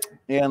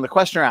 And the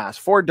questioner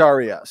asks, for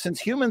Daria, since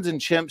humans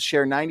and chimps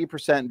share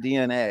 90%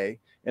 DNA,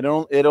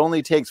 it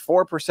only takes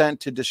 4%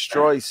 to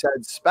destroy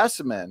said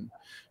specimen,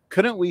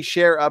 couldn't we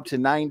share up to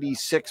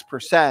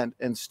 96%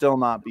 and still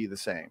not be the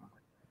same?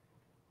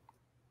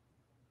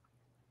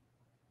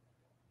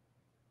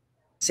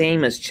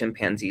 Same as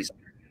chimpanzees.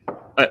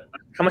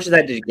 How much of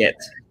that did you get?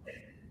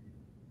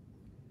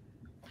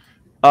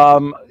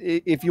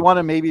 If you want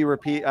to maybe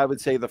repeat, I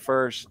would say the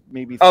first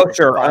maybe 5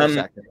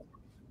 seconds.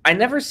 I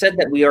never said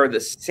that we are the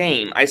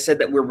same. I said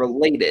that we're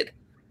related.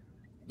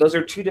 Those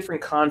are two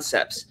different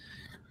concepts.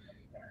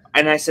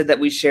 And I said that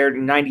we shared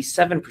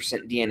 97%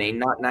 DNA,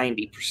 not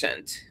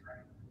 90%.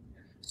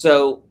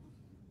 So,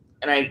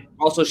 and I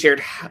also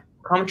shared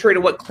contrary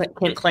to what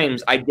Kent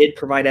claims, I did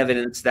provide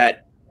evidence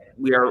that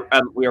we are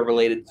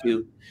related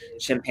to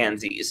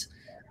chimpanzees.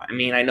 I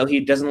mean, I know he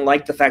doesn't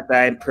like the fact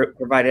that I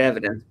provided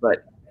evidence,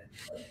 but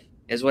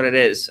is what it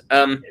is.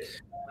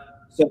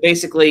 So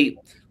basically,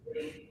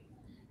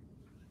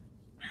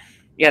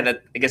 yeah,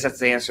 I guess that's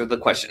the answer to the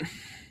question.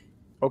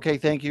 Okay,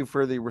 thank you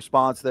for the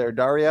response there.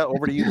 Daria,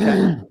 over to you,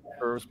 Ken,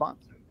 for a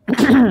response.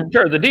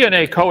 Sure, the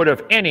DNA code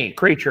of any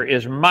creature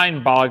is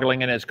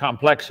mind-boggling in its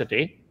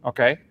complexity,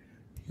 okay?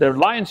 The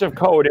lines of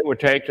code it would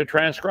take to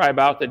transcribe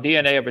out the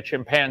DNA of a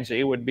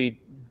chimpanzee would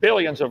be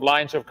billions of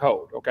lines of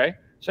code, okay?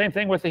 Same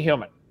thing with the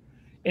human.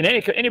 And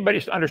anybody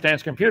who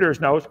understands computers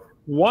knows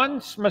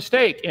one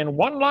mistake in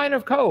one line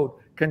of code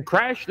can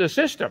crash the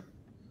system.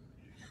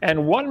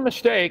 And one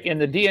mistake in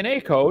the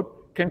DNA code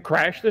can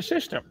crash the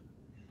system,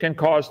 can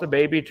cause the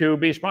baby to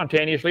be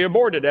spontaneously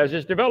aborted as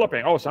it's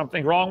developing. Oh,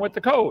 something's wrong with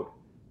the code.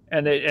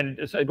 And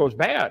it goes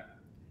bad.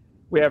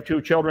 We have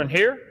 2 children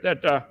here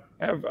that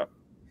have a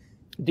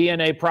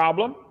DNA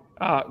problem.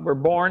 Were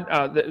born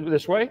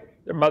this way.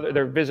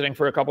 They're visiting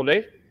for a couple of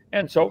days.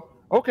 And so,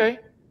 okay,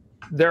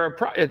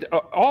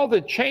 all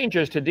the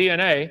changes to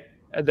DNA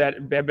that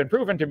have been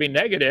proven to be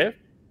negative,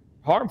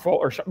 harmful,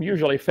 or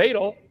usually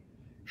fatal,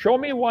 show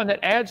me one that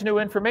adds new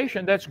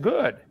information that's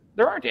good.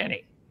 There aren't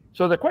any.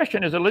 So the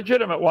question is a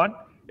legitimate one.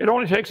 It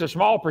only takes a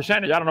small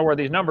percentage. I don't know where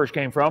these numbers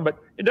came from, but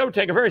it would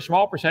take a very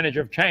small percentage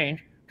of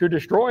change to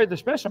destroy the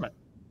specimen.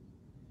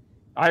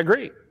 I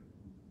agree.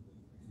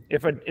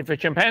 If a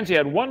chimpanzee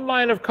had one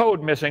line of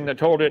code missing that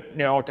told it,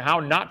 how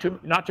not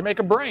to make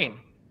a brain,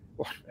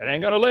 well, it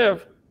ain't gonna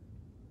live.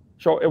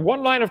 So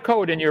one line of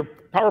code in your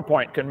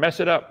PowerPoint can mess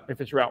it up if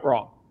it's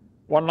wrong.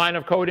 One line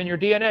of code in your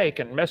DNA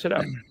can mess it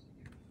up.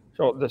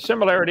 So the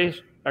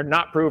similarities are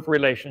not proof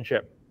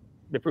relationship.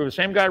 They prove the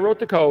same guy wrote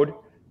the code,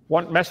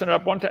 messing it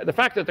up one time. The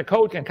fact that the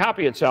code can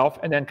copy itself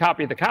and then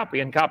copy the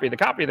copy and copy the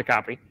copy of the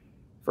copy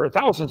for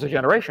thousands of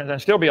generations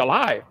and still be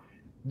alive,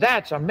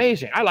 that's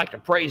amazing. I like to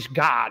praise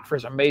God for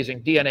his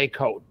amazing DNA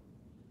code.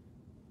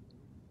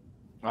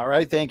 All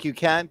right, thank you,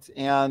 Kent.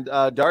 And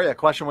Daria,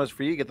 question was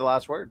for you. Get the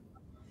last word.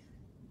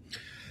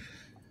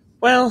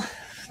 Well,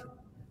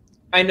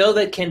 I know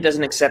that Kent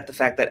doesn't accept the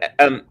fact that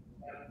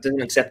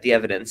doesn't accept the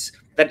evidence.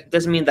 That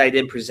doesn't mean that I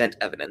didn't present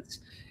evidence.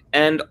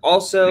 And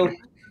also,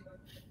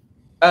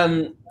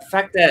 the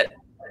fact that,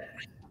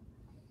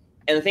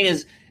 and the thing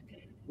is,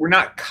 we're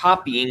not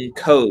copying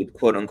code,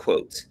 quote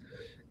unquote.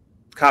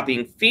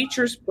 Copying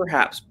features,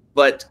 perhaps,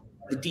 but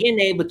the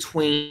DNA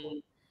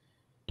between,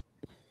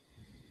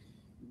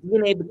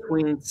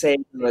 say,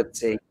 let's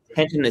say,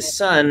 Kent and his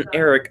son,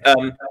 Eric,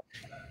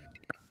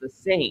 the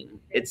same.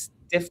 It's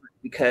different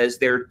because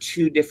there are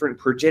 2 different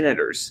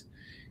progenitors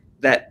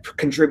that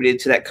contributed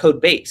to that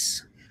code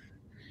base.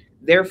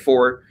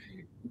 Therefore,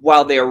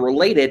 while they are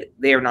related,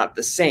 they are not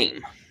the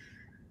same.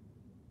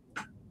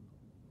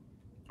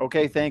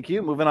 Okay, thank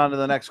you. Moving on to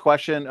the next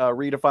question.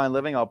 Redefine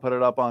living. I'll put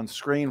it up on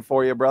screen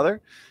for you,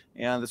 brother.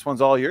 And this one's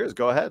all yours.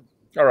 Go ahead.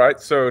 All right.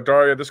 So,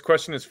 Daria, this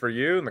question is for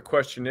you. And the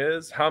question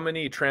is, how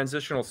many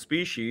transitional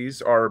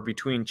species are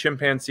between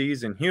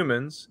chimpanzees and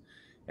humans?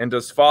 And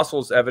does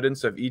fossils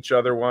evidence of each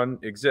other one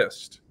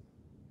exist?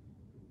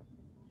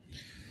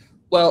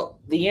 Well,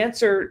 the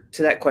answer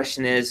to that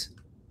question is,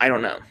 I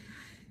don't know.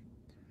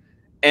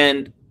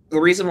 And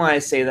the reason why I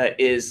say that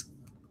is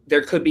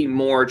there could be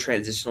more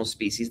transitional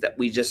species that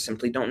we just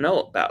simply don't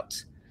know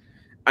about.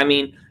 I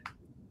mean,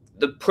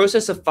 the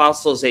process of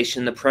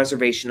fossilization, the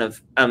preservation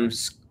of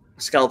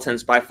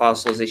skeletons by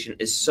fossilization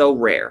is so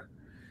rare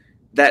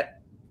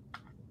that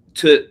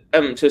to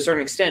a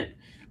certain extent,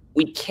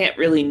 we can't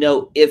really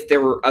know if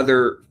there were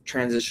other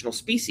transitional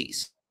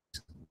species.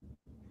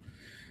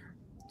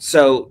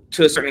 So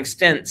to a certain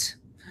extent,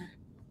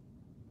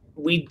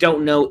 we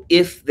don't know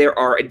if there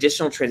are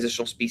additional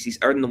transitional species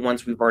other than the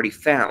ones we've already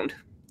found.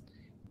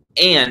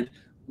 And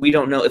we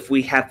don't know if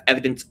we have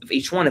evidence of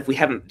each one. If we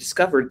haven't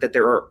discovered that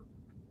there are,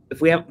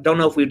 don't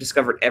know if we've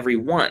discovered every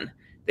one,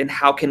 then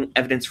how can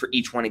evidence for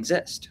each one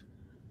exist?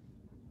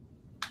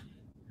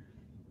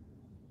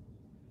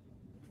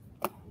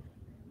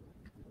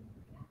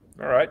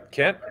 All right,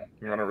 Kent,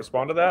 you want to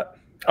respond to that?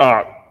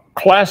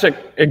 Classic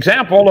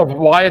example of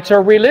why it's a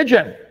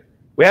religion.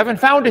 We haven't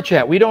found it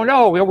yet. We don't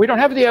know. We don't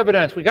have the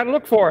evidence. We got to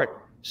look for it.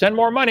 Send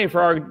more money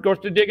for our goes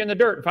to dig in the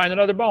dirt and find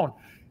another bone.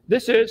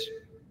 This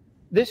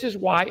is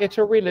why it's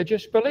a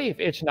religious belief.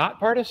 It's not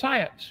part of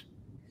science.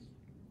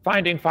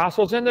 Finding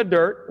fossils in the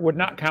dirt would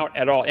not count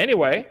at all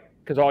anyway,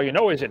 because all you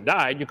know is it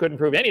died. You couldn't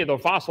prove any of the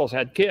fossils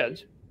had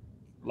kids.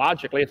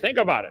 Logically, think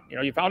about it.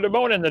 You found a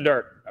bone in the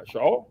dirt.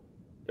 So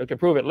you could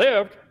prove it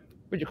lived,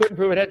 but you couldn't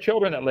prove it had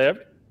children that lived.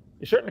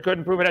 You certainly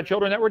couldn't prove it had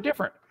children that were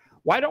different.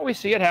 Why don't we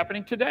see it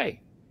happening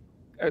today?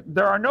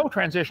 There are no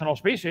transitional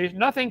species.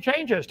 Nothing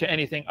changes to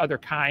anything other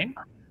kind.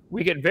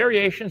 We get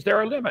variations. There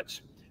are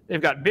limits.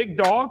 They've got big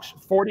dogs,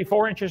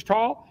 44 inches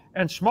tall,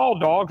 and small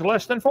dogs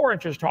less than 4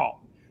 inches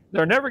tall.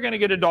 They're never going to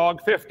get a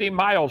dog 50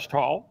 miles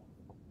tall,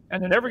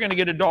 and they're never going to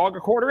get a dog a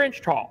 1/4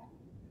 inch tall.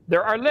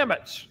 There are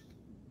limits.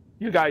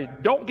 You guys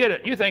don't get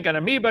it. You think an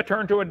amoeba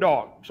turned to a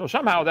dog. So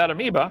somehow that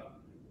amoeba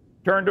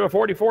turned to a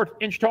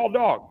 44-inch tall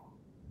dog.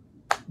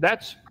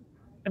 That's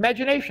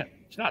imagination.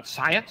 It's not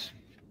science.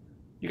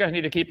 You guys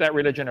need to keep that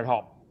religion at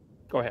home.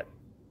 Go ahead.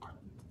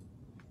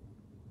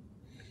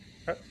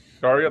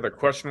 Daria, the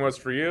question was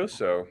for you,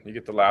 so you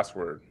get the last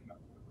word.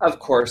 Of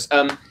course.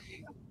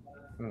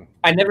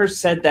 I never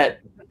said that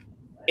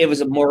it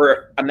was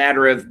a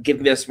matter of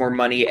giving us more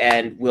money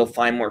and we'll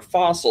find more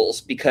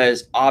fossils,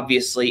 because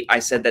obviously I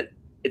said that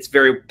it's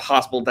very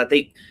possible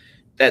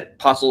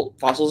that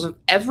fossils of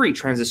every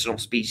transitional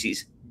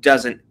species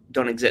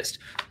don't exist.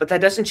 But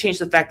that doesn't change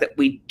the fact that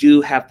we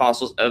do have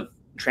fossils of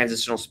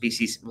transitional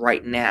species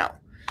right now.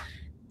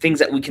 Things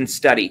that we can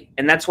study.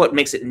 And that's what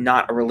makes it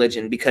not a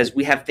religion, because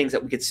we have things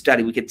that we could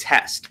study, we could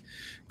test.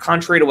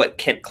 Contrary to what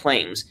Kent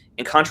claims,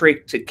 and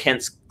contrary to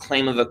Kent's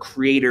claim of a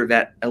creator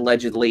that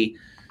allegedly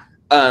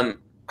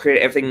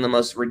created everything in the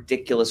most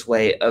ridiculous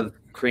way of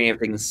creating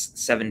everything in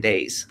 7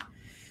 days.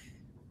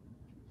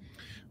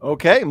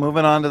 Okay,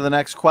 moving on to the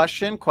next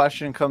question.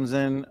 Question comes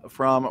in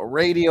from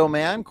Radio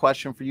Man.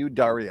 Question for you,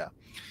 Daria.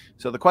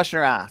 So the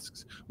questioner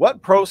asks,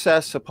 what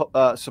process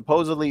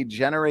supposedly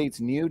generates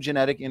new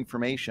genetic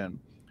information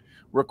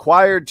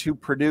required to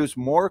produce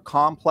more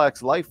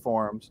complex life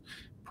forms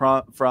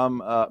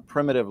from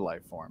primitive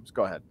life forms?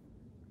 Go ahead.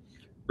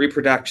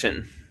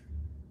 Reproduction.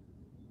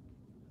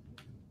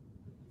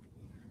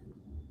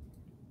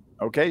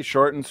 Okay,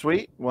 short and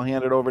sweet. We'll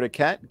hand it over to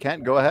Kent.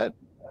 Kent, go ahead.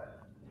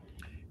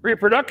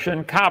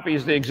 Reproduction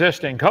copies the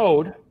existing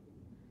code,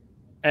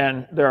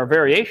 and there are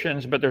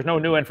variations, but there's no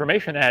new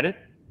information added.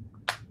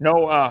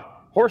 No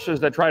horses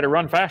that try to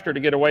run faster to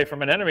get away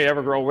from an enemy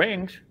ever grow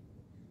wings.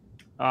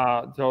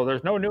 So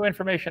there's no new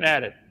information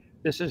added.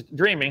 This is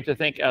dreaming to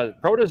think a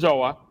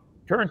protozoa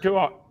turned to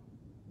a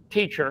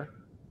teacher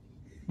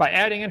by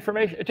adding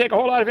information. It takes a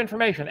whole lot of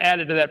information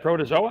added to that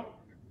protozoa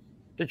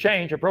to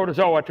change a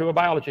protozoa to a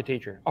biology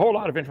teacher. A whole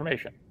lot of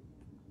information.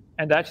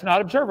 And that's not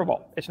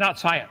observable. It's not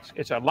science.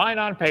 It's a line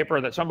on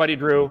paper that somebody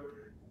drew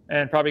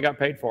and probably got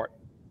paid for it.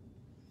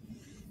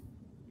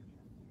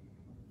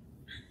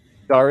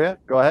 Daria,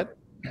 go ahead.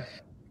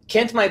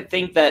 Kent might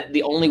think that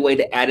the only way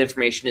to add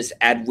information is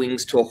to add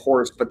wings to a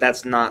horse, but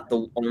that's not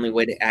the only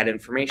way to add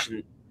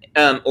information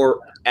or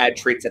add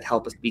traits that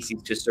help a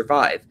species to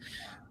survive.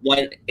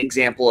 One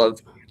example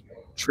of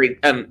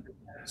a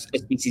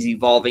species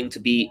evolving to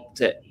be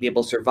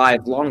able to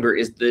survive longer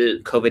is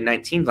the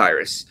COVID-19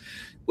 virus,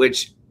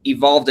 which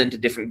evolved into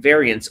different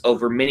variants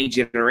over many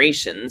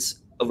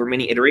generations, over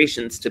many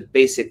iterations, to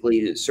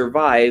basically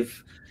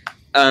survive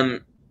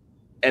and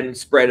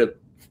spread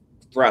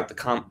throughout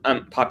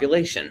the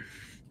population.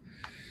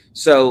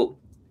 So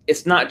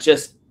it's not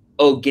just,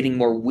 getting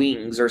more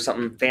wings or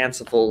something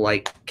fanciful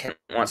like Kent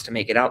wants to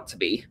make it out to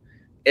be.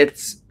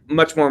 It's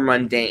much more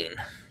mundane.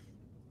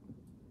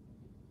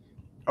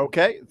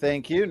 Okay,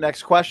 thank you.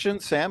 Next question.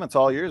 Sam, it's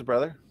all yours,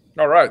 brother.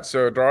 All right,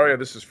 so Daria,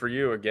 this is for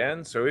you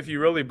again. So if you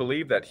really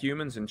believe that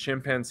humans and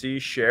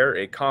chimpanzees share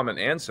a common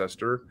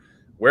ancestor,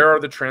 where are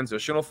the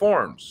transitional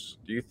forms?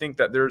 Do you think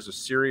that there's a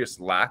serious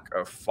lack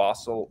of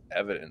fossil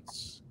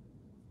evidence?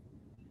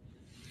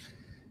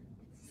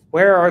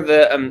 Where are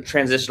the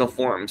transitional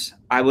forms?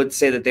 I would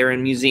say that they're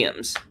in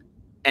museums.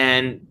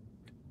 And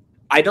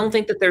I don't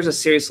think that there's a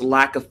serious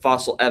lack of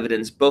fossil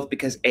evidence, both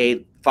because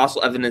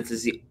fossil evidence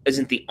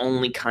isn't the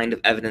only kind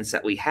of evidence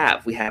that we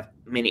have. We have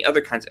many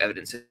other kinds of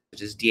evidence,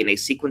 such as DNA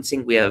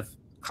sequencing. We have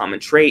common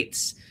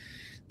traits.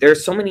 There are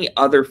so many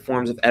other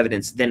forms of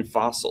evidence than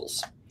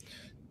fossils.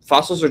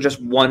 Fossils are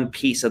just one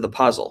piece of the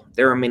puzzle.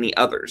 There are many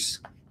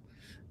others.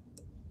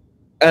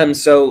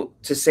 So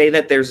to say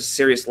that there's a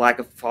serious lack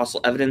of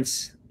fossil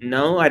evidence,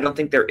 no, I don't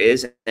think there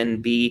is.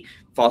 And B,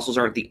 fossils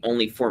aren't the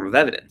only form of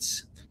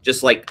evidence.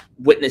 Just like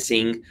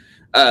witnessing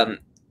the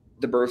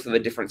birth of a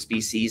different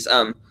species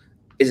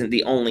isn't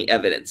the only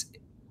evidence,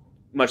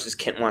 much as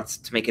Kent wants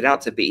to make it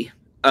out to be.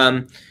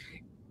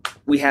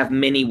 We have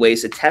many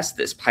ways to test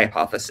this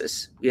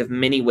hypothesis. We have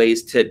many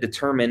ways to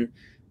determine,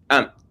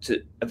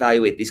 to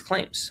evaluate these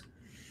claims.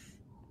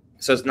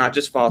 So it's not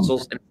just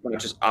fossils, and it's not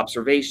just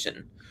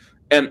observation,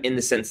 in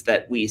the sense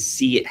that we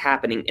see it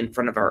happening in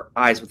front of our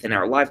eyes within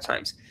our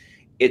lifetimes.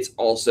 It's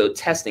also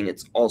testing.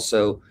 It's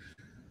also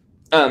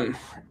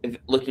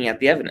looking at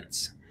the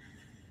evidence.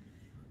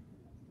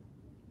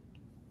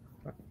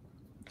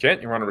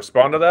 Kent, you want to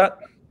respond to that?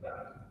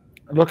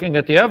 Looking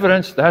at the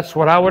evidence, that's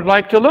what I would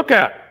like to look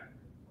at.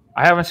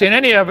 I haven't seen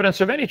any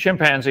evidence of any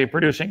chimpanzee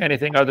producing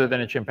anything other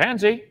than a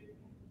chimpanzee.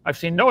 I've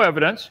seen no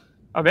evidence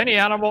of any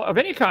animal of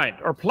any kind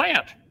or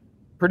plant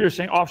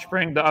producing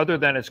offspring other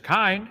than its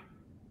kind.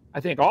 I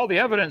think all the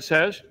evidence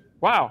says,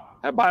 wow,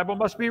 that Bible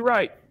must be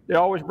right. They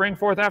always bring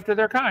forth after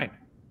their kind.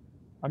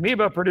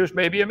 Amoeba produce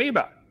baby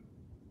amoeba.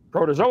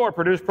 Protozoa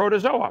produce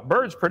protozoa.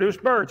 Birds produce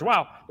birds.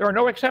 Wow, there are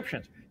no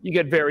exceptions. You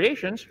get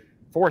variations,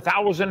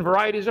 4,000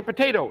 varieties of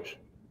potatoes.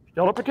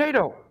 Still a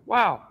potato.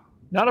 Wow.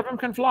 None of them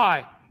can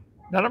fly.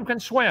 None of them can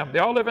swim. They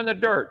all live in the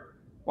dirt.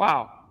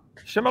 Wow.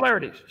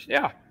 Similarities.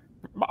 Yeah.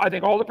 I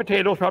think all the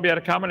potatoes probably had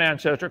a common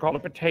ancestor called a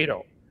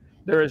potato.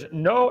 There is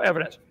no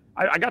evidence.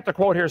 I got the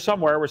quote here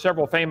somewhere where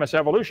several famous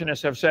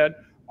evolutionists have said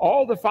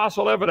all the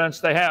fossil evidence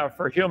they have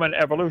for human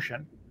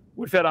evolution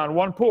would fit on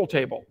one pool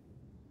table,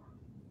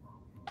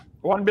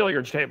 one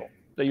billiards table.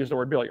 They use the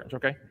word billiards,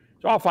 okay?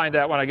 So I'll find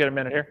that when I get a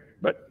minute here.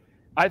 But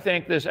I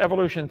think this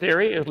evolution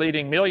theory is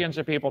leading millions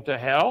of people to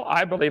hell.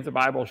 I believe the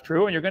Bible is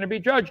true, and you're going to be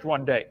judged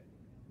one day.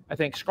 I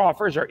think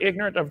scoffers are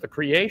ignorant of the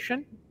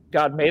creation.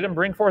 God made them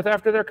bring forth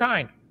after their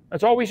kind.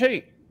 That's all we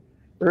see.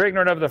 They're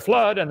ignorant of the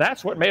flood, and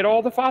that's what made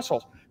all the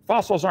fossils.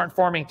 Fossils aren't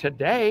forming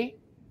today.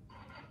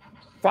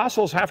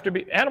 Fossils have to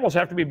be, animals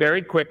have to be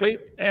buried quickly,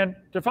 and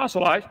to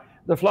fossilize,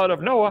 the flood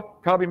of Noah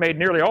probably made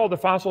nearly all the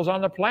fossils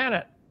on the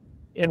planet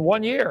in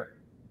 1 year.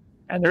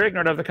 And they're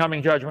ignorant of the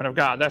coming judgment of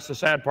God. That's the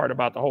sad part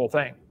about the whole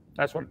thing.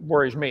 That's what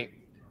worries me.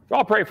 So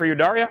I'll pray for you,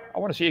 Daria. I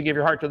want to see you give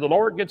your heart to the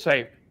Lord, get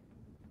saved.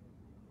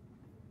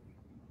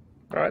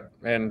 All right.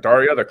 And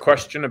Daria, the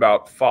question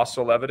about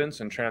fossil evidence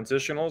and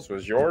transitionals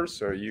was yours,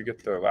 so you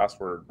get the last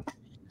word.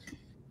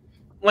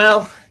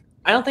 Well,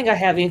 I don't think I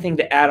have anything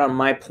to add on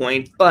my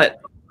point,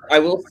 but I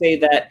will say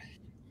that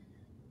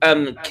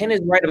Ken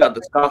is right about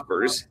the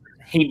scoffers,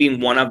 he being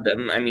one of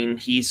them. I mean,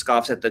 he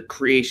scoffs at the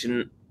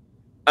creation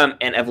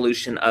and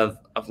evolution of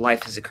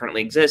life as it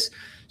currently exists.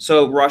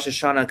 So Rosh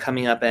Hashanah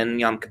coming up and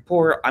Yom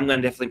Kippur, I'm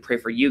going to definitely pray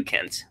for you,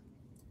 Kent.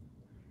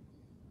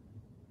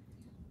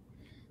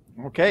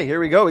 Okay, here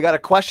we go. We got a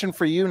question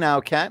for you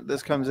now, Kent.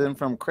 This comes in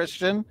from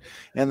Christian.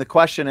 And the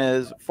question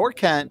is, for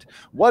Kent,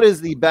 what is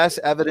the best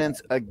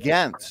evidence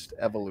against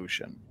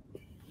evolution?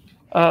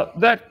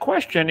 That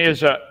question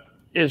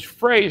is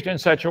phrased in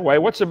such a way,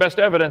 what's the best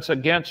evidence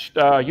against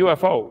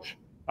UFOs,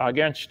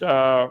 against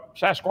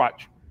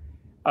Sasquatch?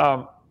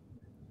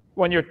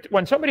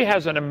 When somebody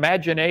has an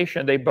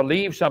imagination, they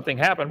believe something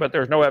happened, but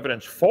there's no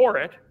evidence for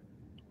it.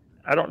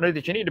 I don't know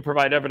that you need to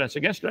provide evidence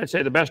against it. I'd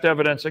say the best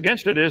evidence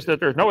against it is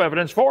that there's no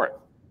evidence for it.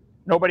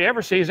 Nobody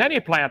ever sees any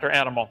plant or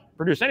animal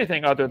produce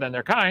anything other than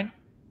their kind.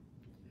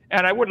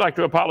 And I would like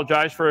to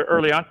apologize for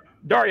early on.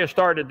 Daria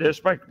started this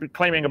by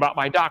claiming about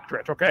my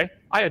doctorate, okay?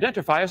 I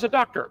identify as a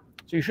doctor,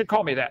 so you should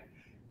call me that.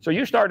 So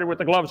you started with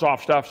the gloves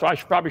off stuff, so I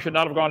probably should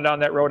not have gone down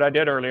that road I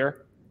did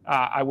earlier.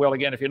 I will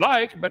again if you'd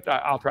like, but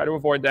I'll try to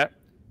avoid that.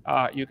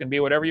 You can be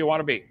whatever you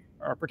want to be,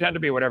 or pretend to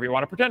be whatever you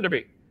want to pretend to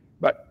be.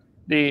 But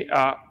the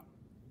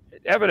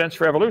evidence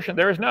for evolution,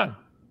 there is none.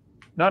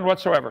 None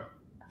whatsoever.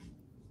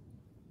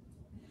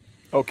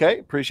 Okay,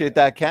 appreciate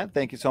that, Kent.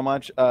 Thank you so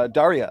much.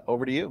 Daria,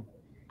 over to you.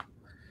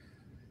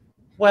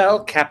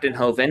 Well, Captain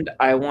Hovind,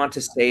 I want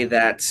to say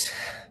that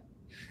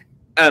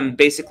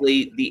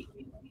basically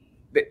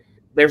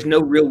there's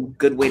no real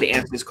good way to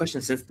answer this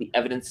question since the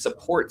evidence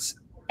supports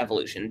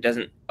evolution,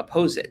 doesn't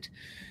oppose it.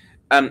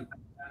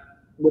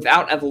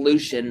 Without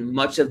evolution,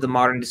 much of the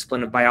modern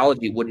discipline of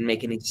biology wouldn't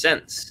make any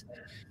sense.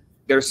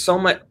 There's so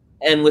much,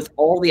 and with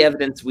all the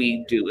evidence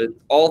we do, with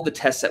all the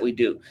tests that we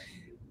do,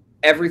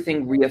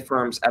 everything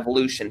reaffirms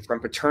evolution, from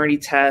paternity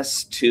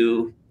tests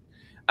to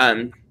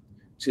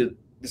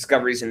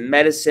discoveries in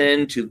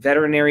medicine to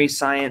veterinary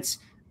science.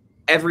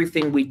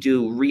 Everything we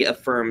do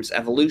reaffirms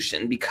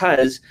evolution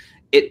because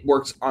it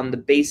works on the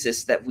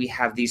basis that we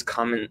have these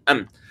common,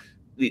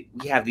 we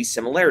have these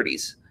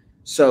similarities.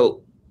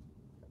 So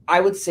I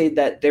would say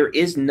that there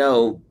is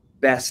no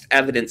best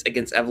evidence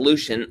against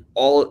evolution.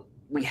 All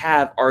we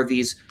have are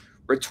these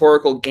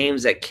rhetorical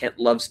games that Kent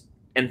loves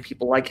and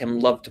people like him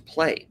love to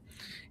play,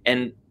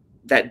 and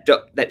that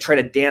try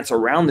to dance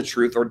around the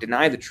truth or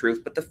deny the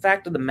truth. But the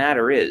fact of the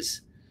matter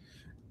is,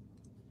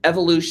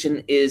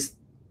 evolution is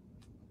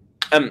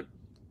a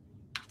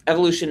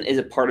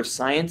part of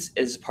science,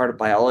 is a part of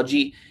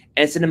biology,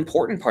 and it's an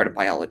important part of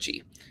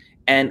biology.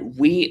 And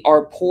we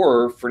are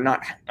poorer for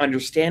not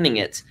understanding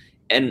it.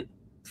 And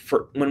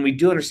when we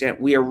do understand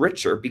it, we are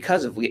richer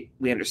because of we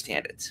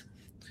understand it.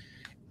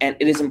 And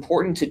it is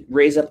important to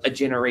raise up a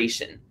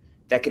generation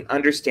that can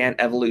understand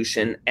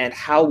evolution and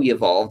how we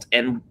evolved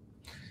and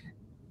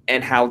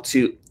how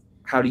to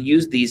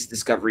use these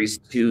discoveries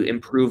to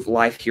improve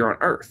life here on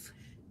Earth.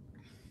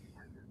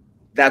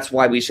 That's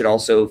why we should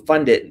also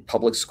fund it in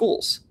public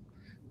schools,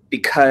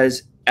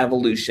 because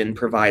evolution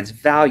provides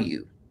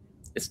value.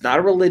 It's not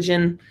a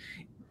religion.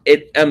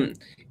 It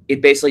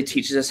basically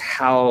teaches us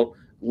how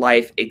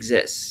life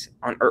exists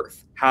on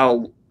Earth,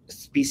 how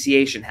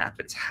speciation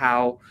happens,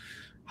 how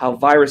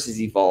viruses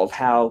evolve,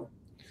 how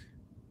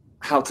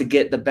to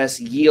get the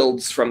best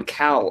yields from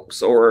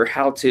cows, or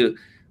how to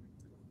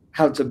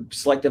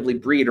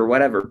selectively breed or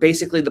whatever.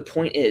 Basically, the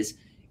point is,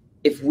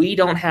 if we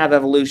don't have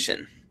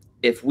evolution,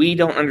 if we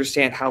don't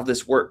understand how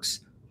this works,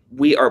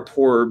 we are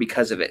poorer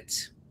because of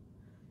it.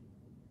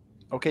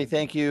 Okay,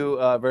 thank you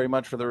very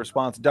much for the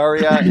response.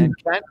 Daria and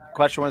Kent,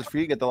 question was for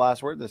you. Get the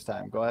last word this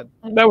time. Go ahead.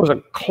 That was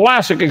a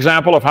classic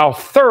example of how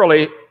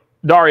thoroughly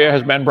Daria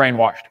has been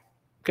brainwashed.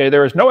 Okay,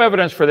 there is no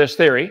evidence for this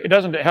theory. It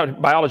doesn't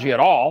have biology at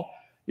all.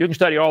 You can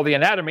study all the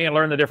anatomy and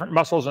learn the different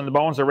muscles and the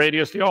bones, the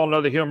radius. You all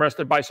know the humerus,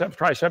 the biceps,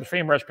 triceps,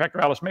 femoris,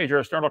 pectoralis major,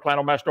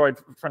 sternocleidomastoid,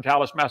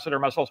 frontalis, masseter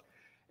muscles.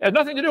 It has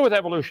nothing to do with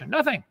evolution.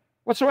 Nothing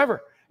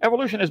whatsoever.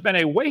 Evolution has been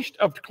a waste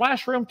of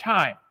classroom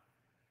time.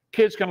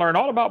 Kids can learn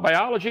all about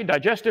biology,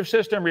 digestive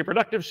system,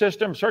 reproductive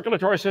system,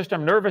 circulatory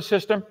system, nervous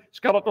system,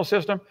 skeletal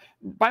system.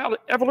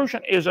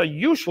 Evolution is a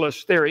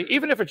useless theory,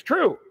 even if it's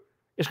true.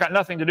 It's got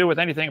nothing to do with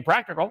anything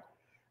practical.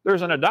 There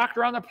isn't a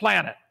doctor on the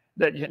planet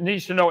that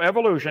needs to know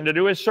evolution to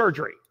do his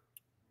surgery.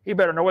 He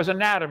better know his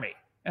anatomy.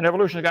 And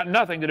evolution has got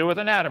nothing to do with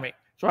anatomy.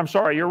 So I'm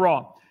sorry, you're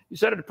wrong. You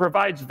said it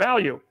provides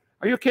value.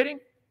 Are you kidding?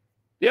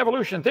 The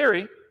evolution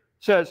theory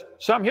says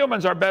some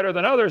humans are better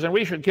than others and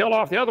we should kill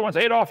off the other ones.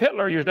 Adolf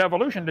Hitler used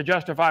evolution to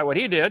justify what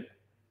he did.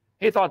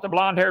 He thought the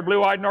blonde-haired,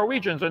 blue-eyed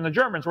Norwegians and the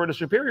Germans were the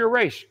superior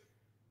race.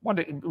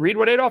 Read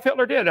what Adolf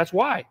Hitler did. That's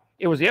why.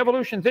 It was the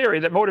evolution theory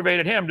that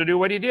motivated him to do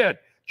what he did.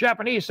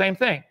 Japanese, same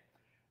thing.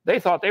 They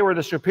thought they were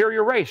the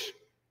superior race.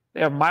 They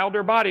have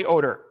milder body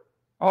odor.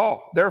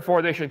 Oh,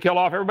 therefore they should kill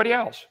off everybody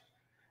else.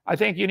 I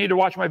think you need to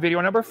watch my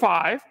video number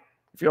 5.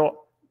 If you'll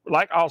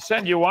like, I'll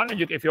send you one. And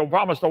if you'll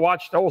promise to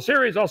watch the whole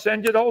series, I'll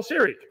send you the whole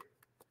series.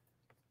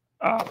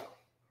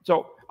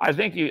 So I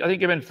think you've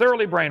been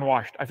thoroughly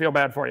brainwashed. I feel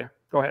bad for you.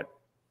 Go ahead.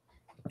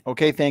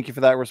 Okay, thank you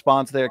for that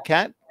response there,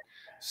 Kent.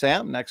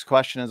 Sam, next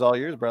question is all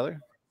yours,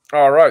 brother.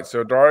 All right,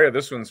 so Daria,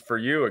 this one's for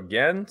you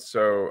again.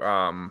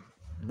 So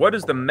what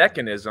is the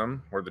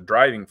mechanism or the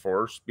driving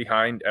force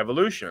behind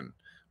evolution?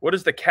 What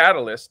is the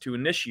catalyst to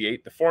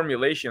initiate the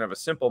formulation of a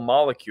simple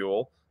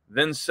molecule,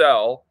 then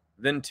cell,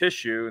 then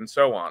tissue, and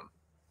so on?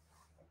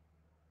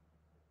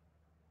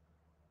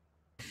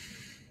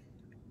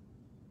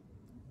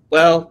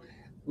 Well,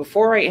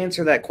 before I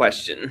answer that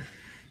question,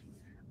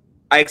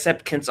 I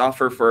accept Kent's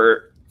offer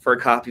for a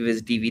copy of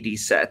his DVD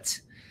set.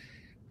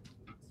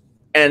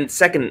 And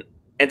second,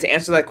 and to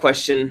answer that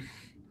question,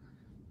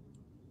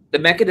 the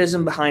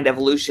mechanism behind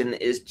evolution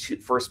is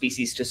for a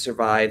species to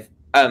survive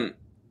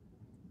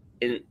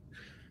in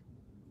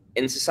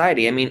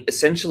society. I mean,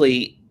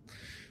 essentially,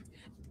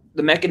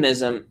 the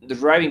mechanism, the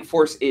driving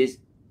force is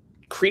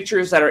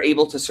creatures that are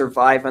able to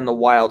survive in the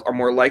wild are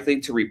more likely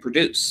to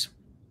reproduce.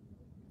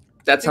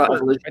 That's how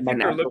evolution. I think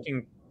they're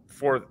looking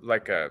for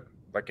like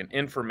an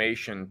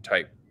information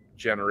type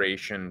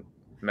generation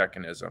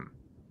mechanism,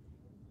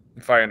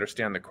 if I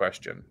understand the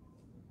question.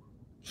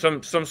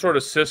 Some sort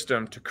of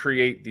system to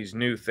create these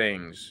new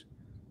things,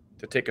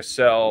 to take a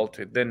cell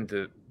to then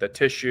the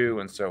tissue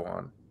and so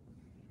on.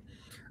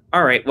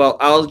 All right. Well,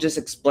 I'll just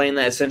explain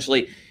that.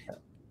 Essentially,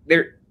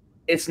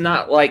 it's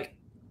not like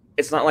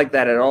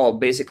that at all.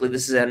 Basically,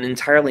 this is an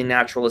entirely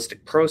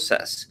naturalistic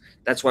process.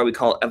 That's why we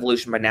call it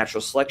evolution by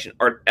natural selection,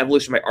 or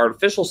evolution by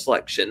artificial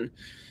selection,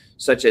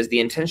 such as the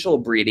intentional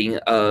breeding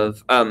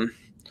of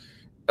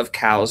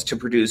cows to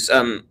produce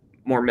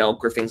more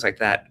milk or things like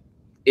that,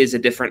 is a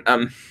different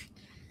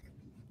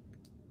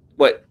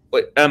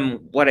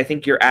what I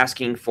think you're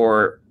asking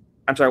for.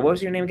 I'm sorry, what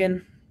was your name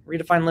again?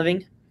 Redefine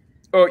Living?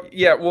 Oh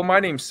yeah, well my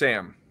name's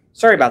Sam.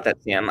 Sorry about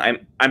that, Sam.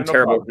 I'm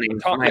terrible with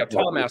names.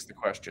 Tom asked the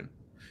question.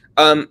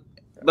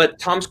 But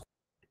Tom's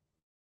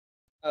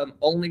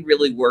only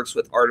really works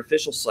with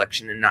artificial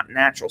selection and not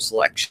natural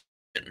selection,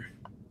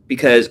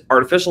 because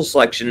artificial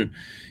selection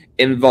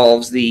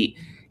involves the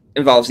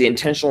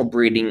intentional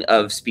breeding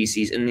of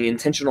species and the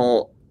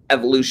intentional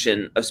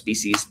evolution of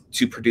species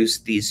to produce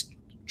these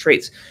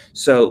traits.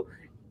 So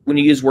when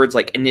you use words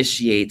like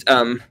initiate,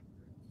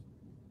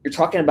 you're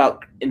talking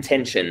about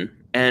intention,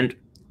 and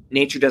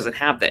nature doesn't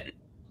have that.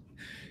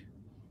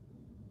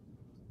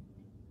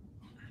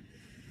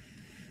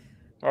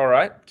 All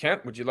right,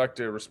 Kent, would you like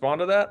to respond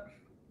to that?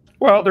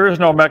 Well, there is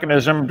no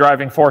mechanism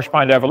driving force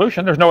behind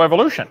evolution. There's no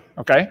evolution,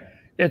 okay?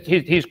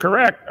 He's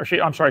correct, or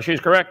she's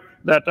correct,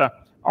 that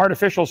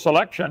artificial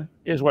selection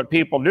is what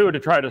people do to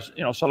try to,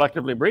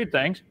 selectively breed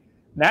things.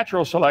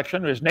 Natural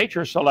selection is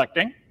nature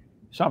selecting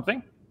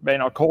something.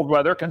 Cold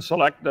weather can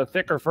select the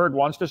thicker furred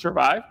ones to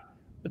survive,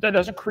 but that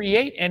doesn't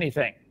create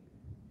anything.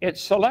 It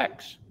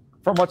selects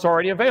from what's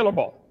already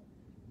available.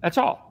 That's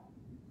all.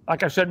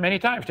 Like I've said many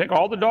times, take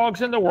all the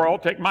dogs in the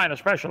world, take mine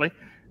especially,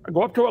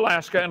 go up to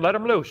Alaska and let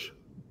them loose.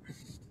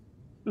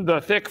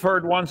 The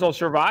thick-furred ones will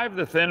survive.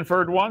 The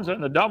thin-furred ones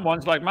and the dumb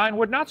ones like mine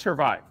would not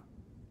survive.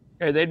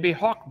 Okay, they'd be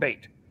hawk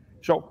bait.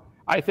 So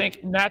I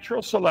think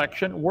natural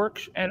selection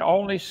works and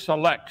only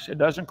selects. It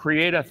doesn't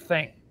create a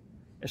thing.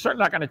 It's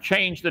certainly not going to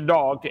change the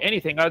dog to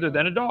anything other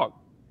than a dog.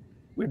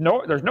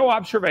 There's no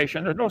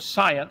observation. There's no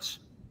science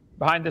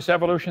behind this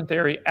evolution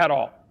theory at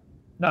all.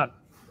 None.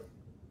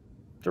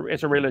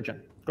 It's a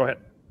religion. Go ahead.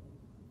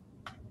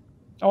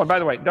 Oh, and by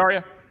the way,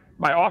 Daria,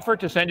 my offer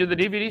to send you the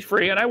DVDs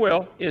free, and I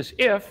will, is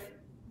if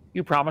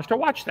you promise to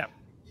watch them.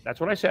 That's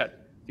what I said.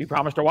 Do you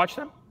promise to watch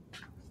them?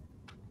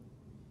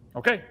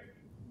 Okay.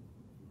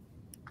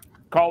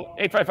 Call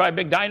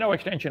 855-BIG-DINO,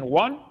 extension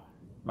 1.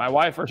 My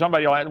wife or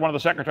somebody, one of the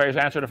secretaries,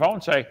 answer the phone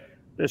and say,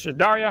 this is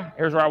Daria,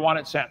 here's where I want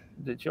it sent.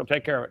 She'll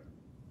take care of it.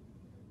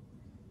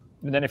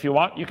 And then if you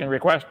want, you can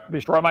request,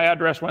 destroy my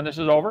address when this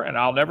is over, and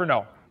I'll never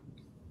know.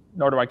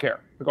 Nor do I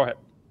care. But go ahead.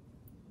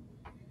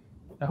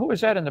 Now, who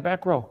is that in the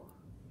back row?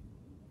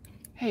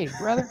 Hey,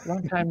 brother,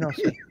 long time no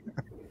see.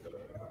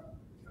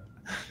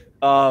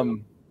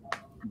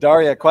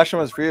 Daria, question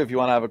was for you if you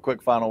want to have a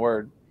quick final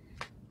word.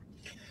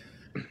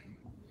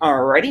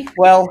 Alrighty.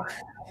 Well,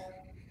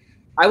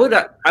 I would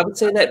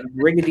say that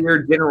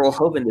Brigadier General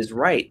Hovind is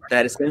right.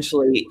 That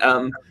essentially,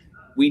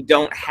 we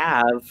don't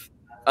have.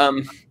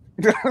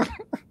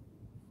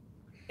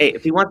 Hey,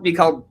 if he wants to be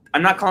called,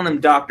 I'm not calling him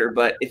doctor,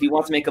 but if he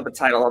wants to make up a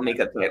title, I'll make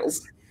up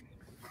titles.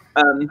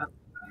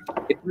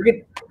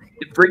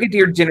 If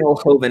Brigadier General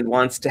Hovind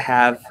wants to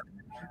have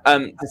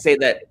to say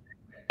that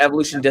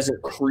evolution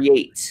doesn't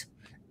create,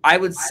 I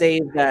would say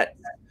that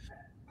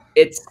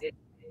it's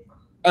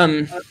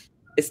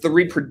the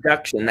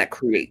reproduction that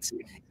creates.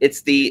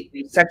 It's the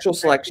sexual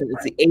selection.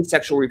 It's the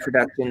asexual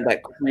reproduction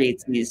that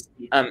creates these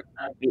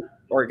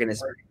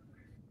organisms.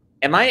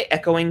 Am I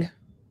echoing?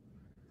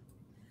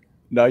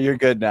 No, you're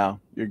good now.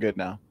 You're good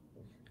now.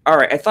 All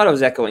right. I thought I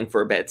was echoing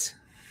for a bit.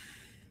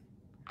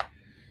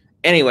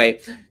 Anyway,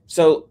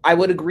 so I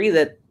would agree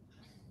that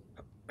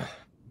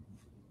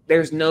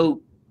there's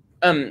no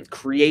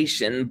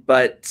creation,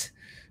 but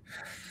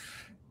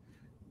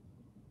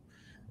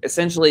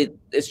essentially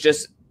it's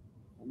just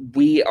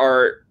we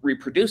are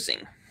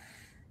reproducing.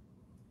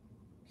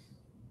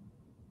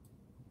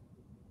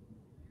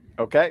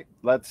 Okay,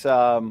 let's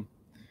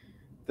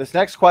this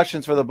next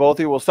question's for the both of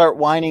you. We'll start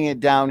winding it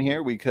down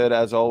here. We could,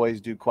 as always,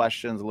 do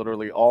questions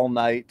literally all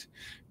night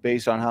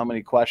based on how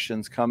many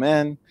questions come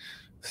in.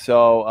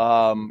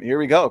 So here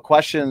we go.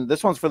 Question.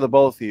 This one's for the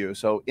both of you.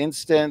 So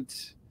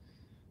Instant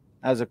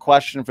has a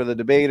question for the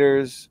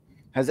debaters.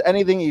 Has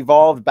anything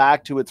evolved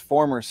back to its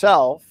former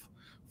self?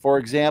 For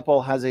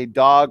example, has a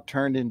dog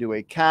turned into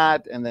a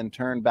cat and then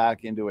turned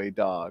back into a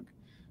dog?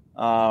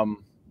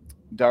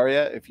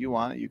 Daria, if you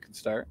want, you can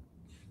start.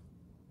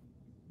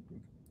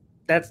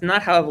 That's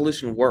not how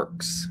evolution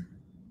works.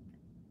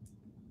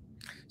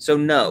 So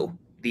no,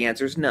 the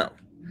answer is no.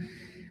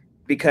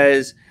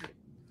 Because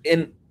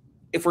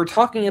if we're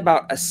talking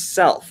about a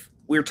self,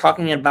 we're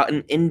talking about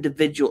an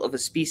individual of a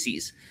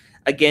species.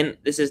 Again,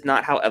 this is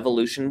not how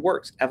evolution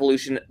works.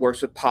 Evolution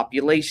works with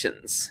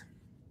populations.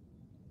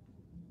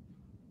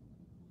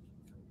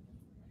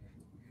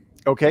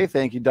 Okay,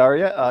 thank you,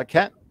 Daria.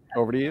 Kent,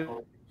 over to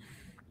you.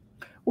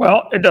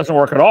 Well, it doesn't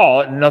work at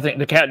all. Nothing.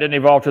 The cat didn't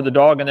evolve to the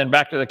dog and then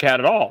back to the cat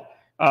at all.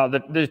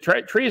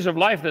 The trees of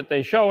life that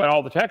they show in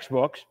all the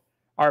textbooks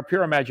are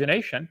pure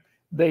imagination.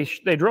 They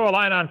draw a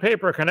line on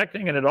paper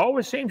connecting, and it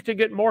always seems to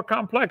get more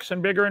complex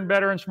and bigger and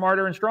better and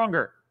smarter and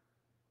stronger.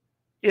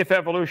 If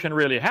evolution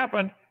really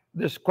happened,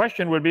 this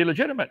question would be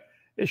legitimate.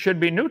 It should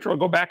be neutral,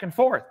 go back and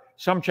forth.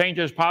 Some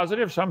changes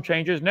positive, some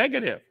changes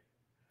negative.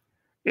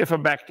 If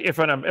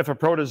a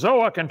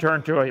protozoa can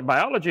turn to a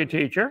biology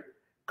teacher,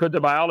 could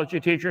the biology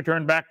teacher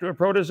turn back to a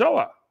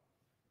protozoa?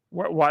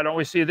 Why don't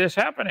we see this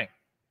happening?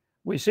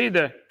 We see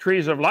the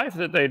trees of life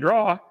that they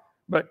draw,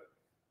 but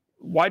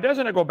why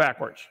doesn't it go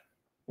backwards?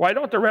 Why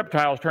don't the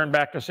reptiles turn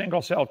back to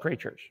single-celled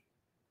creatures?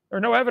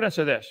 There's no evidence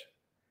of this.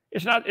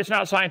 It's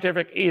not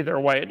scientific either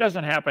way. It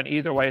doesn't happen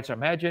either way. It's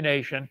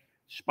imagination.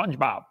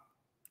 SpongeBob.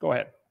 Go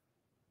ahead.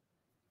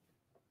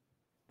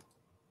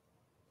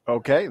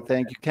 Okay,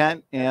 thank you,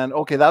 Kent. And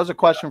okay, that was a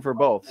question for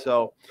both.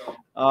 So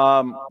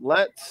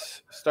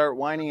let's start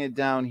winding it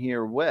down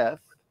here with,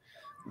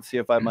 let's see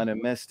if I might have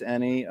missed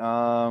any.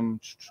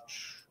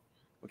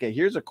 Okay,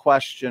 here's a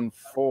question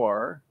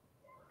for,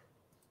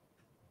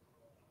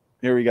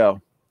 here we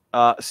go.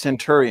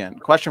 Centurion.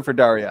 Question for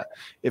Daria.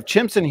 If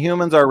chimps and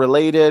humans are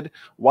related,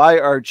 why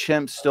are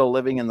chimps still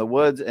living in the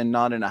woods and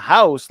not in a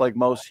house like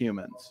most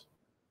humans?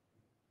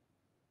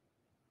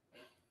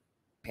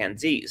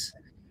 Chimpanzees.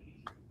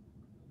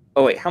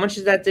 Oh, wait, how much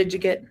of that did you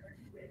get?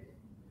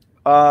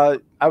 I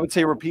would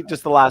say repeat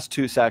just the last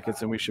 2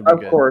 seconds and we should be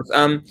good. Of course.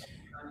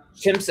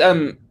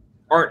 Chimps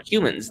aren't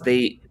humans.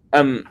 They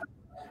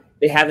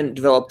haven't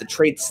developed the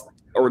traits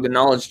or the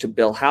knowledge to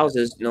build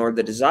houses, nor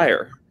the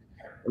desire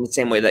in the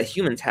same way that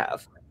humans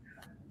have.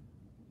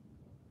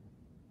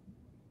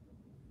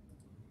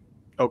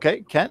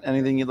 Okay, Kent,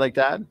 anything you'd like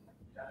to add?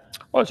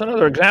 Well, it's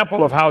another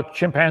example of how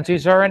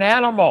chimpanzees are an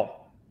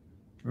animal.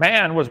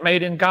 Man was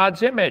made in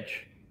God's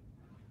image.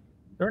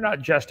 They're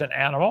not just an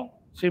animal.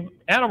 See,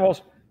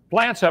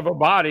 plants have a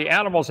body,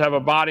 animals have a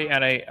body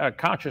and a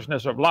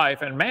consciousness of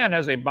life, and man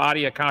has a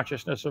body, a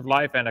consciousness of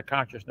life, and a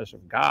consciousness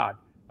of God,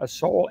 a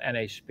soul and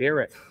a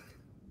spirit.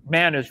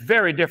 Man is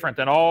very different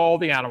than all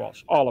the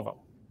animals, all of them.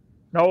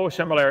 No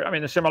similarity. I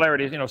mean, the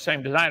similarities,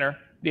 same designer,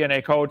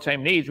 DNA code,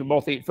 same needs. We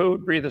both eat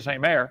food, breathe the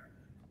same air.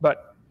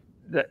 But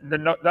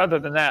other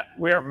than that,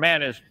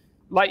 man is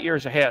light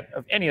years ahead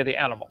of any of the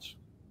animals.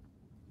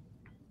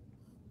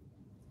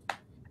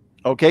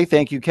 Okay,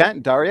 thank you,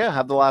 Kent. Daria,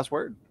 have the last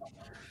word.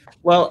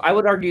 Well, I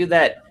would argue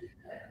that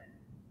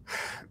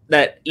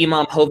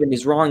Imam Hovind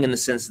is wrong in the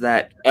sense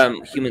that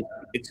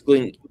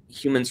excluding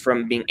humans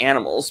from being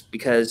animals,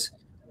 because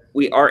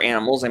we are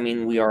animals. I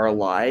mean, we are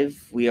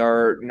alive. We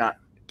are not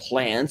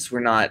plants. We're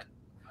not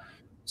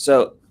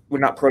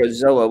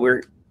protozoa.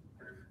 We're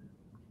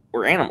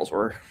animals.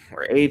 We're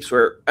apes.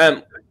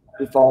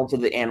 We fall into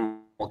the animal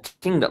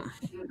kingdom.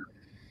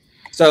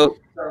 So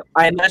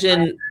I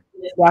imagine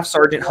Staff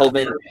Sergeant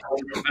Hovind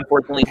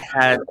unfortunately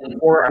had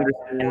more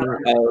understanding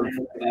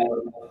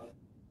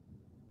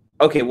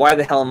Okay, why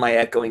the hell am I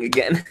echoing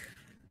again?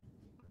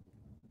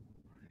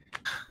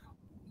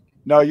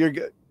 No, you're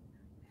good.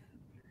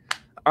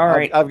 All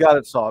right. I've got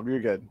it solved. You're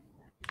good.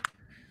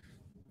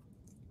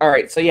 All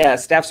right. So yeah,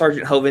 Staff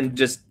Sergeant Hovind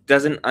just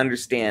doesn't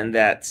understand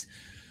that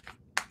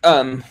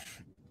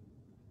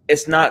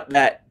it's not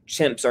that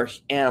chimps are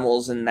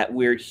animals and that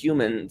we're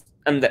humans,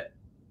 and that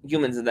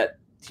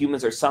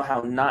humans are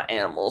somehow not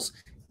animals.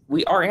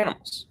 We are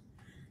animals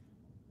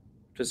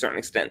to a certain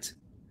extent.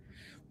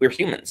 We're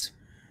humans.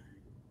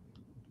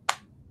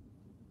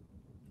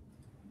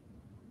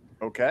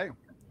 Okay.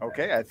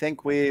 I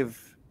think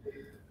we've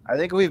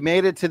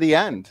made it to the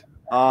end.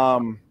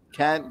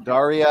 Kent,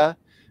 Daria,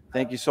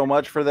 thank you so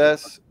much for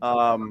this.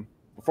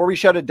 Before we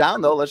shut it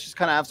down, though, let's just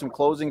kind of have some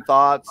closing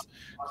thoughts,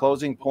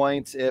 closing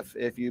points, if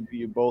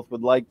you both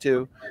would like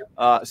to.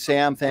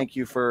 Sam, thank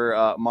you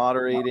for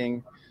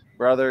moderating,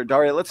 brother.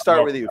 Daria, let's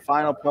start with you.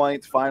 Final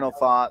points, final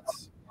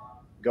thoughts.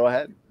 Go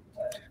ahead.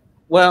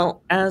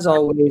 Well, as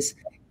always,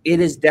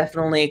 it is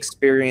definitely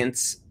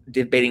experience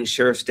debating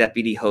Sheriff's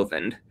Deputy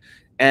Hovind.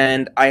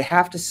 And I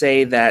have to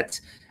say that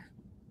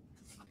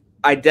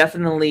I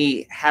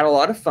definitely had a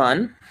lot of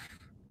fun,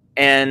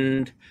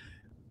 and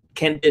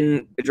Ken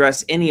didn't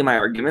address any of my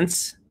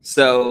arguments,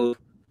 so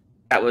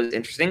that was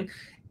interesting.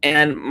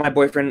 And my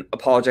boyfriend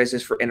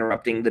apologizes for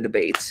interrupting the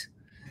debate,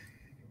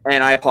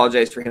 and I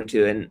apologize for him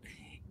too.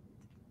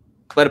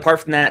 But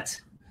apart from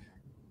that,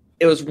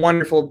 it was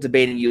wonderful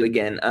debating you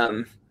again.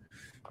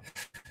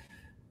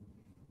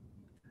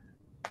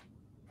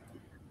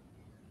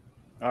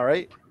 All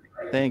right.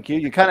 Thank you.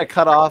 You kind of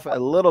cut off a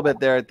little bit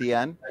there at the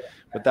end,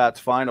 but that's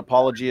fine.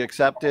 Apology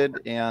accepted,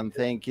 and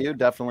thank you.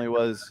 Definitely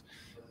was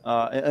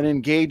an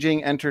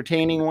engaging,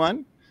 entertaining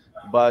one,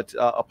 but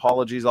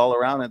apologies all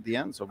around at the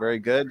end. So very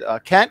good.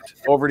 Kent,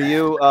 over to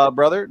you,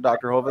 brother,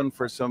 Dr. Hovind,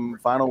 for some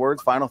final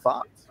words, final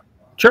thoughts.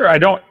 Sure. I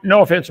don't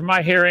know if it's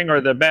my hearing or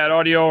the bad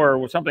audio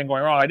or something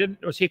going wrong.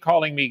 Was he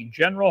calling me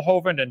General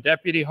Hovind and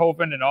Deputy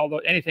Hovind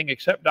and anything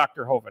except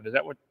Dr. Hovind? Is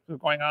that what was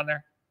going on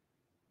there?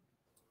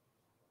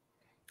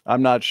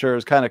 I'm not sure.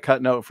 It's kind of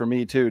cutting out for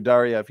me too.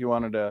 Daria, if you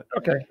wanted to.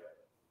 Okay.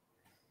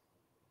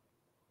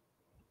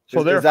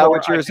 So is that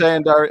what you were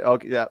saying, Daria?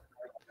 Okay, yeah.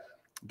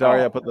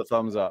 Daria, put the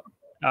thumbs up.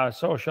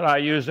 So should I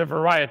use a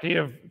variety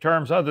of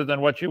terms other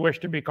than what you wish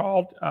to be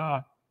called?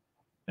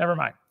 Never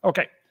mind.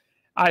 Okay.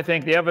 I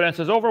think the evidence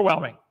is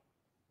overwhelming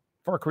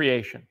for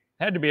creation.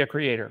 Had to be a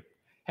creator.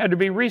 Had to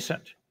be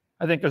recent.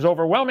 I think there's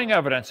overwhelming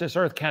evidence this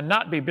Earth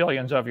cannot be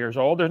billions of years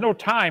old. There's no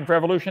time for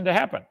evolution to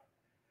happen.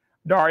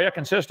 Daria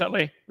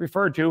consistently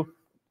referred to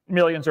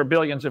millions or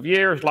billions of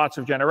years, lots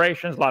of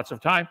generations, lots of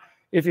time.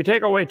 If you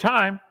take away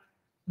time,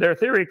 their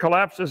theory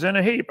collapses in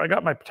a heap. I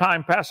got my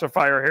time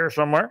pacifier here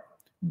somewhere.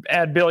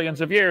 Add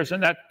billions of years,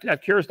 and that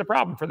cures the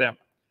problem for them.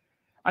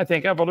 I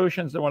think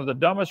evolution is one of the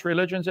dumbest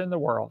religions in the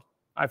world.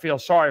 I feel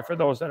sorry for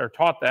those that are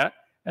taught that,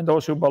 and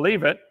those who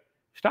believe it.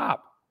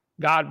 Stop.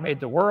 God made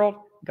the world.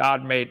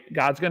 God's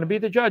going to be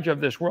the judge of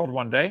this world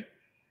one day,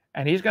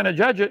 and he's going to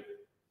judge it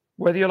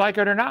whether you like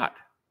it or not.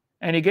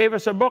 And he gave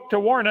us a book to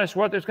warn us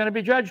what it's going to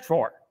be judged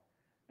for.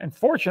 And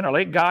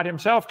fortunately, God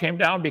himself came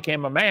down,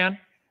 became a man,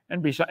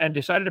 and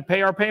decided to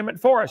pay our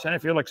payment for us. And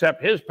if you'll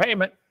accept his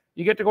payment,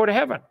 you get to go to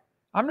heaven.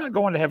 I'm not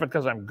going to heaven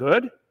because I'm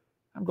good.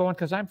 I'm going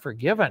because I'm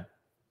forgiven.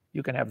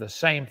 You can have the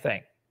same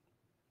thing.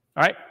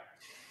 All right?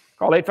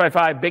 Call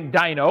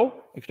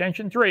 855-BIG-DINO,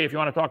 extension 3. If you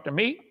want to talk to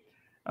me,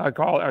 go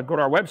to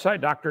our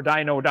website,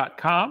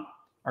 drdino.com,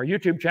 our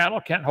YouTube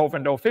channel, Kent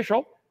Hovind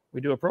Official.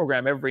 We do a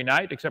program every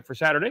night except for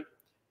Saturday,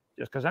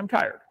 just because I'm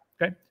tired.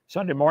 Okay?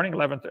 Sunday morning,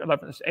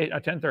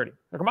 10:30.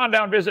 So come on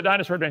down, visit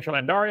Dinosaur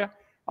Adventureland, Daria.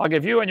 I'll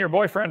give you and your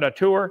boyfriend a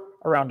tour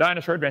around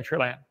Dinosaur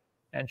Adventureland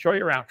and show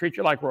you around, treat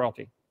you like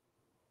royalty.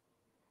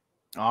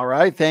 All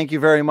right. Thank you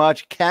very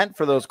much, Kent,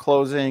 for those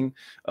closing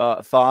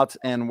thoughts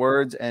and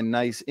words, and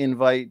nice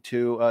invite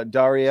to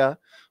Daria,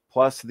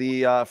 plus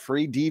the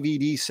free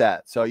DVD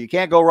set. So you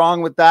can't go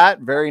wrong with that.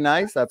 Very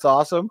nice. That's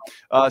awesome.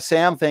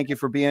 Sam, thank you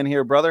for being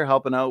here, brother,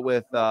 helping out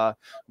with the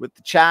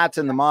chats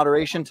and the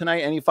moderation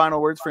tonight. Any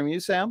final words from you,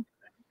 Sam?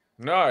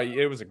 No,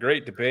 it was a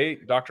great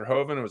debate. Dr.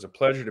 Hovind, it was a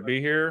pleasure to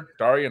be here.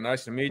 Daria,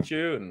 nice to meet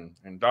you.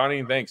 And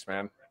Donnie, thanks,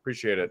 man.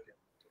 Appreciate it.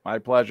 My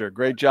pleasure.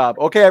 Great job.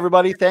 Okay,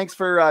 everybody. Thanks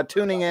for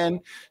tuning in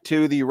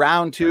to the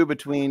round 2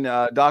 between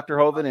Dr.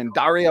 Hovind and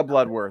Daria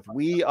Bloodworth.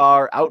 We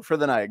are out for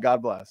the night.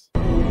 God bless.